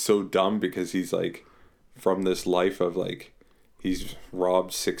it's so dumb because he's like from this life of like, he's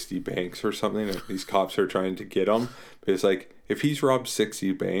robbed 60 banks or something, and these cops are trying to get him. But it's like, if he's robbed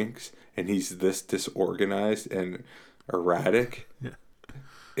 60 banks and he's this disorganized and erratic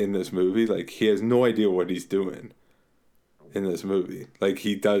in this movie, like, he has no idea what he's doing in this movie. Like,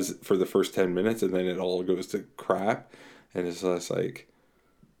 he does for the first 10 minutes, and then it all goes to crap. And it's just like,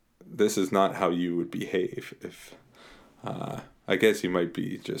 this is not how you would behave if, I guess you might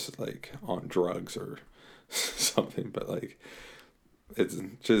be just like on drugs or something, but like, it's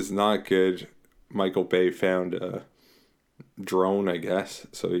just not good. Michael Bay found a drone, I guess,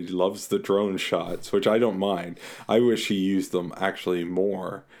 so he loves the drone shots, which I don't mind. I wish he used them actually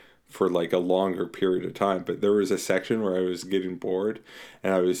more for like a longer period of time, but there was a section where I was getting bored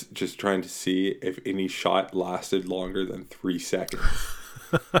and I was just trying to see if any shot lasted longer than 3 seconds.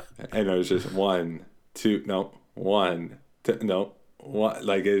 And I was just 1, 2, no, 1, 2, no, 1,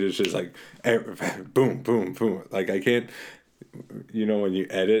 like it was just like boom, boom, boom. Like, I can't, you know, when you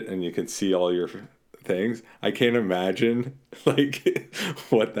edit and you can see all your things, I can't imagine like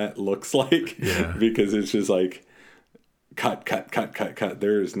what that looks like. Yeah. Because it's just like cut.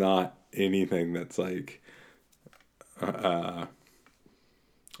 There is not anything that's like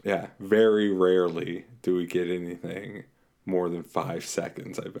very rarely do we get anything more than 5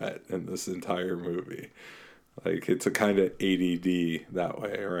 seconds, I bet, in this entire movie. Like, it's a kind of ADD that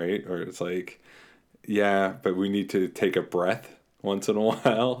way, right? Or it's like, yeah, but we need to take a breath once in a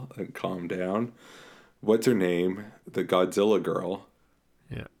while and calm down. What's her name? The Godzilla girl.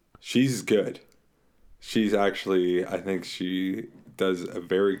 Yeah. She's good. She's actually, I think she does a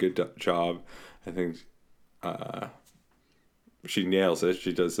very good job. I think she nails it.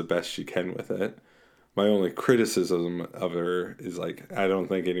 She does the best she can with it. My only criticism of her is, like, I don't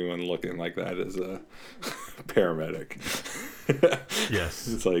think anyone looking like that is a paramedic. Yes.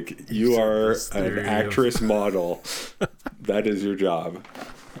 It's like, you are an actress model. That is your job.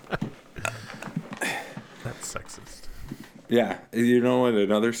 That's sexist. Yeah. You know what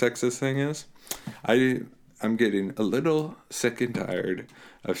another sexist thing is? I'm getting a little sick and tired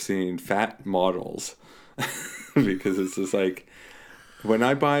of seeing fat models. Because it's just like, when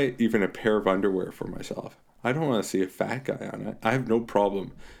I buy even a pair of underwear for myself, I don't want to see a fat guy on it. I have no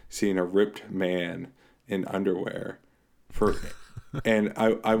problem seeing a ripped man in underwear. And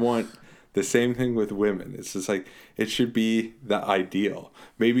I want the same thing with women. It's just like, it should be the ideal.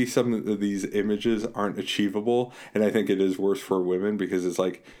 Maybe some of these images aren't achievable, and I think it is worse for women because it's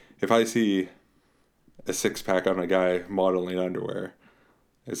like, if I see a six-pack on a guy modeling underwear,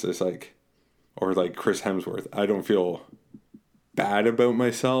 it's just like, or like Chris Hemsworth, I don't feel bad about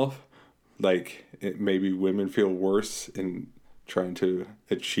myself. Like, maybe women feel worse in trying to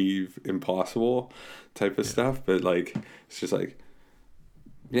achieve impossible type of stuff, but like, it's just like,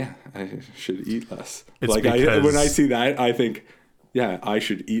 yeah, I should eat less. It's like, because... when I see that, I think, yeah, I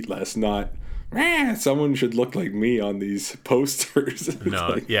should eat less, not, someone should look like me on these posters. No,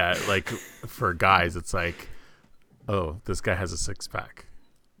 like, yeah, like for guys, it's like, oh, this guy has a six-pack.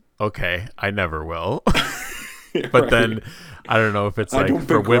 Okay, I never will. But right. Then, I don't know if it's like,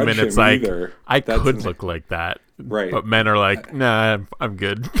 for women, it's like, either. I could look like that. Right. But men are like, nah, I'm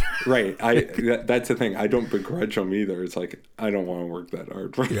good. Right. That's the thing. I don't begrudge them either. It's like, I don't want to work that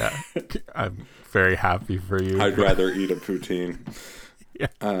hard. Yeah. I'm very happy for you. I'd rather eat a poutine.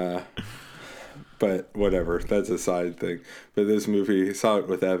 Yeah. But whatever. That's a side thing. But this movie, saw it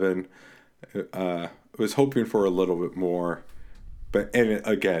with Evan. Was hoping for a little bit more.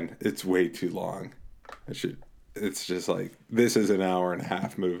 Again, it's way too long. It's just like, this is an hour and a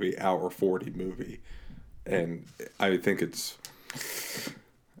half movie, hour 40 movie. And I think it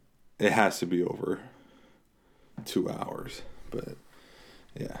has to be over 2 hours, but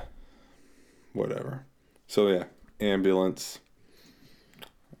yeah, whatever. So yeah, Ambulance.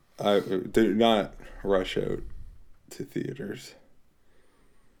 I do not rush out to theaters.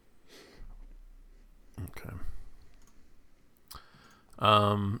 Okay.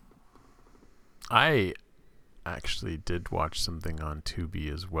 I actually did watch something on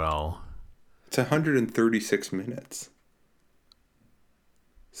Tubi as well. It's 136 minutes.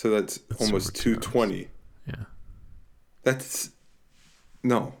 So that's almost 220. Yeah. That's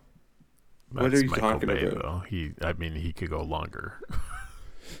no. What are you Michael talking Bay, about? Though. He could go longer.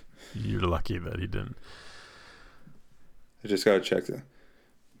 You're lucky that he didn't. I just gotta check the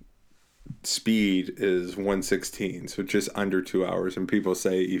speed is 116, so just under 2 hours. And people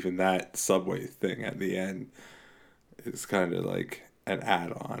say even that subway thing at the end is kind of like an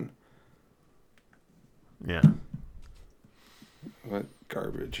add-on. Yeah. What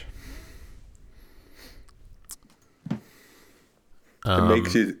garbage. It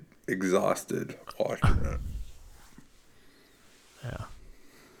makes you exhausted watching it. Yeah.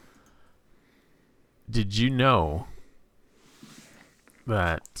 Did you know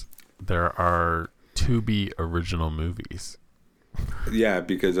that there are Tubi original movies? Yeah,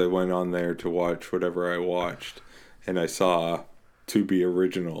 because I went on there to watch whatever I watched, and I saw Tubi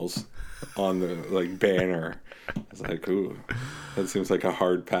originals on the like banner. I was like, ooh, that seems like a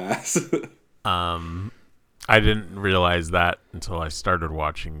hard pass. I didn't realize that until I started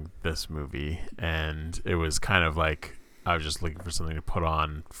watching this movie, and it was kind of like I was just looking for something to put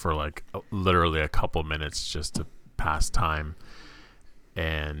on for like literally a couple minutes just to pass time.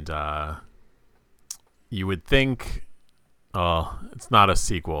 And you would think, oh, it's not a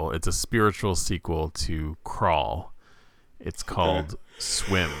sequel. It's a spiritual sequel to Crawl. It's called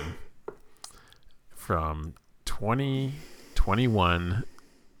Swim. From 2021,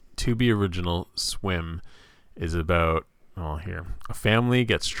 Tubi original Swim is about, a family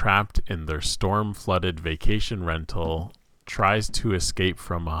gets trapped in their storm-flooded vacation rental, tries to escape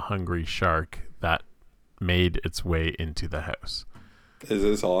from a hungry shark that made its way into the house. Is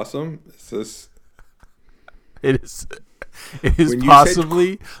this awesome? It is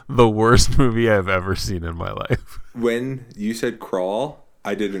possibly the worst movie I've ever seen in my life. When you said Crawl,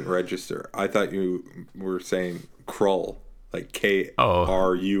 I didn't register. I thought you were saying Krull, like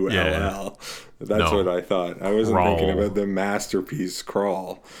Krull. Yeah. That's what I thought. I wasn't thinking about the masterpiece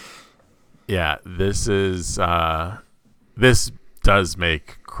Crawl. Yeah, this does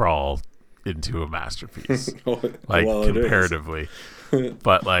make Crawl into a masterpiece. Like, well, comparatively.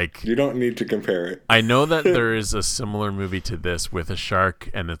 But like, you don't need to compare it. I know that there is a similar movie to this with a shark,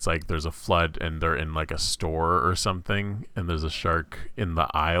 and it's like there's a flood and they're in like a store or something, and there's a shark in the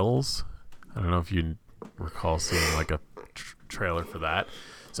aisles. I don't know if you recall seeing like a trailer for that.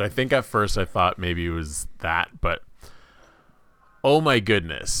 So I think at first I thought maybe it was that, but oh my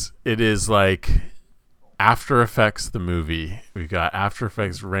goodness, it is like After Effects the movie. We've got After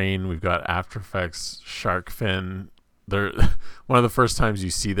Effects Rain, we've got After Effects Shark Fin. One of the first times you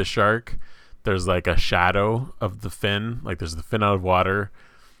see the shark, there's like a shadow of the fin, like there's the fin out of water,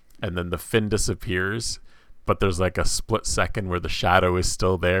 and then the fin disappears, but there's like a split second where the shadow is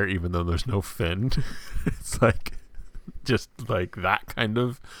still there even though there's no fin. It's like just like that kind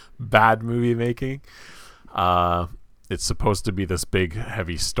of bad movie making. It's supposed to be this big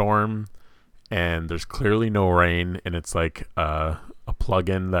heavy storm, and there's clearly no rain, and it's like a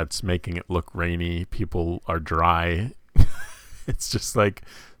plug-in that's making it look rainy. People are dry. It's just like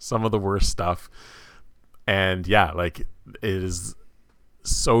some of the worst stuff. And yeah, like it is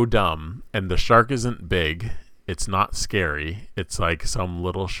so dumb. And the shark isn't big. It's not scary. It's like some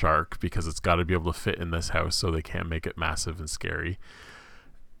little shark because it's got to be able to fit in this house, so they can't make it massive and scary.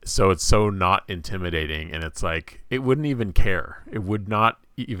 So it's so not intimidating, and it's like it wouldn't even care. It would not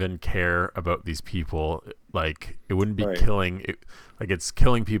even care about these people. Like it wouldn't be killing it, like it's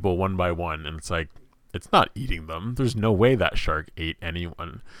killing people one by one, and it's like it's not eating them. There's no way that shark ate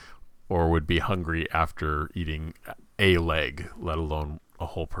anyone or would be hungry after eating a leg, let alone a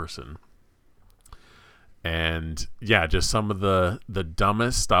whole person. And yeah, just some of the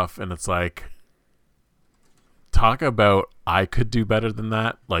dumbest stuff, and it's like, talk about I could do better than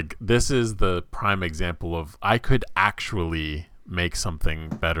that. Like this is the prime example of I could actually make something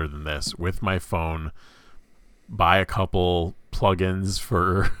better than this with my phone, buy a couple plugins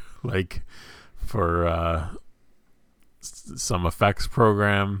for some effects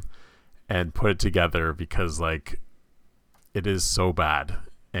program and put it together, because like it is so bad,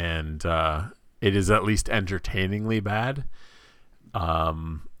 and it is at least entertainingly bad.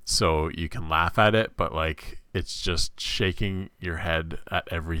 So you can laugh at it, but like it's just shaking your head at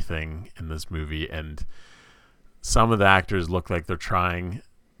everything in this movie. And some of the actors look like they're trying.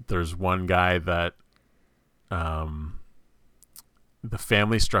 There's one guy that the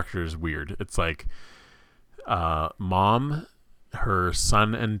family structure is weird. It's like mom, her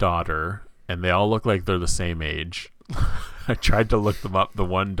son and daughter, and they all look like they're the same age. I tried to look them up. The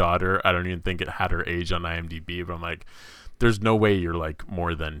one daughter, I don't even think it had her age on IMDb, but I'm like, there's no way you're like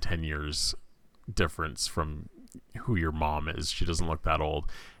more than 10 years difference from who your mom is. She doesn't look that old.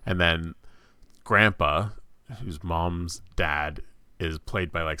 And then grandpa, whose mom's dad, is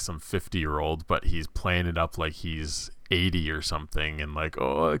played by like some 50-year-old, but he's playing it up like he's 80 or something, and like,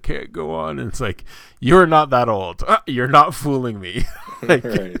 oh, I can't go on. And it's like, you're not that old. You're not fooling me. Like,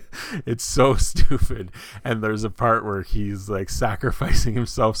 right. It's so stupid. And there's a part where he's like sacrificing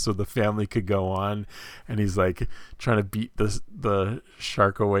himself so the family could go on, and he's like trying to beat the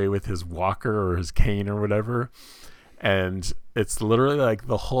shark away with his walker or his cane or whatever. And it's literally like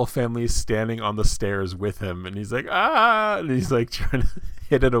the whole family is standing on the stairs with him, and he's like, and he's like trying to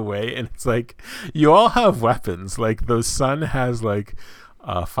hit it away. And it's like, you all have weapons. Like, the son has like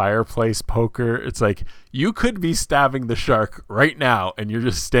a fireplace poker. It's like, you could be stabbing the shark right now, and you're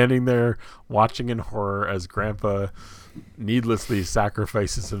just standing there watching in horror as grandpa needlessly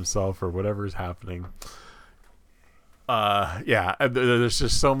sacrifices himself or whatever is happening. There's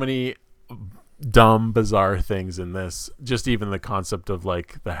just so many dumb, bizarre things in this. Just even the concept of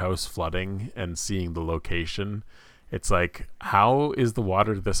like the house flooding and seeing the location. It's like, how is the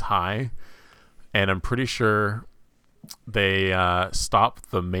water this high? And I'm pretty sure they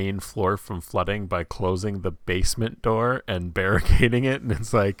stopped the main floor from flooding by closing the basement door and barricading it. And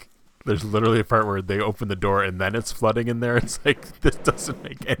it's like, there's literally a part where they open the door and then it's flooding in there. It's like, this doesn't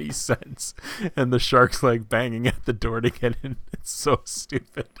make any sense. And the shark's like banging at the door to get in. It's so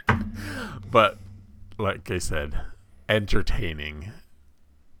stupid. But like I said, entertaining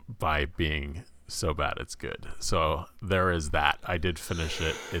by being so bad it's good. So there is that. I did finish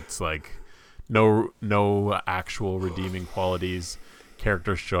it. It's like no actual redeeming qualities.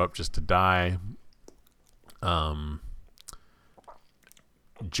 Characters show up just to die.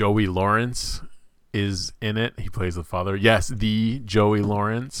 Joey Lawrence is in it. He plays the father. Yes, the Joey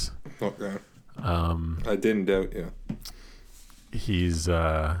Lawrence. Okay. I didn't doubt you. He's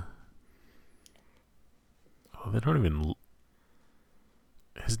they don't even.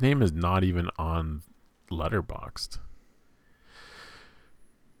 His name is not even on Letterboxd.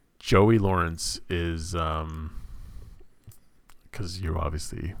 Joey Lawrence is because you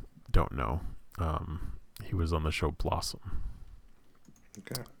obviously don't know. He was on the show Blossom.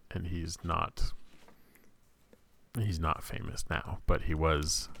 Okay. And he's not famous now, but he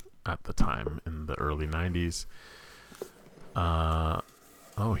was at the time in the early 90s.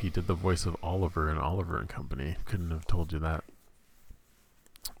 He did the voice of Oliver in Oliver and Company. Couldn't have told you that.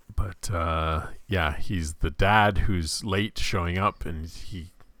 But he's the dad who's late showing up, and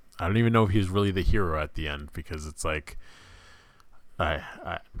I don't even know if he's really the hero at the end, because it's like I'm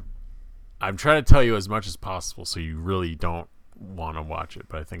trying to tell you as much as possible so you really don't want to watch it,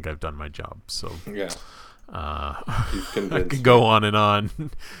 but I think I've done my job. So yeah, I could go on and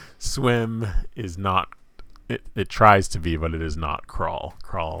on. Swim is not. It tries to be, but it is not.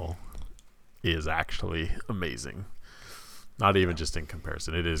 Crawl is actually amazing. Not even just in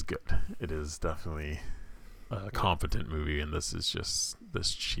comparison. It is good. It is definitely a competent movie, and this is just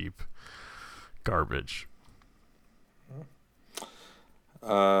this cheap garbage.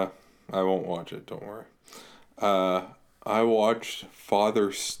 I won't watch it. Don't worry. I watched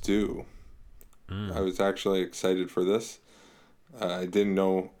Father Stu. I was actually excited for this. I didn't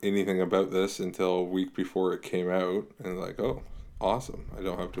know anything about this until a week before it came out, and like, oh, awesome! I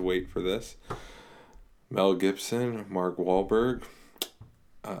don't have to wait for this. Mel Gibson, Mark Wahlberg,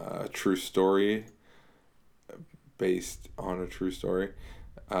 true story, based on a true story.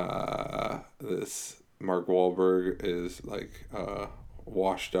 This Mark Wahlberg is like a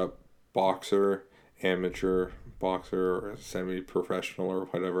washed up boxer, amateur boxer, or semi-professional or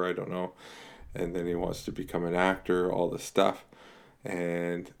whatever, I don't know. And then he wants to become an actor, all this stuff.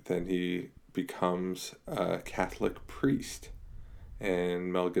 And then he becomes a Catholic priest.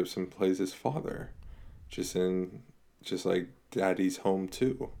 And Mel Gibson plays his father. Just like Daddy's Home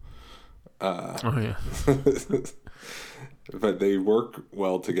 2. Oh, yeah. But they work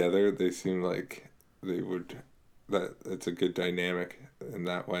well together. They seem like it's a good dynamic in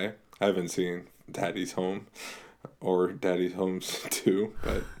that way. I haven't seen Daddy's Home or Daddy's Homes 2,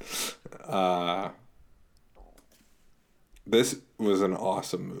 but this was an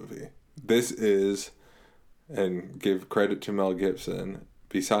awesome movie. This is, and give credit to Mel Gibson,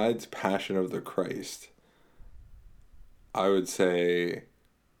 besides Passion of the Christ, I would say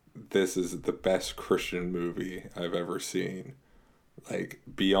this is the best Christian movie I've ever seen. Like,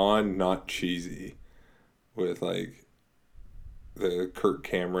 beyond not cheesy, with like the Kirk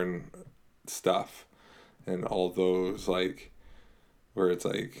Cameron stuff and all those, like, where it's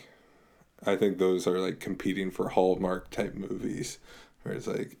like, I think those are like competing for Hallmark type movies, where it's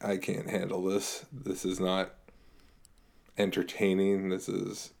like, I can't handle this. This is not entertaining. This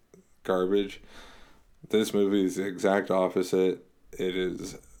is garbage. This movie is the exact opposite. It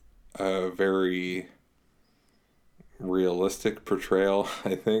is a very realistic portrayal,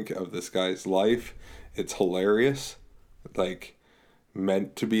 I think, of this guy's life. It's hilarious, like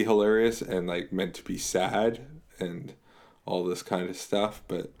meant to be hilarious and like meant to be sad and all this kind of stuff,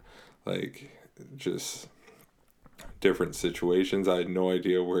 but like just different situations. I had no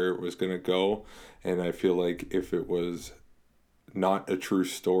idea where it was going to go, and I feel like if it was not a true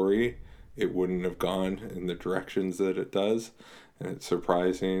story, it wouldn't have gone in the directions that it does, and it's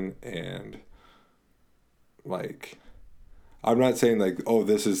surprising. And like, I'm not saying like, oh,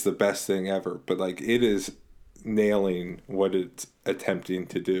 this is the best thing ever, but like, it is nailing what it's attempting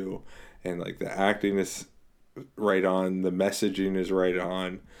to do, and like the acting is right on, the messaging is right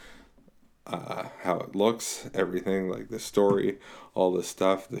on, how it looks, everything, like the story, all the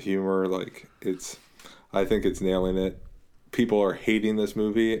stuff, the humor, like I think it's nailing it. People are hating this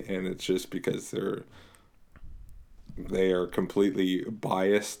movie, and it's just because they are completely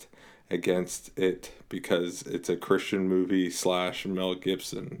biased against it because it's a Christian movie / Mel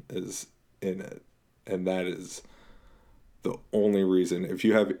Gibson is in it, and that is the only reason. If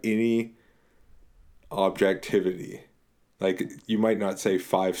you have any objectivity, like, you might not say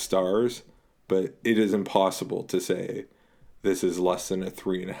 5 stars, but it is impossible to say this is less than a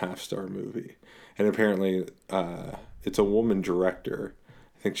 3.5 star movie. And apparently it's a woman director.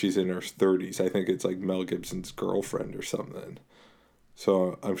 I think she's in her 30s. I think it's like Mel Gibson's girlfriend or something.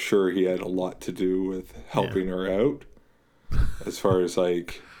 So I'm sure he had a lot to do with helping her out, as far as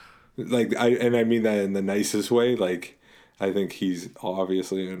like I mean that in the nicest way. Like, I think he's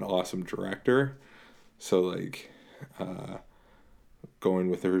obviously an awesome director. So like, going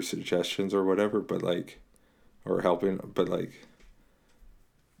with her suggestions or whatever, but like, or helping, but like,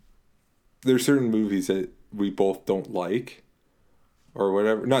 there's certain movies that we both don't like, or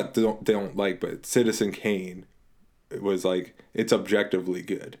whatever. Not don't like, but Citizen Kane, it was like, it's objectively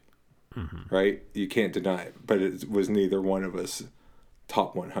good, right? You can't deny it, but it was neither one of us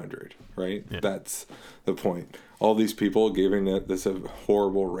top 100, right? Yeah. That's the point. All these people giving it this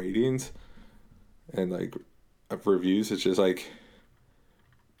horrible ratings and like reviews, it's just like,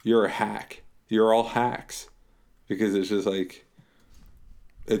 you're a hack. You're all hacks, because it's just like,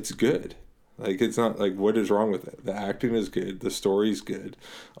 it's good. Like, it's not like, what is wrong with it? The acting is good. The story's good.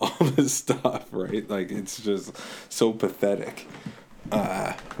 All this stuff, right? Like, it's just so pathetic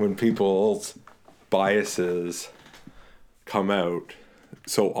when people's biases come out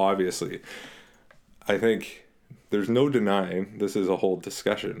so obviously. I think there's no denying, this is a whole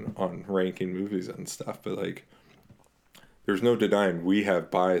discussion on ranking movies and stuff, but like, there's no denying we have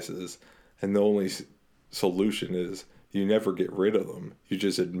biases, and the only solution is you never get rid of them. You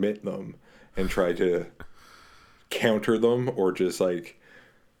just admit them and try to counter them, or just like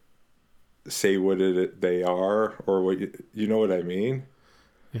say what they are, or what you know what I mean?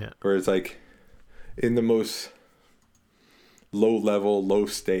 Yeah. Where it's like, in the most low level, low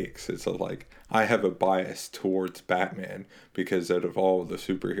stakes, it's like, I have a bias towards Batman because out of all the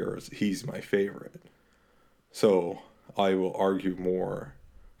superheroes, he's my favorite. So I will argue more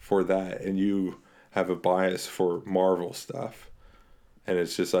for that, and you have a bias for Marvel stuff. And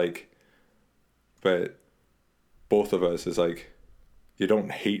it's just like, but both of us is like, you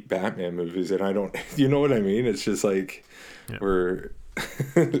don't hate Batman movies, and I don't, you know what I mean? It's just like, we're,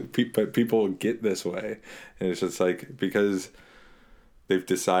 but people get this way, and it's just like, because they've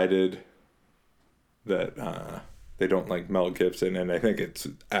decided that they don't like Mel Gibson, and I think it's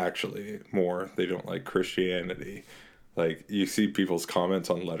actually more, they don't like Christianity. Like, you see people's comments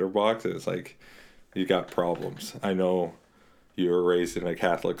on Letterboxd, and it's like, you got problems. I know you were raised in a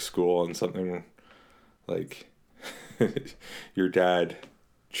Catholic school, and something like your dad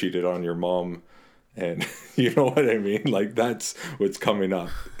cheated on your mom, and you know what I mean? Like, that's what's coming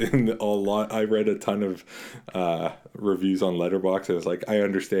up in a lot. I read a ton of reviews on Letterboxd, and it's like, I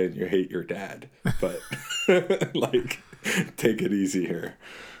understand you hate your dad, but like, take it easy here.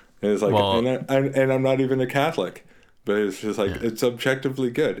 And it's like, well, and I'm not even a Catholic, but it's just like, it's objectively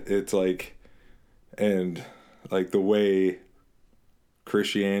good. It's like, and like the way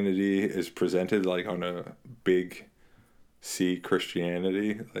Christianity is presented, like on a big C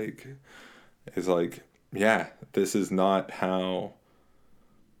Christianity, like, is like, yeah, this is not how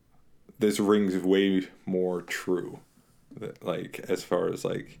this rings way more true. Like, as far as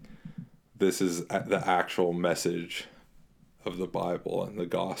like, this is the actual message of the Bible and the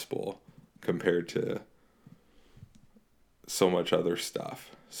gospel compared to so much other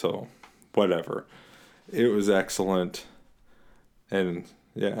stuff. So whatever, it was excellent. And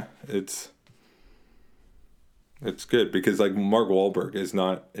yeah, it's good because like Mark Wahlberg is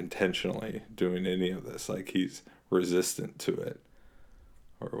not intentionally doing any of this. Like, he's resistant to it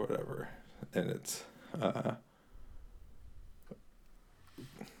or whatever. And it's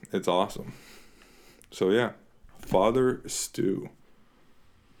awesome. So yeah, Father Stu.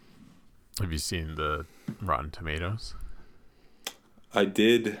 Have you seen the Rotten Tomatoes? I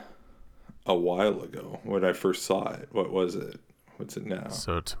did a while ago when I first saw it. What was it? What's it now?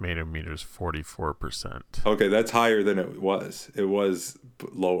 So tomato meter's 44%. Okay, that's higher than it was. It was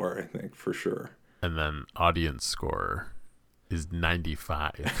lower, I think, for sure. And then audience score is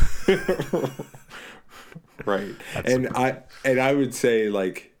 95. Right. And I would say,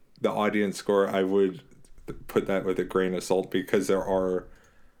 like, the audience score, I would put that with a grain of salt because there are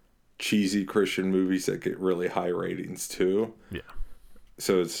cheesy Christian movies that get really high ratings too. Yeah.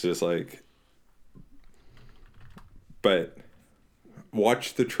 So it's just like, but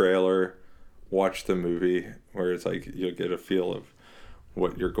watch the trailer, watch the movie, where it's like you'll get a feel of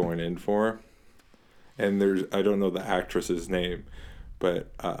what you're going in for. And I don't know the actress's name,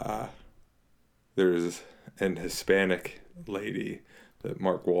 but there's an Hispanic lady that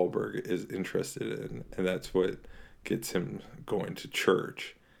Mark Wahlberg is interested in, and that's what gets him going to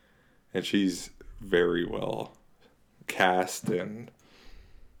church. And she's very well cast, and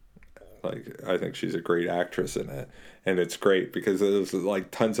like, I think she's a great actress in it. And it's great because there's like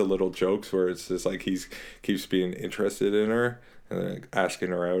tons of little jokes where it's just like he keeps being interested in her and like asking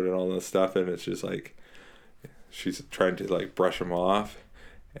her out and all this stuff, and it's just like she's trying to like brush him off,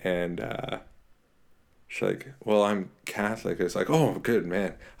 and she's like, well, I'm Catholic. It's like, oh, good,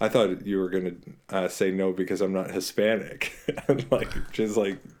 man. I thought you were going to say no because I'm not Hispanic. And like, just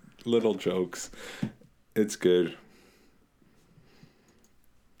like little jokes. It's good.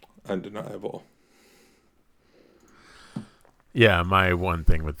 Undeniable. Yeah, my one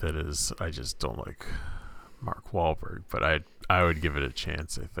thing with it is I just don't like Mark Wahlberg, but I would give it a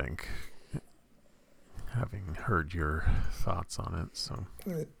chance, I think, having heard your thoughts on it. So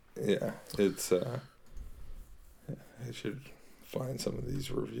yeah, it's I should find some of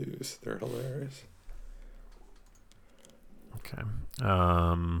these reviews. They're hilarious. Okay.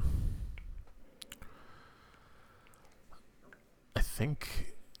 I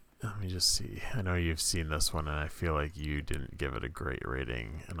think, let me just see. I know you've seen this one, and I feel like you didn't give it a great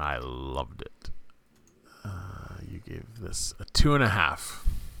rating, and I loved it. You gave this a 2.5.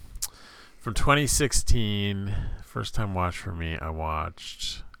 From 2016, first time watch for me, I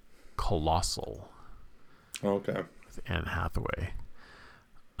watched Colossal. Okay. With Anne Hathaway.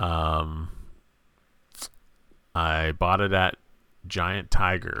 I bought it at Giant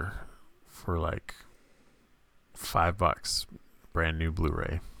Tiger for like $5, brand new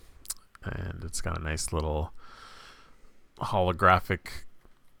Blu-ray, and it's got a nice little holographic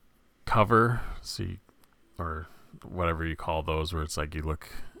cover, so or whatever you call those, where it's like you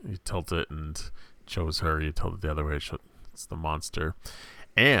tilt it and it shows her, you tilt it the other way, it's the monster.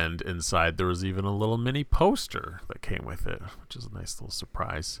 And inside there was even a little mini poster that came with it, which is a nice little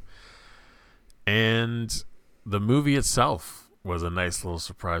surprise. And the movie itself was a nice little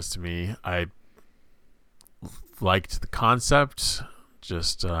surprise to me. I liked the concept,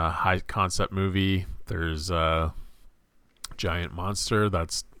 just a high concept movie. There's a giant monster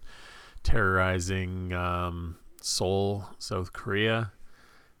that's terrorizing Seoul, South Korea,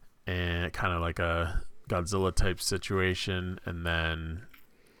 and kind of like a Godzilla type situation. And then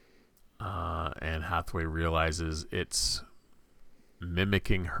Anne Hathaway realizes it's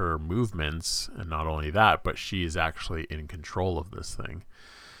mimicking her movements, and not only that, but she is actually in control of this thing.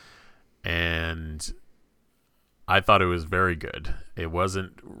 And I thought it was very good. It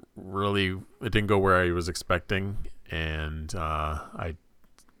didn't go where I was expecting, and I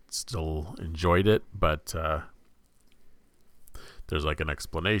still enjoyed it, but there's like an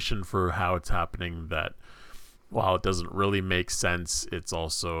explanation for how it's happening that, while it doesn't really make sense, it's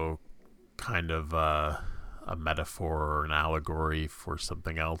also kind of a metaphor or an allegory for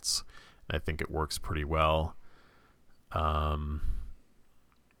something else. And I think it works pretty well.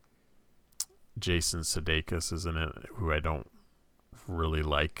 Jason Sudeikis is in it, who I don't really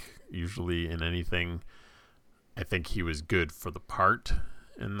like usually in anything. I think he was good for the part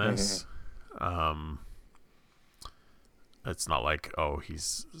in this. Mm-hmm. It's not like, oh,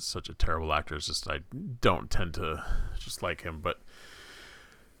 he's such a terrible actor. It's just I don't tend to just like him, but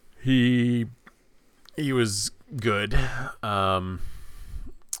he was good. And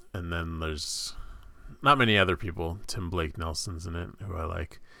then there's not many other people. Tim Blake Nelson's in it, who I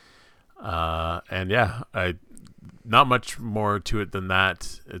like. And yeah, not much more to it than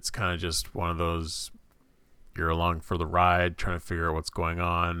that. It's kind of just one of those, you're along for the ride, trying to figure out what's going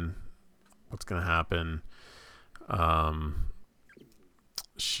on, what's going to happen.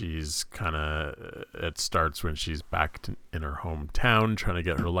 She's kind of, it starts when she's back in her hometown, trying to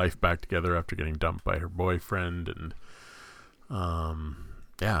get her life back together after getting dumped by her boyfriend. And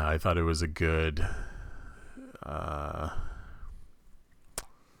yeah, I thought it was a good, I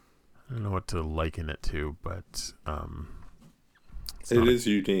don't know what to liken it to, but it is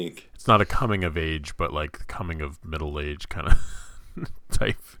unique. It's not a coming of age, but like coming of middle age kind of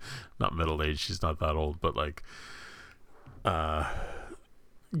type. Not middle age, she's not that old, but like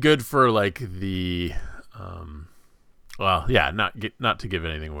good for like the well, yeah, not to give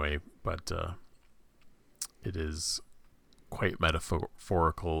anything away, but it is quite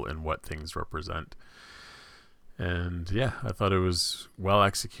metaphorical in what things represent. And yeah, I thought it was well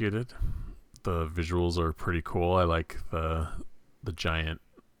executed. The visuals are pretty cool. I like the giant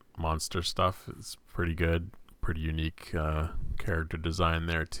monster stuff. It's pretty good, pretty unique character design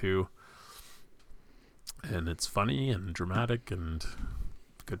there too. And it's funny and dramatic and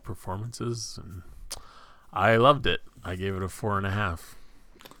good performances, and I loved it. I gave it a 4.5.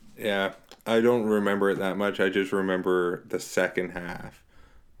 Yeah, I don't remember it that much. I just remember the second half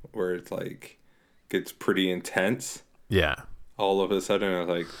where it's like gets pretty intense. Yeah. All of a sudden, I was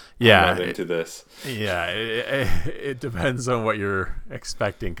like, yeah, I'm not into this. Yeah, it depends on what you're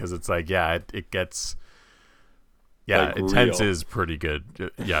expecting, because it's like, yeah, it gets, yeah, like intense real. Is pretty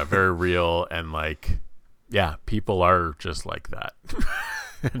good. Yeah, very real, and like, yeah, people are just like that.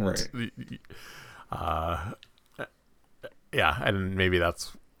 And, right. Yeah, and maybe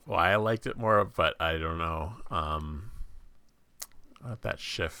that's why I liked it more, but I don't know. That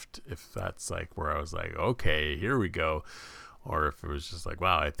shift, if that's like where I was like, okay, here we go, or if it was just like,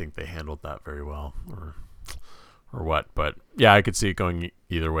 wow, I think they handled that very well, or what. But yeah, I could see it going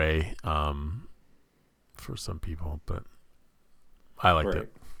either way for some people, but I liked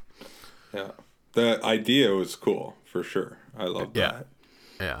it. Yeah, the idea was cool for sure. I love that.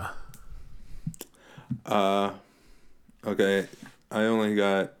 Yeah. Okay, I only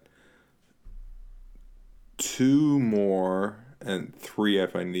got 2 more and 3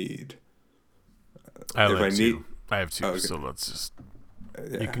 if I need. I have 2. Okay. So let's just.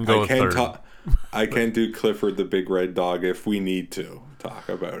 Yeah. You can go with third. I can do Clifford the Big Red Dog if we need to talk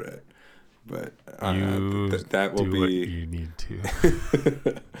about it, but that will be. What you need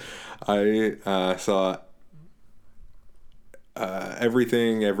to. I saw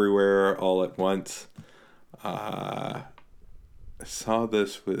Everything Everywhere All at Once. I saw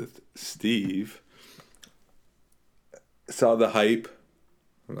this with Steve. Saw the hype.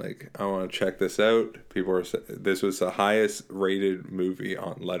 I'm like, I want to check this out. People are. This was the highest rated movie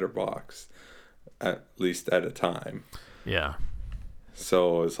on Letterboxd, at least at a time. Yeah.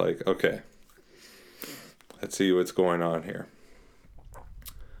 So it's like, okay, let's see what's going on here.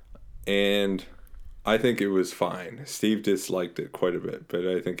 And I think it was fine. Steve disliked it quite a bit, but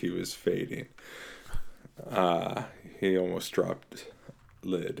I think he was fading. He almost dropped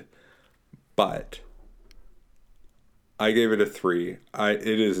lid. But I gave it a 3.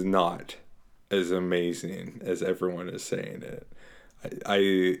 It is not as amazing as everyone is saying it.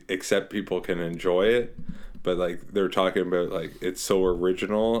 I accept people can enjoy it, but like they're talking about like it's so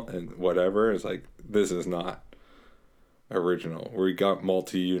original and whatever. It's like, this is not original. We got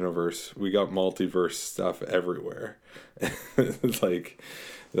multi-universe, we got multiverse stuff everywhere. It's like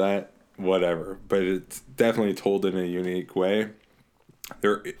that, whatever. But it's definitely told in a unique way.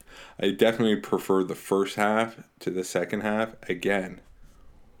 I definitely prefer the first half to the second half. Again,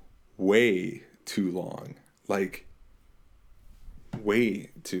 way too long. Like,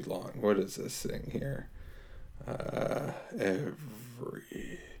 way too long. What is this thing here?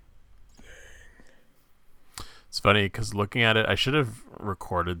 Everything. It's funny because looking at it, I should have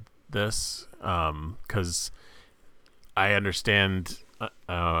recorded this because I understand.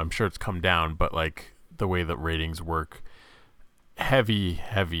 I'm sure it's come down, but like the way that ratings work, heavy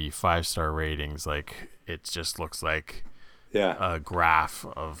 5-star ratings, like it just looks like a graph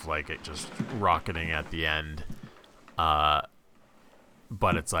of like it just rocketing at the end. But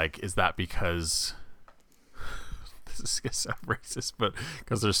it's like, is that because this is gonna sound racist, but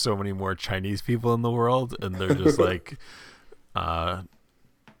because there's so many more Chinese people in the world and they're just like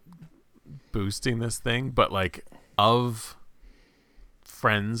boosting this thing? But like, of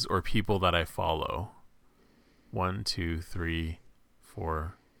friends or people that I follow, 1, 2, 3,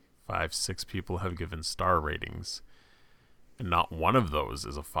 4, 5, 6 people have given star ratings, and not one of those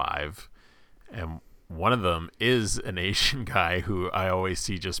is a 5. And one of them is an Asian guy who I always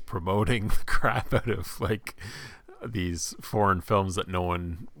see just promoting the crap out of like these foreign films that no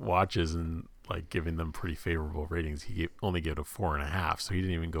one watches and like giving them pretty favorable ratings. He only gave it a 4.5, so he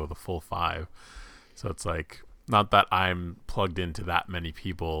didn't even go the full 5. So it's like, not that I'm plugged into that many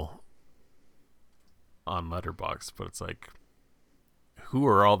people on Letterboxd, but it's like, who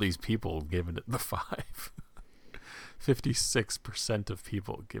are all these people giving it the 5? 56% of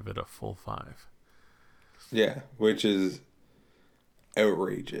people give it a full 5. Yeah, which is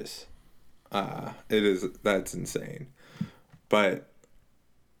outrageous. That's insane. But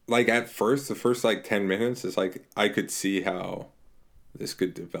like at first, the first like 10 minutes is like, I could see how this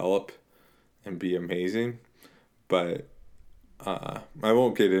could develop and be amazing. But I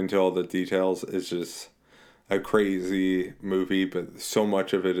won't get into all the details. It's just a crazy movie, but so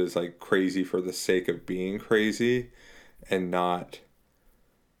much of it is like crazy for the sake of being crazy and not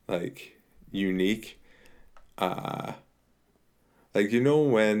like unique. Like, you know,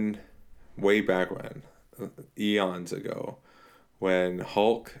 when way back when, eons ago, when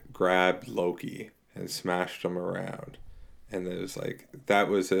Hulk grabbed Loki and smashed him around, and it was like, that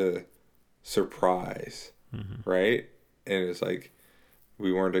was a surprise, right? And it's like,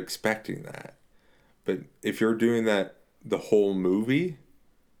 we weren't expecting that. But if you're doing that the whole movie,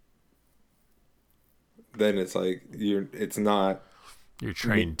 then it's like, it's not... You're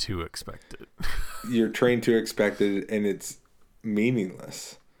trained to expect it. You're trained to expect it, and it's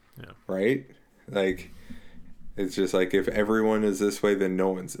meaningless. Yeah. Right? Like, it's just like, if everyone is this way, then no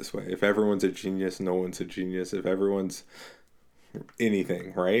one's this way. If everyone's a genius, no one's a genius. If everyone's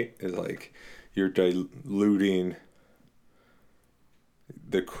anything, right? It's like, you're diluting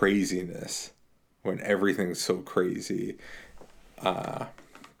the craziness when everything's so crazy.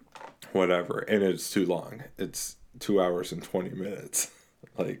 Whatever. And it's too long. It's 2 hours and 20 minutes.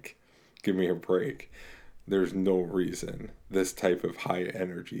 Like, give me a break. There's no reason this type of high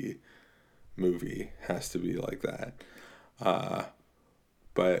energy movie has to be like that.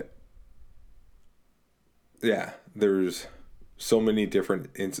 But yeah, there's so many different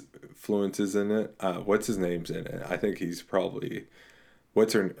influences in it. What's his name's in it? I think he's probably,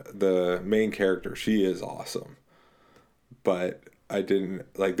 the main character. She is awesome. But I didn't,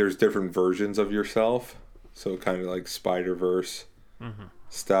 like, there's different versions of yourself. So kind of like Spider-Verse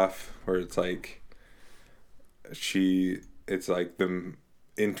stuff, where it's like, it's like the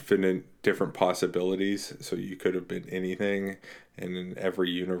infinite different possibilities. So you could have been anything. And in every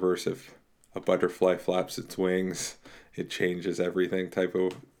universe, if a butterfly flaps its wings, it changes everything type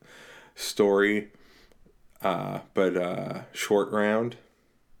of story. But Short Round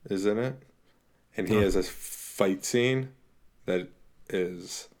is in it. And he has a fight scene that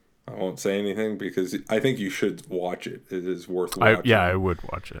is... I won't say anything because I think you should watch it. It is worth watching. I would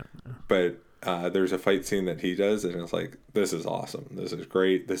watch it. But there's a fight scene that he does, and it's like, this is awesome. This is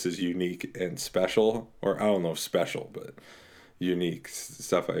great. This is unique and special. Or I don't know if special, but unique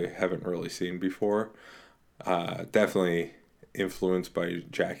stuff I haven't really seen before. Definitely influenced by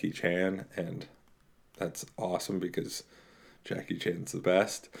Jackie Chan, and that's awesome because Jackie Chan's the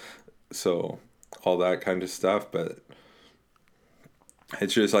best. So all that kind of stuff, but...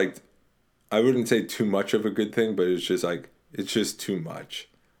 It's just like, I wouldn't say too much of a good thing, but it's just like, it's just too much.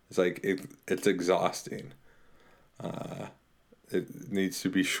 It's like, it's exhausting. It needs to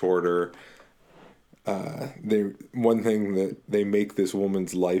be shorter. One thing that they make this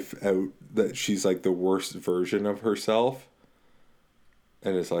woman's life out, that she's like the worst version of herself.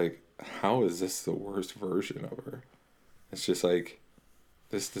 And it's like, how is this the worst version of her? It's just like,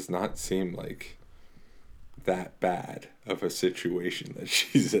 this does not seem like that bad of a situation that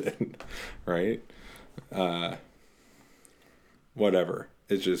she's in, right? Whatever.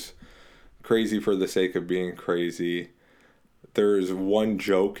 It's just crazy for the sake of being crazy. There's one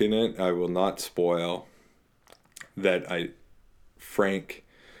joke in it I will not spoil that Frank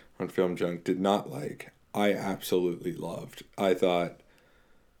on Film Junk did not like. I absolutely loved. I thought,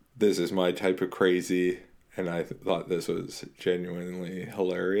 this is my type of crazy, and I thought this was genuinely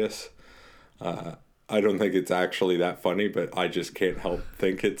hilarious. I don't think it's actually that funny, but I just can't help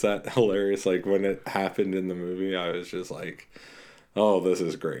think it's that hilarious. Like, when it happened in the movie, I was just like, oh, this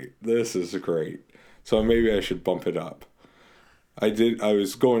is great. This is great. So maybe I should bump it up. I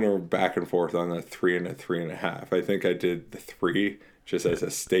was going back and forth on a 3 and a 3.5. I think I did the 3 just as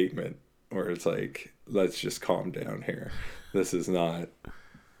a statement, where it's like, let's just calm down here. This is not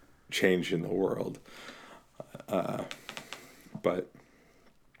changing the world. But...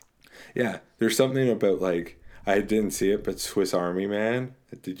 yeah, there's something about, like, I didn't see it, but Swiss Army Man.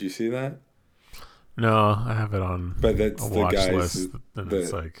 Did you see that? No, I have it on. But that's a the watch guys list, and that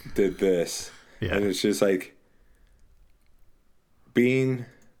it's like, did this, yeah, and it's just like being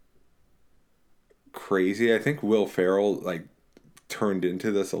crazy. I think Will Ferrell like turned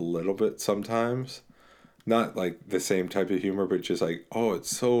into this a little bit sometimes, not like the same type of humor, but just like, oh,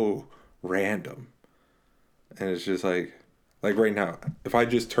 it's so random, and it's just like right now, if I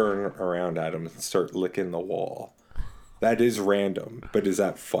just turn around at him and start licking the wall, that is random, but is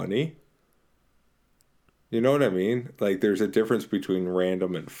that funny? You know what I mean? Like, there's a difference between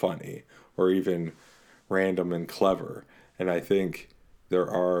random and funny, or even random and clever. And I think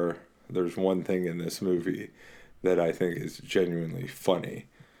there's one thing in this movie that I think is genuinely funny,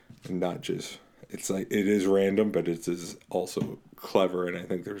 and not just, it's like, it is random, but it is also clever, and I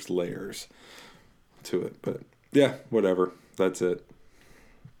think there's layers to it. But yeah, whatever. That's it.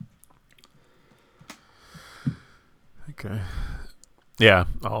 okay. Yeah,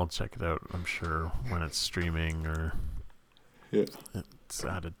 I'll check it out, I'm sure, when it's streaming or it's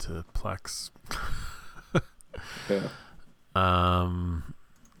added to Plex. Yeah.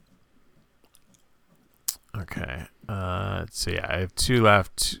 Okay. So yeah, I have two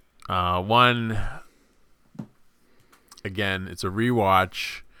left. One, again, it's a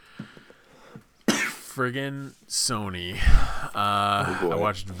rewatch. Friggin' Sony. I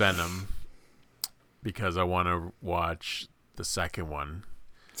watched Venom because I want to watch the second one.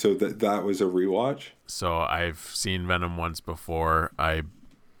 So that was a rewatch? So I've seen Venom once before. I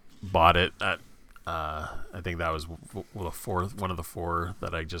bought it at I think that was one of the four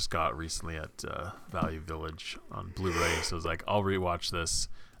that I just got recently at Value Village on Blu-ray. So I was like, I'll rewatch this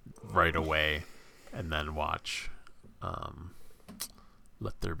right away and then watch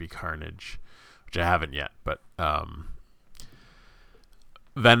Let There Be Carnage, which I haven't yet. But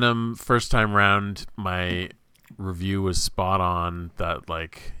Venom, first time round, my review was spot on that,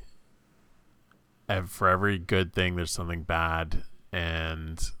 like, for every good thing there's something bad,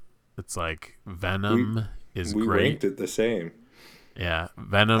 and it's like Venom is we great. ranked it the same. Yeah,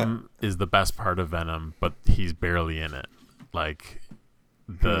 Venom is the best part of Venom, but he's barely in it. Like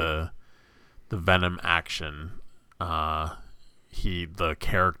the Venom action, the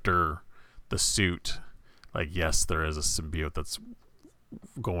character, the suit, like, yes, there is a symbiote that's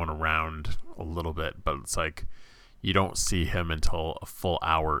going around a little bit, but it's like you don't see him until a full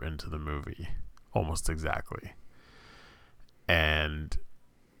hour into the movie, almost exactly. And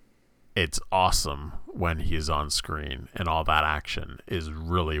it's awesome when he's on screen, and all that action is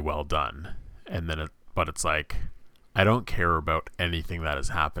really well done. And then but it's like, I don't care about anything that is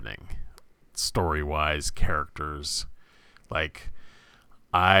happening, story-wise, characters. Like,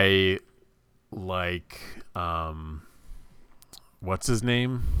 I like what's his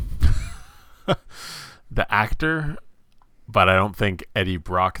name? The actor, but I don't think Eddie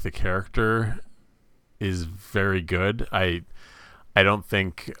Brock, the character, is very good. I don't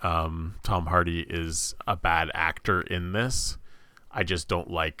think Tom Hardy is a bad actor in this. I just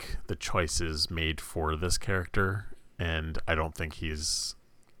don't like the choices made for this character, and I don't think he's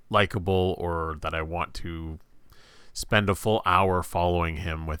likable, or that I want to spend a full hour following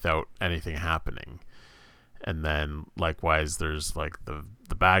him without anything happening. And then likewise, there's like the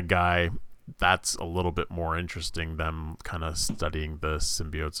bad guy. That's a little bit more interesting, them kind of studying the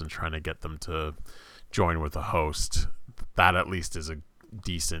symbiotes and trying to get them to join with a host. That at least is a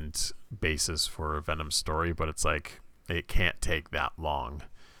decent basis for a Venom story, but it's like, it can't take that long.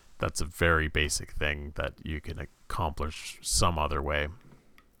 That's a very basic thing that you can accomplish some other way.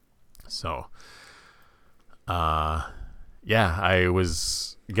 So yeah, I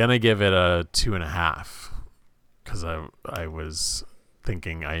was gonna give it a 2.5 because I was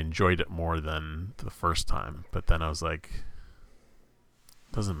thinking I enjoyed it more than the first time, but then I was like,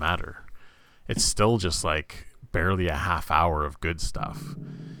 doesn't matter. It's still just like barely a half hour of good stuff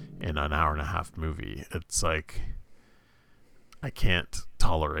in an hour and a half movie. It's like, I can't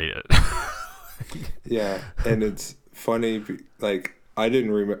tolerate it. Yeah, and it's funny, like, I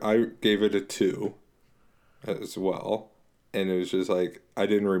didn't remember, I gave it a 2 as well, and it was just like, I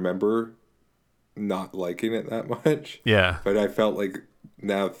didn't remember not liking it that much. Yeah. But I felt like,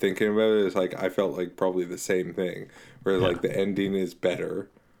 now thinking about it, it's like, I felt like probably the same thing, where like the ending is better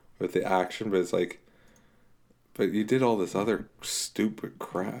with the action, but it's like, but you did all this other stupid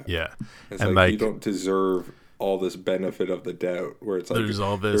crap. Yeah. It's and like you don't deserve all this benefit of the doubt, where it's like, there's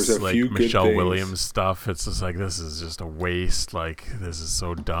all this like Michelle Williams stuff. It's just like, this is just a waste. Like, this is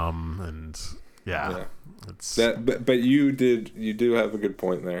so dumb. And yeah. It's that, but you do have a good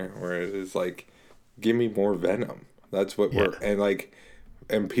point there, where it is like, give me more Venom. That's what we're, and like,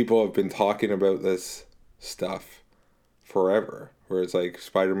 and people have been talking about this stuff forever. Whereas like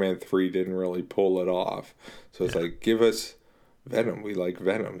Spider-Man 3 didn't really pull it off. So it's like, give us Venom. We like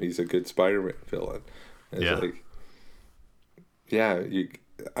Venom. He's a good Spider-Man villain. And it's like, yeah,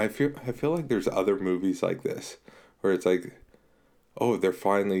 I feel like there's other movies like this where it's like, oh, they're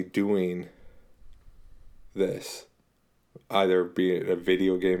finally doing this, either be it a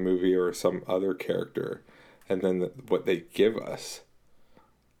video game movie or some other character, and then what they give us,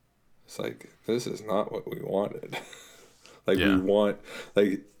 it's like, this is not what we wanted. Like we want,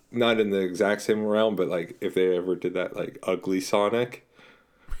 like, not in the exact same realm, but like if they ever did that, like Ugly Sonic,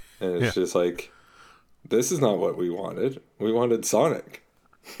 and it's just like, this is not what we wanted. We wanted Sonic.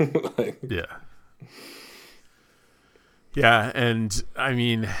 Like, yeah, and I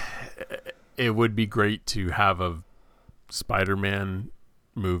mean, it would be great to have a Spider-Man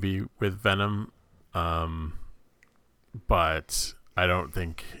movie with Venom, but I don't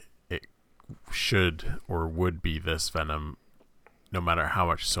think it should or would be this Venom, no matter how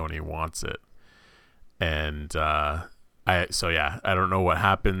much Sony wants it. And I don't know what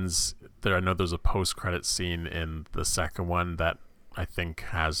happens there. I know there's a post-credit scene in the second one that I think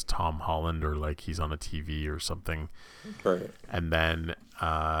has Tom Holland, or like he's on a TV or something. Right. And then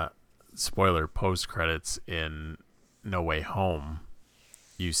spoiler, post-credits in No Way Home,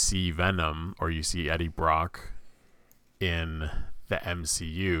 you see Venom, or you see Eddie Brock in the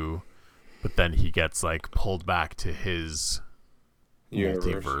MCU, but then he gets like pulled back to his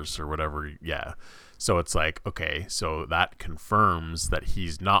multiverse or whatever. Yeah. So it's like, okay, so that confirms that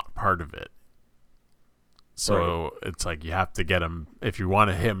he's not part of it. So it's like, you have to get him if you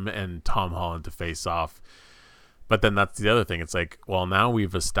want him and Tom Holland to face off. But then that's the other thing. It's like, well, now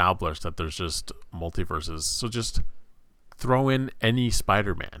we've established that there's just multiverses. So just throw in any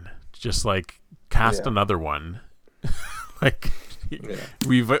Spider-Man. Just like cast another one. Like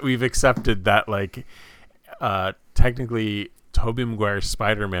we've accepted that, like technically Tobey Maguire's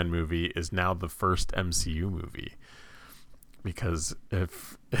Spider-Man movie is now the first MCU movie, because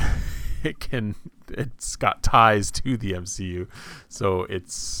if it's got ties to the MCU, so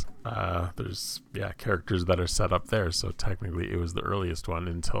it's there's characters that are set up there. So technically it was the earliest one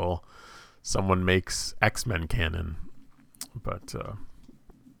until someone makes X-Men canon. But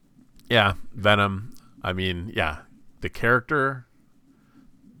Venom, I mean, the character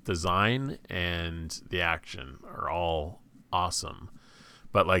design and the action are all awesome,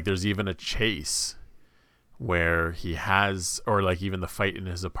 but like there's even a chase where he has, or like even the fight in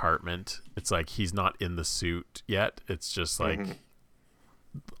his apartment, it's like he's not in the suit yet, it's just like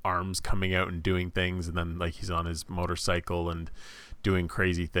arms coming out and doing things, and then like he's on his motorcycle and doing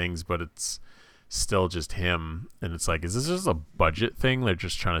crazy things, but it's still just him. And it's like, is this just a budget thing? They're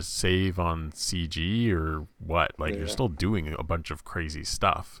just trying to save on CG or what? Like you're still doing a bunch of crazy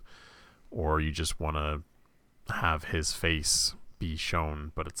stuff, or you just want to have his face be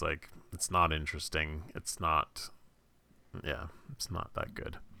shown, but it's like, it's not interesting. It's not that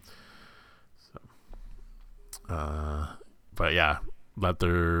good. So, but yeah, Let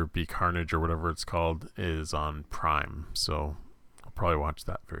There Be Carnage, or whatever it's called, is on Prime. So I'll probably watch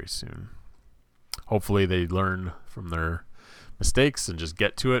that very soon. Hopefully they learn from their mistakes and just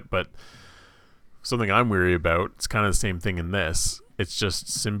get to it. But something I'm weary about, it's kind of the same thing in this. It's just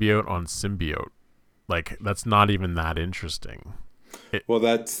symbiote on symbiote. Like, that's not even that interesting. Well,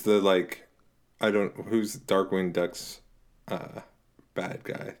 that's the, like, who's Darkwing Duck's bad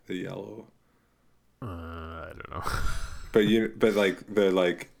guy, the yellow? I don't know. but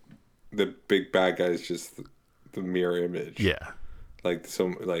the big bad guy is just the mirror image. Yeah. Like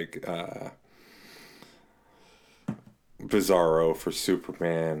Bizarro for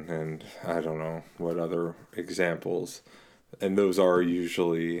Superman, and I don't know what other examples. And those are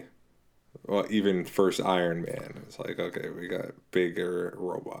usually, well, even first Iron Man, it's like, okay, we got bigger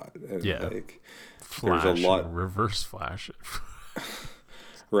robot. And like, Flash, there's a lot. Reverse Flash.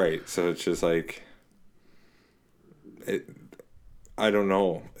 Right. So it's just like, I don't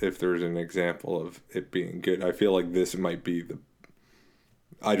know if there's an example of it being good. I feel like this might be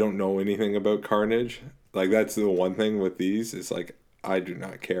I don't know anything about Carnage. Like, that's the one thing with these, is like, I do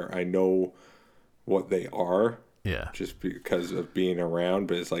not care. I know what they are. Yeah. Just because of being around,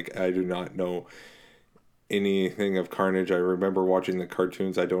 but it's like, I do not know anything of Carnage. I remember watching the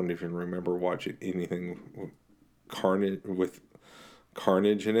cartoons. I don't even remember watching anything with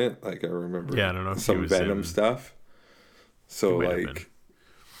Carnage in it. Like, I remember I don't know if some Venom stuff. So like,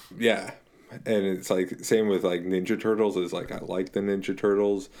 yeah. And it's like, same with like Ninja Turtles, is like, I like the Ninja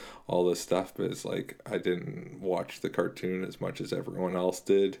Turtles, all this stuff, but it's like, I didn't watch the cartoon as much as everyone else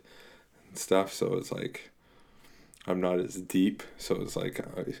did and stuff. So it's like, I'm not as deep. So it's like,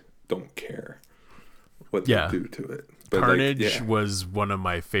 I don't care. what they do to it. But Carnage was one of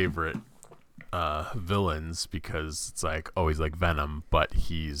my favorite villains because it's like always like Venom, but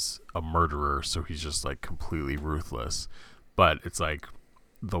he's a murderer, so he's just like completely ruthless. But it's like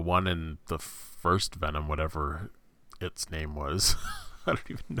the one in the first Venom, whatever its name was, I don't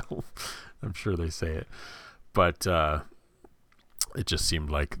even know. I'm sure they say it, but it just seemed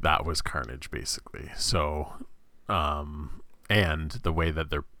like that was Carnage basically. So, and the way that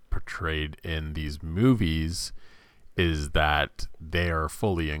they're portrayed in these movies is that they are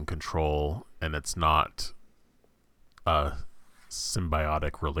fully in control, and it's not a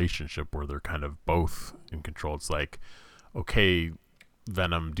symbiotic relationship where they're kind of both in control. It's like, okay,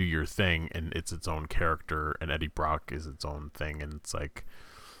 Venom, do your thing, and it's its own character, and Eddie Brock is its own thing, and it's like,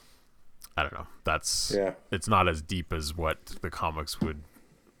 I don't know, it's not as deep as what the comics would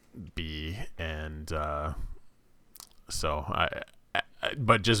be, and so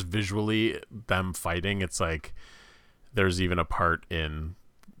but just visually them fighting, it's like there's even a part in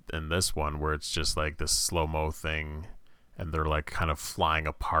this one where it's just like this slow-mo thing, and they're like kind of flying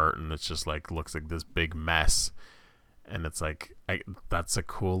apart, and it's just like looks like this big mess, and it's like that's a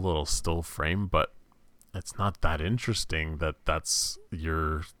cool little still frame, but it's not that interesting that's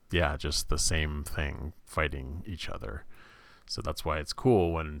just the same thing fighting each other. So that's why it's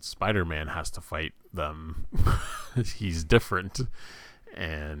cool when Spider-Man has to fight them. He's different.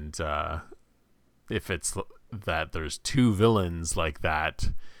 And if it's that there's two villains like that,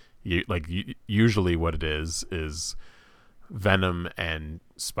 usually what it is Venom and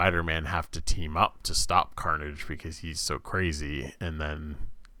Spider-Man have to team up to stop Carnage because he's so crazy. And then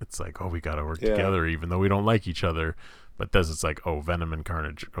it's like, oh, we got to work together even though we don't like each other. But this, it's like, oh, Venom and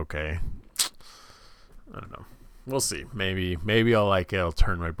Carnage, okay. I don't know. We'll see. Maybe I'll like it. I'll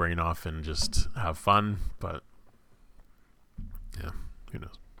turn my brain off and just have fun. But yeah, who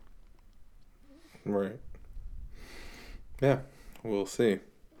knows? Right. Yeah, we'll see.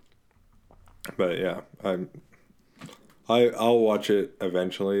 But yeah, I'll watch it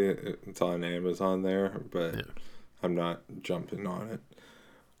eventually. It's on Amazon there, but I'm not jumping on it.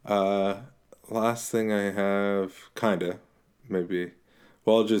 Last thing I have, maybe.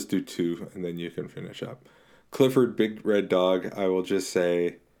 Well, I'll just do two, and then you can finish up. Clifford Big Red Dog, I will just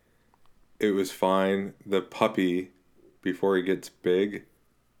say it was fine. The puppy, before he gets big,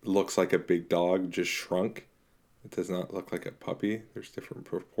 looks like a big dog, just shrunk. It does not look like a puppy. There's different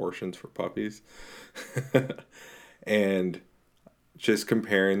proportions for puppies. And just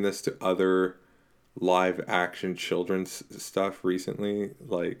comparing this to other live action children's stuff recently,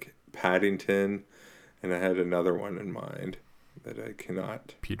 like Paddington, and I had another one in mind that I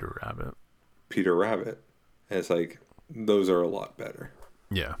cannot. Peter Rabbit. And it's like, those are a lot better.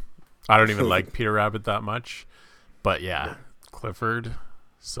 Yeah. I don't even like Peter Rabbit that much, but yeah. Clifford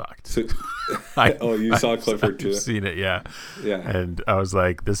sucked. So, you saw Clifford too? I've seen it, yeah. Yeah. And I was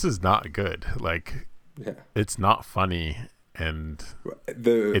like, this is not good. Like, it's not funny, and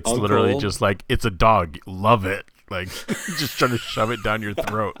it's literally just like, it's a dog, love it, like just trying to shove it down your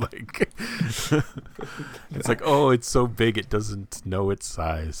throat, like it's like, oh, it's so big it doesn't know its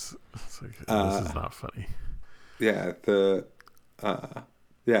size. It's like, this is not funny.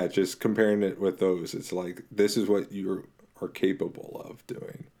 Just comparing it with those, it's like, this is what you are capable of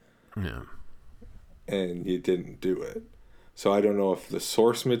doing, and you didn't do it. So I don't know if the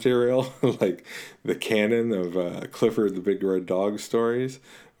source material, like the canon of Clifford the Big Red Dog stories,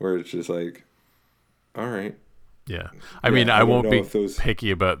 where it's just like, all right. Yeah. I mean, I won't be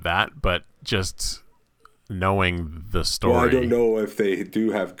picky about that, but just knowing the story. Well, I don't know if they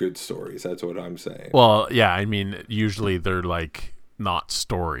do have good stories. That's what I'm saying. Well, yeah, I mean, usually they're like not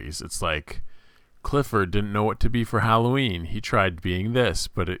stories. It's like, Clifford didn't know what to be for Halloween. He tried being this,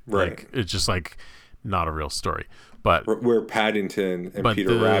 but it's just like not a real story. But where Paddington and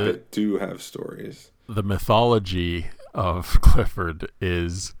Peter Rabbit do have stories. The mythology of Clifford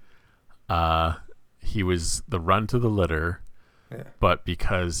is he was the run to the litter, but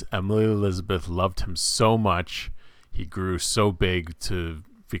because Emily Elizabeth loved him so much, he grew so big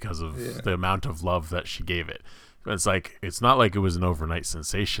because of the amount of love that she gave it. It's like, it's not like it was an overnight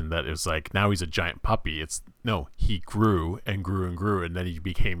sensation that it was like, now he's a giant puppy. He grew and grew and grew, and then he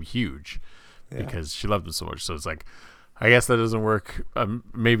became huge. Because she loved him so much. So it's like, I guess that doesn't work.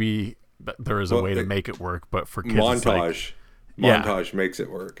 Maybe there is a way to make it work, but for kids, montage makes it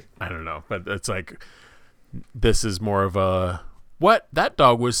work. I don't know, but it's like, this is more of a, what? That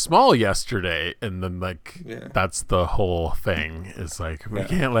dog was small yesterday, and then that's the whole thing. It's like, we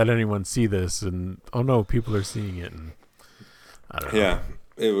can't let anyone see this, and oh no, people are seeing it, and I don't know. Yeah,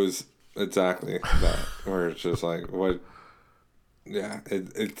 it was exactly that, where it's just like, what? Yeah,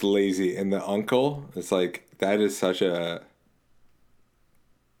 it's lazy. And the uncle, it's like, that is such a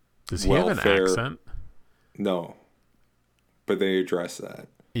Does he have an accent? No. But they address that.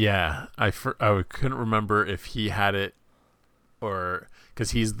 Yeah, I couldn't remember if he had it or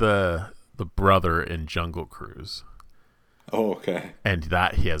because he's the brother in Jungle Cruise. Oh, okay. And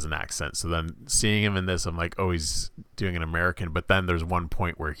that he has an accent. So then seeing him in this, I'm like, oh, he's doing an American. But then there's one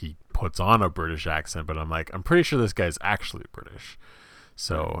point where he puts on a British accent, but I'm like, I'm pretty sure this guy's actually British.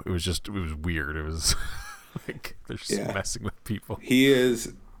 So it was weird. It was like they're just messing with people. He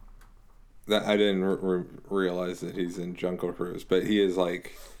is. That I didn't realize that he's in Jungle Cruise, but he is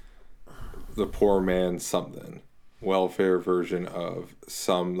like the poor man's something welfare version of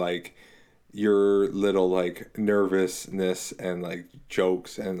some like your little like nervousness and like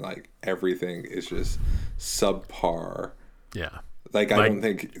jokes and like everything is just subpar. Yeah. Like I don't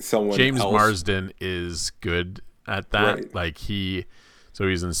think someone James else... Marsden is good at that. Right. Like he's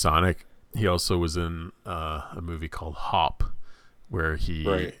in Sonic. He also was in a movie called Hop, where he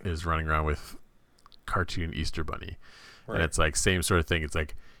is running around with cartoon Easter Bunny. Right. And it's like same sort of thing. It's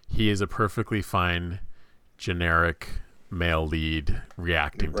like he is a perfectly fine generic male lead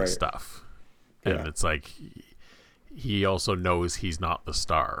reacting to stuff. And it's like he also knows he's not the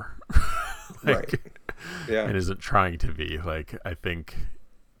star. Right. Yeah. And isn't trying to be. Like I think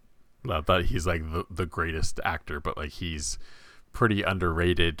I thought he's like the greatest actor, but like he's pretty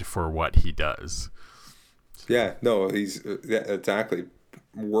underrated for what he does. Yeah, no, he's exactly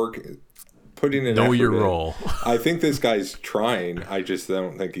putting in know effort your in. role. I think this guy's trying. I just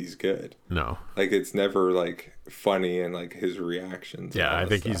don't think he's good. No, like it's never like funny and like his reactions. Yeah, I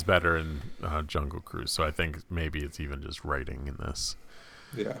think he's better in Jungle Cruise. So I think maybe it's even just writing in this.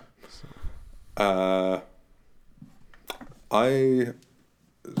 Yeah. I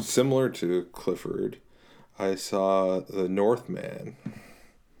similar to Clifford, I saw The Northman.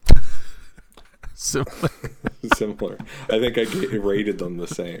 Similar. I think I rated them the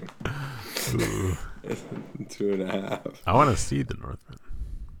same. 2.5. I want to see The Northman.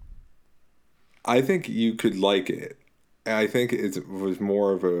 I think you could like it. I think it was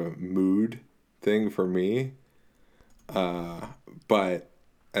more of a mood thing for me. But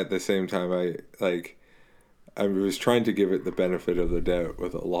at the same time, I was trying to give it the benefit of the doubt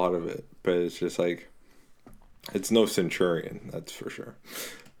with a lot of it, but it's just like, it's no Centurion, that's for sure.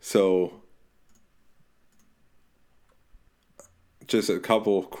 So, just a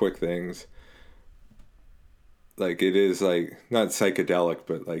couple quick things. Like, it is, like, not psychedelic,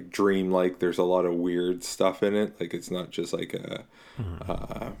 but, like, dreamlike. There's a lot of weird stuff in it. Like, it's not just, like, a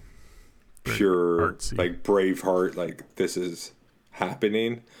pure, like, Braveheart, like, this is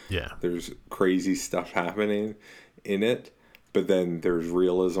happening. Yeah. There's crazy stuff happening in it, but then there's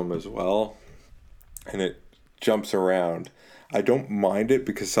realism as well. And it jumps around. I don't mind it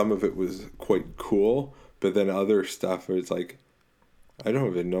because some of it was quite cool, but then other stuff is like, I don't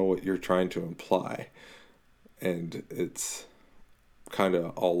even know what you're trying to imply. And it's kind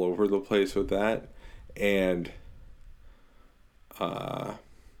of all over the place with that. And I'm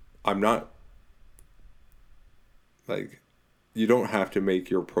not, like, you don't have to make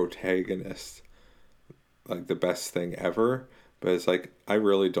your protagonist like the best thing ever, but it's like, I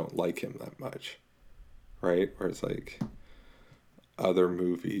really don't like him that much, right? Where it's like other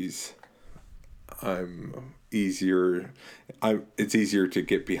movies, it's easier to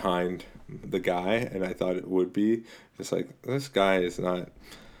get behind the guy, and I thought it would be. It's like, this guy is not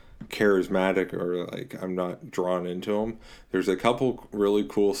charismatic, or like I'm not drawn into him. There's a couple really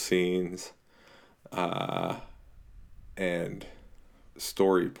cool scenes and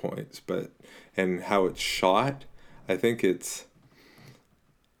story points, and how it's shot, I think it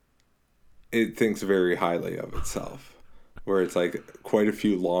thinks very highly of itself, where it's like quite a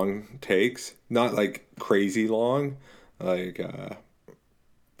few long takes, not like crazy long, like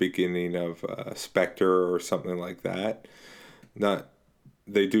beginning of Spectre or something like that.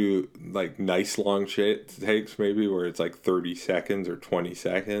 They do like nice long takes maybe, where it's like 30 seconds or 20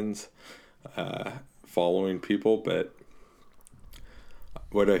 seconds following people. But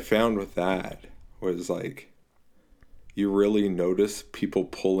what I found with that was like, you really notice people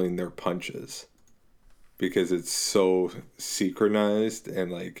pulling their punches because it's so synchronized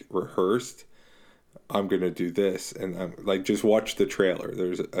and like rehearsed. I'm going to do this. And I'm like, just watch the trailer.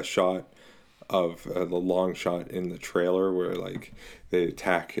 There's a shot of the long shot in the trailer where like they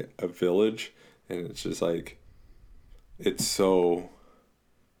attack a village, and it's just like, it's so,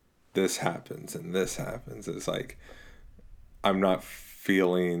 this happens and this happens. It's like, I'm not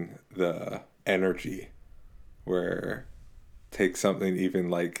feeling the energy where take something even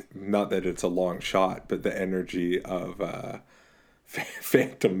like, not that it's a long shot, but the energy of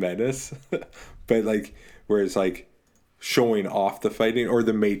Phantom Menace, but like where it's like showing off the fighting, or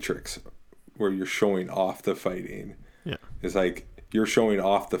The Matrix, where you're showing off the fighting. Yeah, it's like you're showing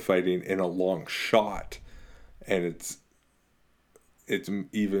off the fighting in a long shot, and it's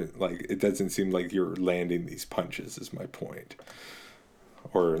even like it doesn't seem like you're landing these punches. Is my point,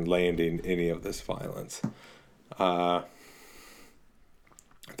 or landing any of this violence. The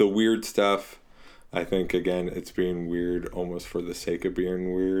weird stuff. I think, again, it's being weird almost for the sake of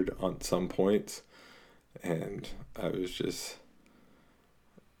being weird on some points. And I was just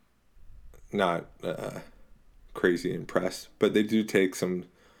not crazy impressed. But they do take some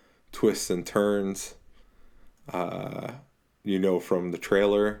twists and turns. You know from the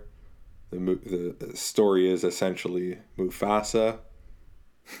trailer, the story is essentially Mufasa.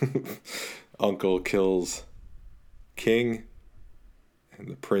 Uncle kills King, and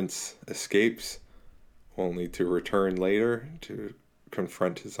the prince escapes, only to return later to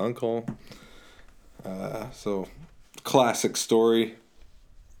confront his uncle. So, classic story.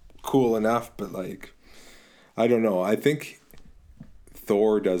 Cool enough, but like, I don't know. I think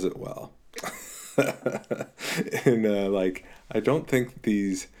Thor does it well. And like, I don't think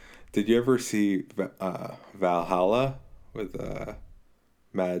these... Did you ever see Valhalla with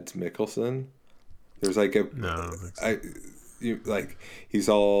Mads Mikkelsen? There's like a... No, I don't think so. Like he's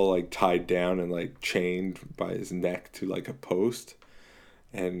all like tied down and like chained by his neck to like a post,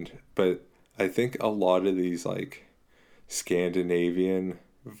 but I think a lot of these like Scandinavian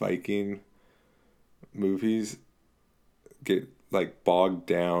Viking movies get like bogged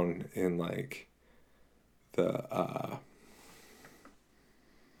down in like the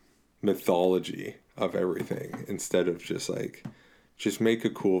mythology of everything instead of just make a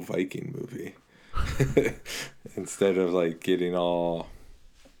cool Viking movie. Instead of like getting all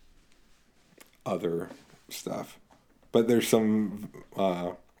other stuff. But there's some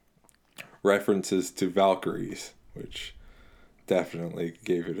references to Valkyries, which definitely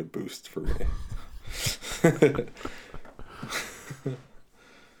gave it a boost for me.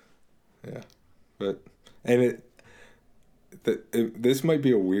 Yeah. But this might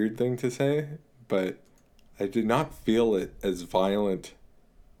be a weird thing to say, but I did not feel it as violent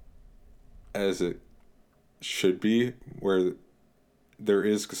as it should be, where there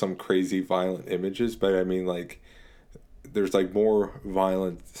is some crazy violent images, but I mean like there's like more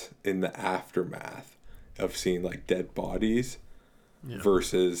violence in the aftermath of seeing like dead bodies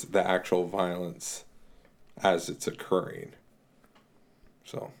versus the actual violence as it's occurring.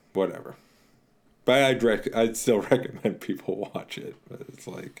 So whatever, but I'd still recommend people watch it, but it's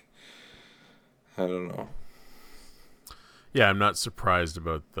like, I don't know. Yeah, I'm not surprised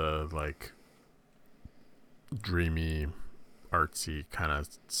about the like dreamy, artsy kind of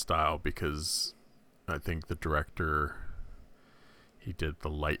style, because I think the director, he did The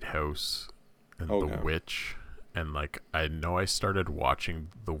Lighthouse and The Witch, and like I know I started watching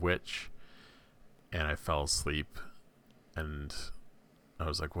The Witch and I fell asleep and I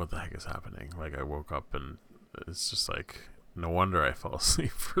was like, what the heck is happening? Like I woke up and it's just like, no wonder I fell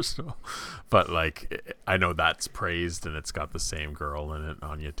asleep, first of all. But like I know that's praised, and it's got the same girl in it,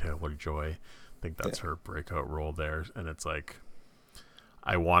 Anya Taylor-Joy. I think that's her breakout role there, and it's like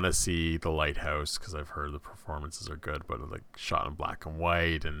I want to see The Lighthouse because I've heard the performances are good, but like shot in black and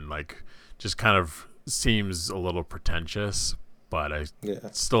white and like just kind of seems a little pretentious, but I'm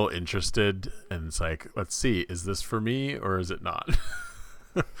still interested, and it's like, let's see, is this for me or is it not?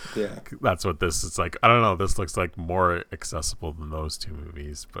 Yeah, that's what this is like. I don't know, this looks like more accessible than those two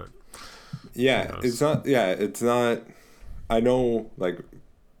movies, but it's not. I know like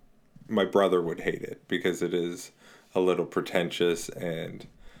my brother would hate it because it is a little pretentious and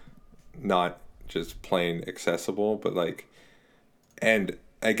not just plain accessible, but like, and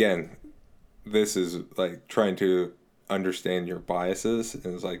again, this is like trying to understand your biases, and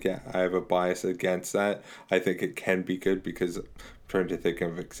it's like, I have a bias against that. I think it can be good because I'm trying to think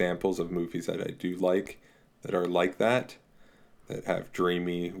of examples of movies that I do like that are like that have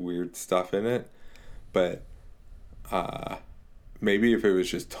dreamy, weird stuff in it, but maybe if it was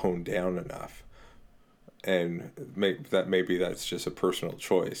just toned down enough, and maybe that's just a personal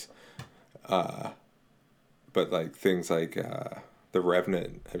choice, but like things like The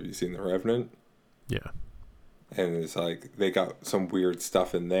Revenant. Have you seen The Revenant? Yeah. And it's like they got some weird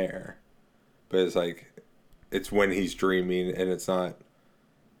stuff in there, but it's like it's when he's dreaming, and it's not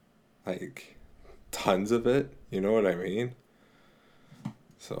like tons of it. You know what I mean?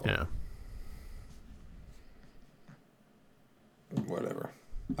 So yeah. Whatever.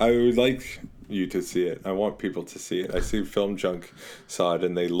 I would like you to see it. I want people to see it. I see Film Junk saw it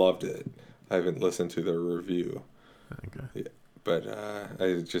and they loved it. I haven't listened to their review. Okay. Yeah, but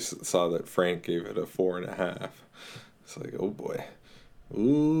I just saw that Frank gave it a 4.5. It's like, oh boy.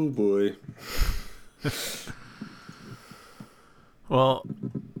 Well,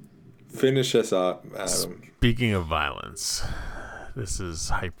 finish us up, Adam. Speaking of violence, this is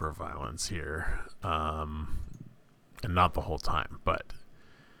hyper violence here, and not the whole time, but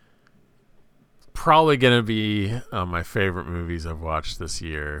probably gonna be my favorite movies I've watched this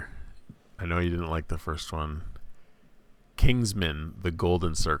year. I know you didn't like the first one. Kingsman: The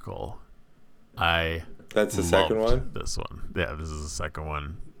Golden Circle. That's the second one? This one. Yeah, this is the second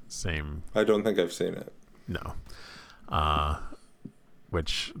one. Same. I don't think I've seen it. No.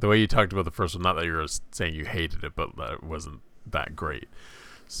 Which, the way you talked about the first one, not that you were saying you hated it, but that it wasn't that great.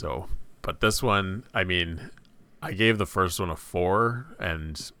 So, but this one, I mean, I gave the first one a 4,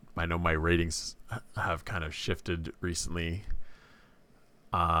 and I know my ratings have kind of shifted recently.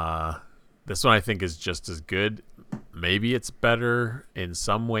 This one I think is just as good. Maybe it's better in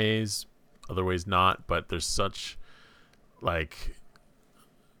some ways, other ways not, but there's such, like,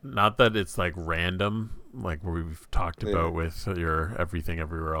 not that it's like random, like we've talked about with your Everything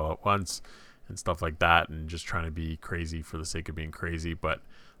Everywhere All at Once and stuff like that, and just trying to be crazy for the sake of being crazy. But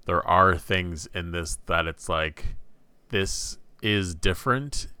there are things in this that it's like, this is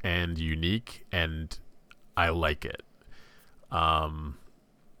different and unique, and I like it.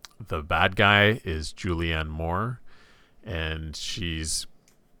 The bad guy is Julianne Moore, and she's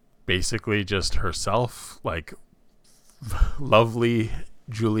basically just herself, like lovely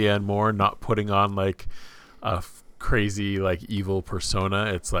Julianne Moore, not putting on like a crazy like evil persona.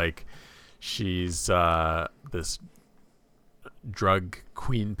 It's like she's this drug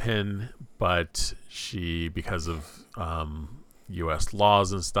queen pin, but she, because of US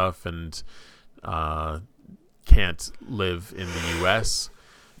laws and stuff, and can't live in the US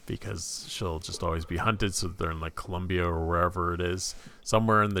because she'll just always be hunted. So they're in like Colombia or wherever it is,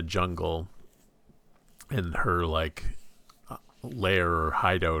 somewhere in the jungle, and her like lair or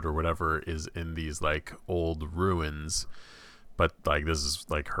hideout or whatever is in these like old ruins. But like, this is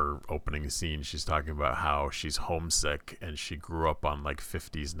like her opening scene. She's talking about how she's homesick and she grew up on like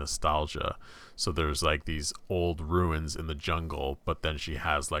 50s nostalgia. So there's like these old ruins in the jungle, but then she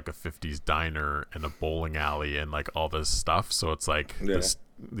has like a 50s diner and a bowling alley and like all this stuff. So it's like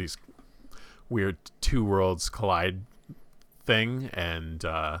these weird two worlds collide thing. And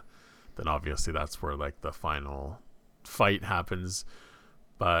then obviously that's where like the final fight happens.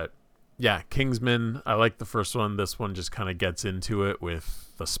 But yeah, Kingsman, I like the first one. This one just kind of gets into it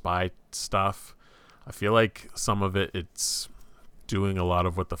with the spy stuff. I feel like some of it's doing a lot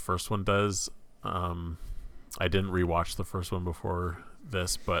of what the first one does. I didn't rewatch the first one before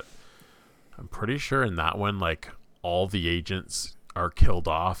this, but I'm pretty sure in that one, like, all the agents are killed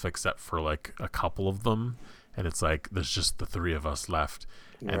off except for like a couple of them, and it's like there's just the 3 of us left.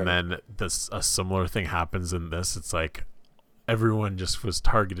 Right. And then a similar thing happens in this. It's like everyone just was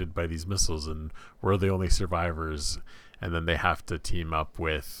targeted by these missiles and we're the only survivors, and then they have to team up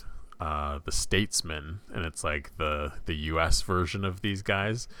with the Statesman, and it's like the US version of these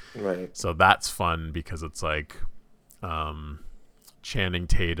guys. Right. So that's fun because it's like Channing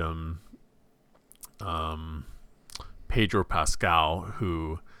Tatum, Pedro Pascal,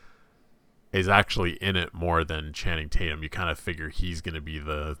 who is actually in it more than Channing Tatum. You kind of figure he's going to be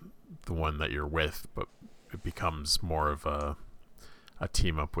the one that you're with, but it becomes more of a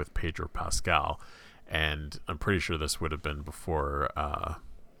team up with Pedro Pascal. And I'm pretty sure this would have been before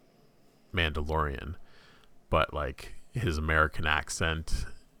Mandalorian, but like his American accent,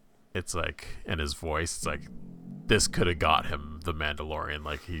 it's like, and his voice, it's like this could have got him the Mandalorian.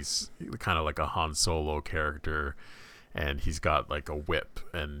 Like he's kind of like a Han Solo character, and he's got like a whip,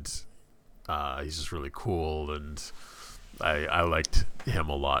 and he's just really cool, and I liked him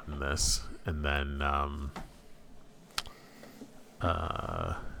a lot in this. And then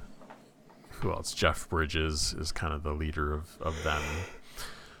who else? Jeff Bridges is kind of the leader of them.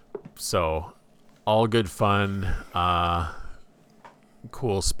 So all good fun,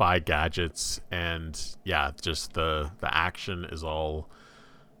 cool spy gadgets, and yeah, just the action is all,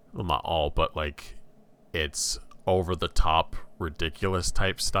 well, not all, but like it's over the top ridiculous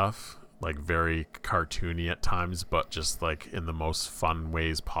type stuff, like very cartoony at times, but just like in the most fun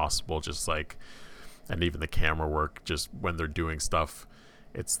ways possible. Just like, and even the camera work, just when they're doing stuff,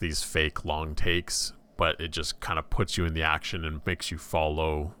 it's these fake long takes, but it just kind of puts you in the action and makes you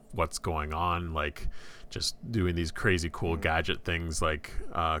follow what's going on, like just doing these crazy cool gadget things. Like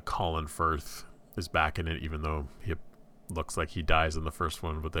Colin Firth is back in it, even though he looks like he dies in the first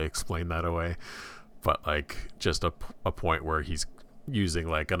one, but they explain that away. But like just a point where he's using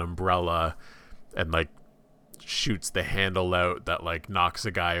like an umbrella and like shoots the handle out that like knocks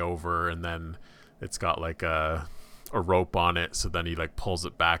a guy over, and then it's got like a rope on it, so then he like pulls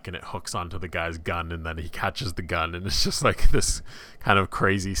it back and it hooks onto the guy's gun, and then he catches the gun, and it's just like this kind of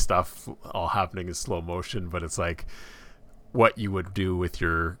crazy stuff all happening in slow motion, but it's like what you would do with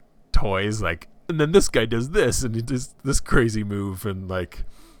your toys, like, and then this guy does this and he does this crazy move, and like,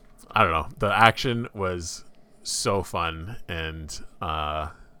 I don't know, the action was so fun, and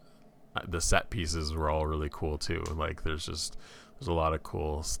the set pieces were all really cool too. Like there's a lot of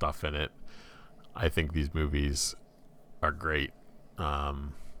cool stuff in it. I think these movies are great. I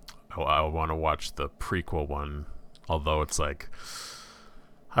want to watch the prequel one, although it's like,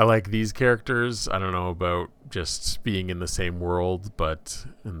 I like these characters. I don't know about just being in the same world, but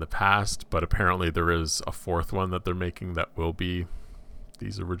in the past. But apparently there is a fourth one that they're making that will be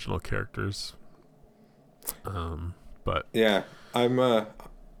these original characters. But yeah, I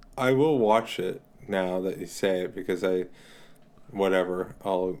will watch it now that you say it, because I'll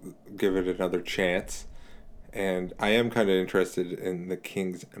give it another chance. And I am kind of interested in the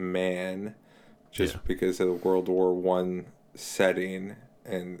King's Man, just because of the World War I setting,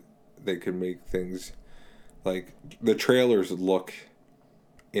 and they could make things like, the trailers look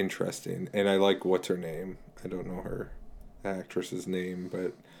interesting, and I like what's her name. I don't know her actress's name,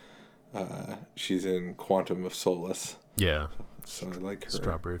 but she's in Quantum of Solace. Yeah. So I like her.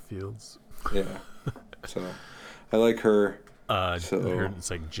 Strawberry Fields. Yeah. So I like her. I heard it's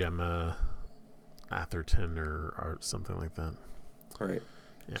like Gemma Atherton or something like that. Right.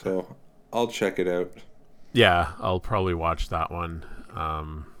 Yeah. So I'll check it out. Yeah, I'll probably watch that one.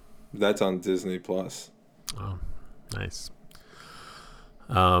 That's on Disney Plus. Oh, nice.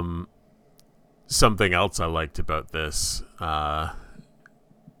 Something else I liked about this,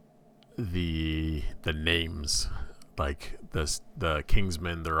 the names, like the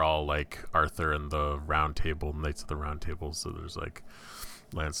Kingsmen, they're all like Arthur and the Round Table, Knights of the Round Table. So there's like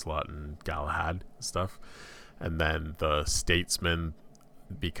Lancelot and Galahad and stuff, and then the Statesmen,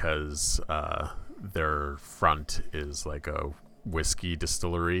 because their front is like a whiskey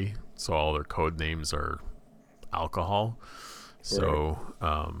distillery, so all their code names are alcohol. So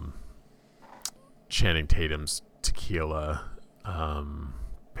Channing Tatum's tequila,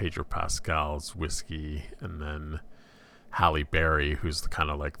 Pedro Pascal's whiskey, and then Halle Berry, who's kind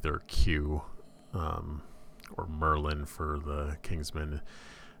of like their Q, or Merlin for the Kingsmen.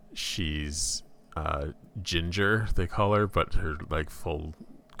 She's Ginger, they call her, but her like full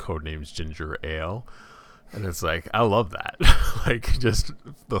code name's Ginger Ale. And it's like, I love that. Like, just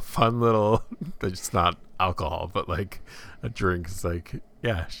the fun little, it's not alcohol, but like a drink. It's like,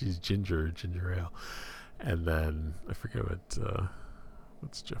 yeah, she's Ginger Ale. And then I forget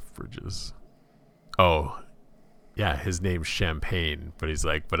what's Jeff Bridges. Oh, yeah, his name's Champagne, but he's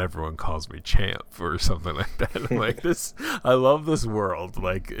like, but everyone calls me Champ or something like that. I'm like, I love this world.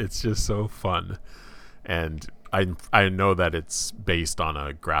 Like, it's just so fun. And I know that it's based on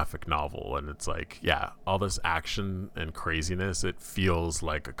a graphic novel, and it's like, yeah, all this action and craziness, it feels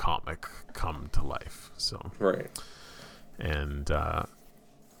like a comic come to life. So right. And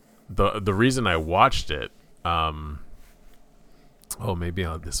the reason I watched it, maybe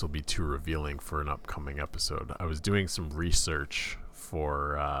this will be too revealing for an upcoming episode. I was doing some research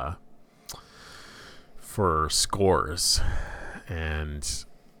for scores, and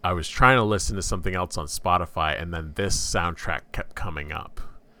I was trying to listen to something else on Spotify, and then this soundtrack kept coming up.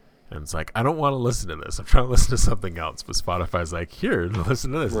 And it's like, I don't want to listen to this. I'm trying to listen to something else. But Spotify's like, here,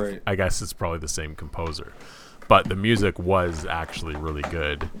 listen to this. Right. I guess it's probably the same composer. But the music was actually really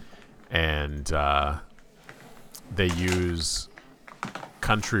good. And they use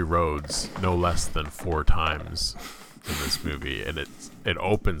Country Roads no less than 4 times in this movie. And it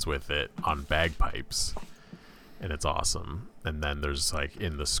opens with it on bagpipes. And it's awesome. And then there's like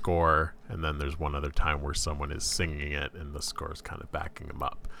in the score, and then there's one other time where someone is singing it and the score is kind of backing them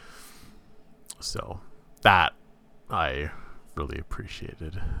up. So that I really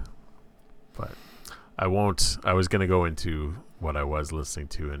appreciated. But I was going to go into what I was listening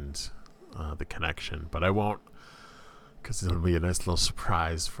to and the connection, but I won't, because it'll be a nice little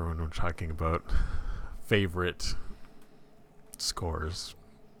surprise for when we're talking about favorite scores.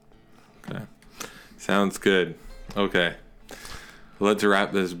 Okay. Sounds good. Okay. Let's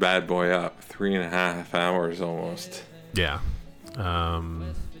wrap this bad boy up. 3.5 hours almost. Yeah.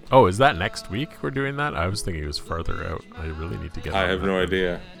 Is that next week we're doing that? I was thinking it was farther out. I really need to get I have no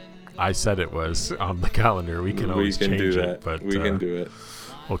idea. I said it was on the calendar. We can always change do that. It. But we can do it.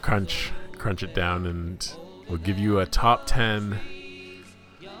 We'll crunch it down, and we'll give you a top 10.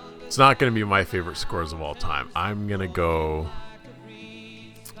 It's not going to be my favorite scores of all time. I'm going to go...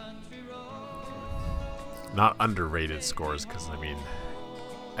 not underrated scores, because I mean,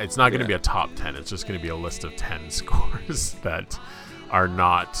 it's not going to be a top 10. It's just going to be a list of 10 scores that are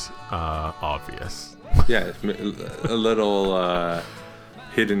not obvious. Yeah, a little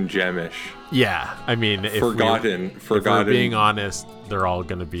hidden gemish. Yeah, I mean, if we're being honest, they're all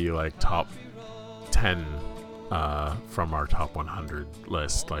going to be like top 10 from our top 100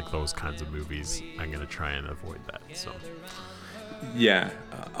 list, like those kinds of movies. I'm going to try and avoid that. So, yeah,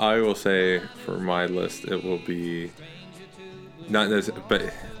 I will say for my list, it will be not this,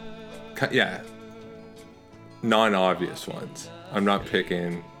 but yeah, non-obvious ones. I'm not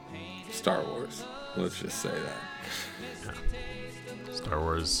picking Star Wars. Let's just say that. Yeah. Star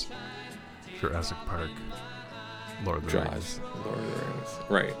Wars, Jurassic Park, Lord of the Rings. Lord of the Rings.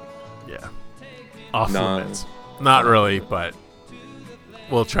 Right. Yeah. Off limits. Not really, but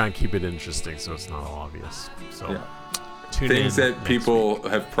we'll try and keep it interesting so it's not all obvious. So yeah. Tune things in that people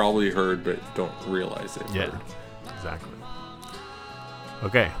have probably heard but don't realize they've heard. Exactly.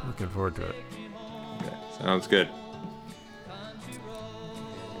 Okay, looking forward to it. Okay, sounds good.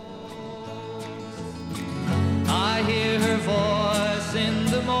 I hear her voice in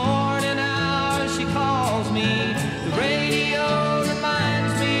the morning hours. She calls me. The radio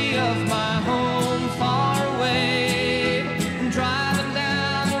reminds me of my home far away. Driving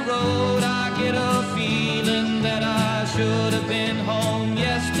down the road, I get a feeling that I should have been home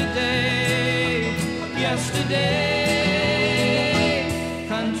yesterday.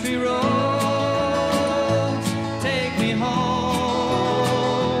 Country road.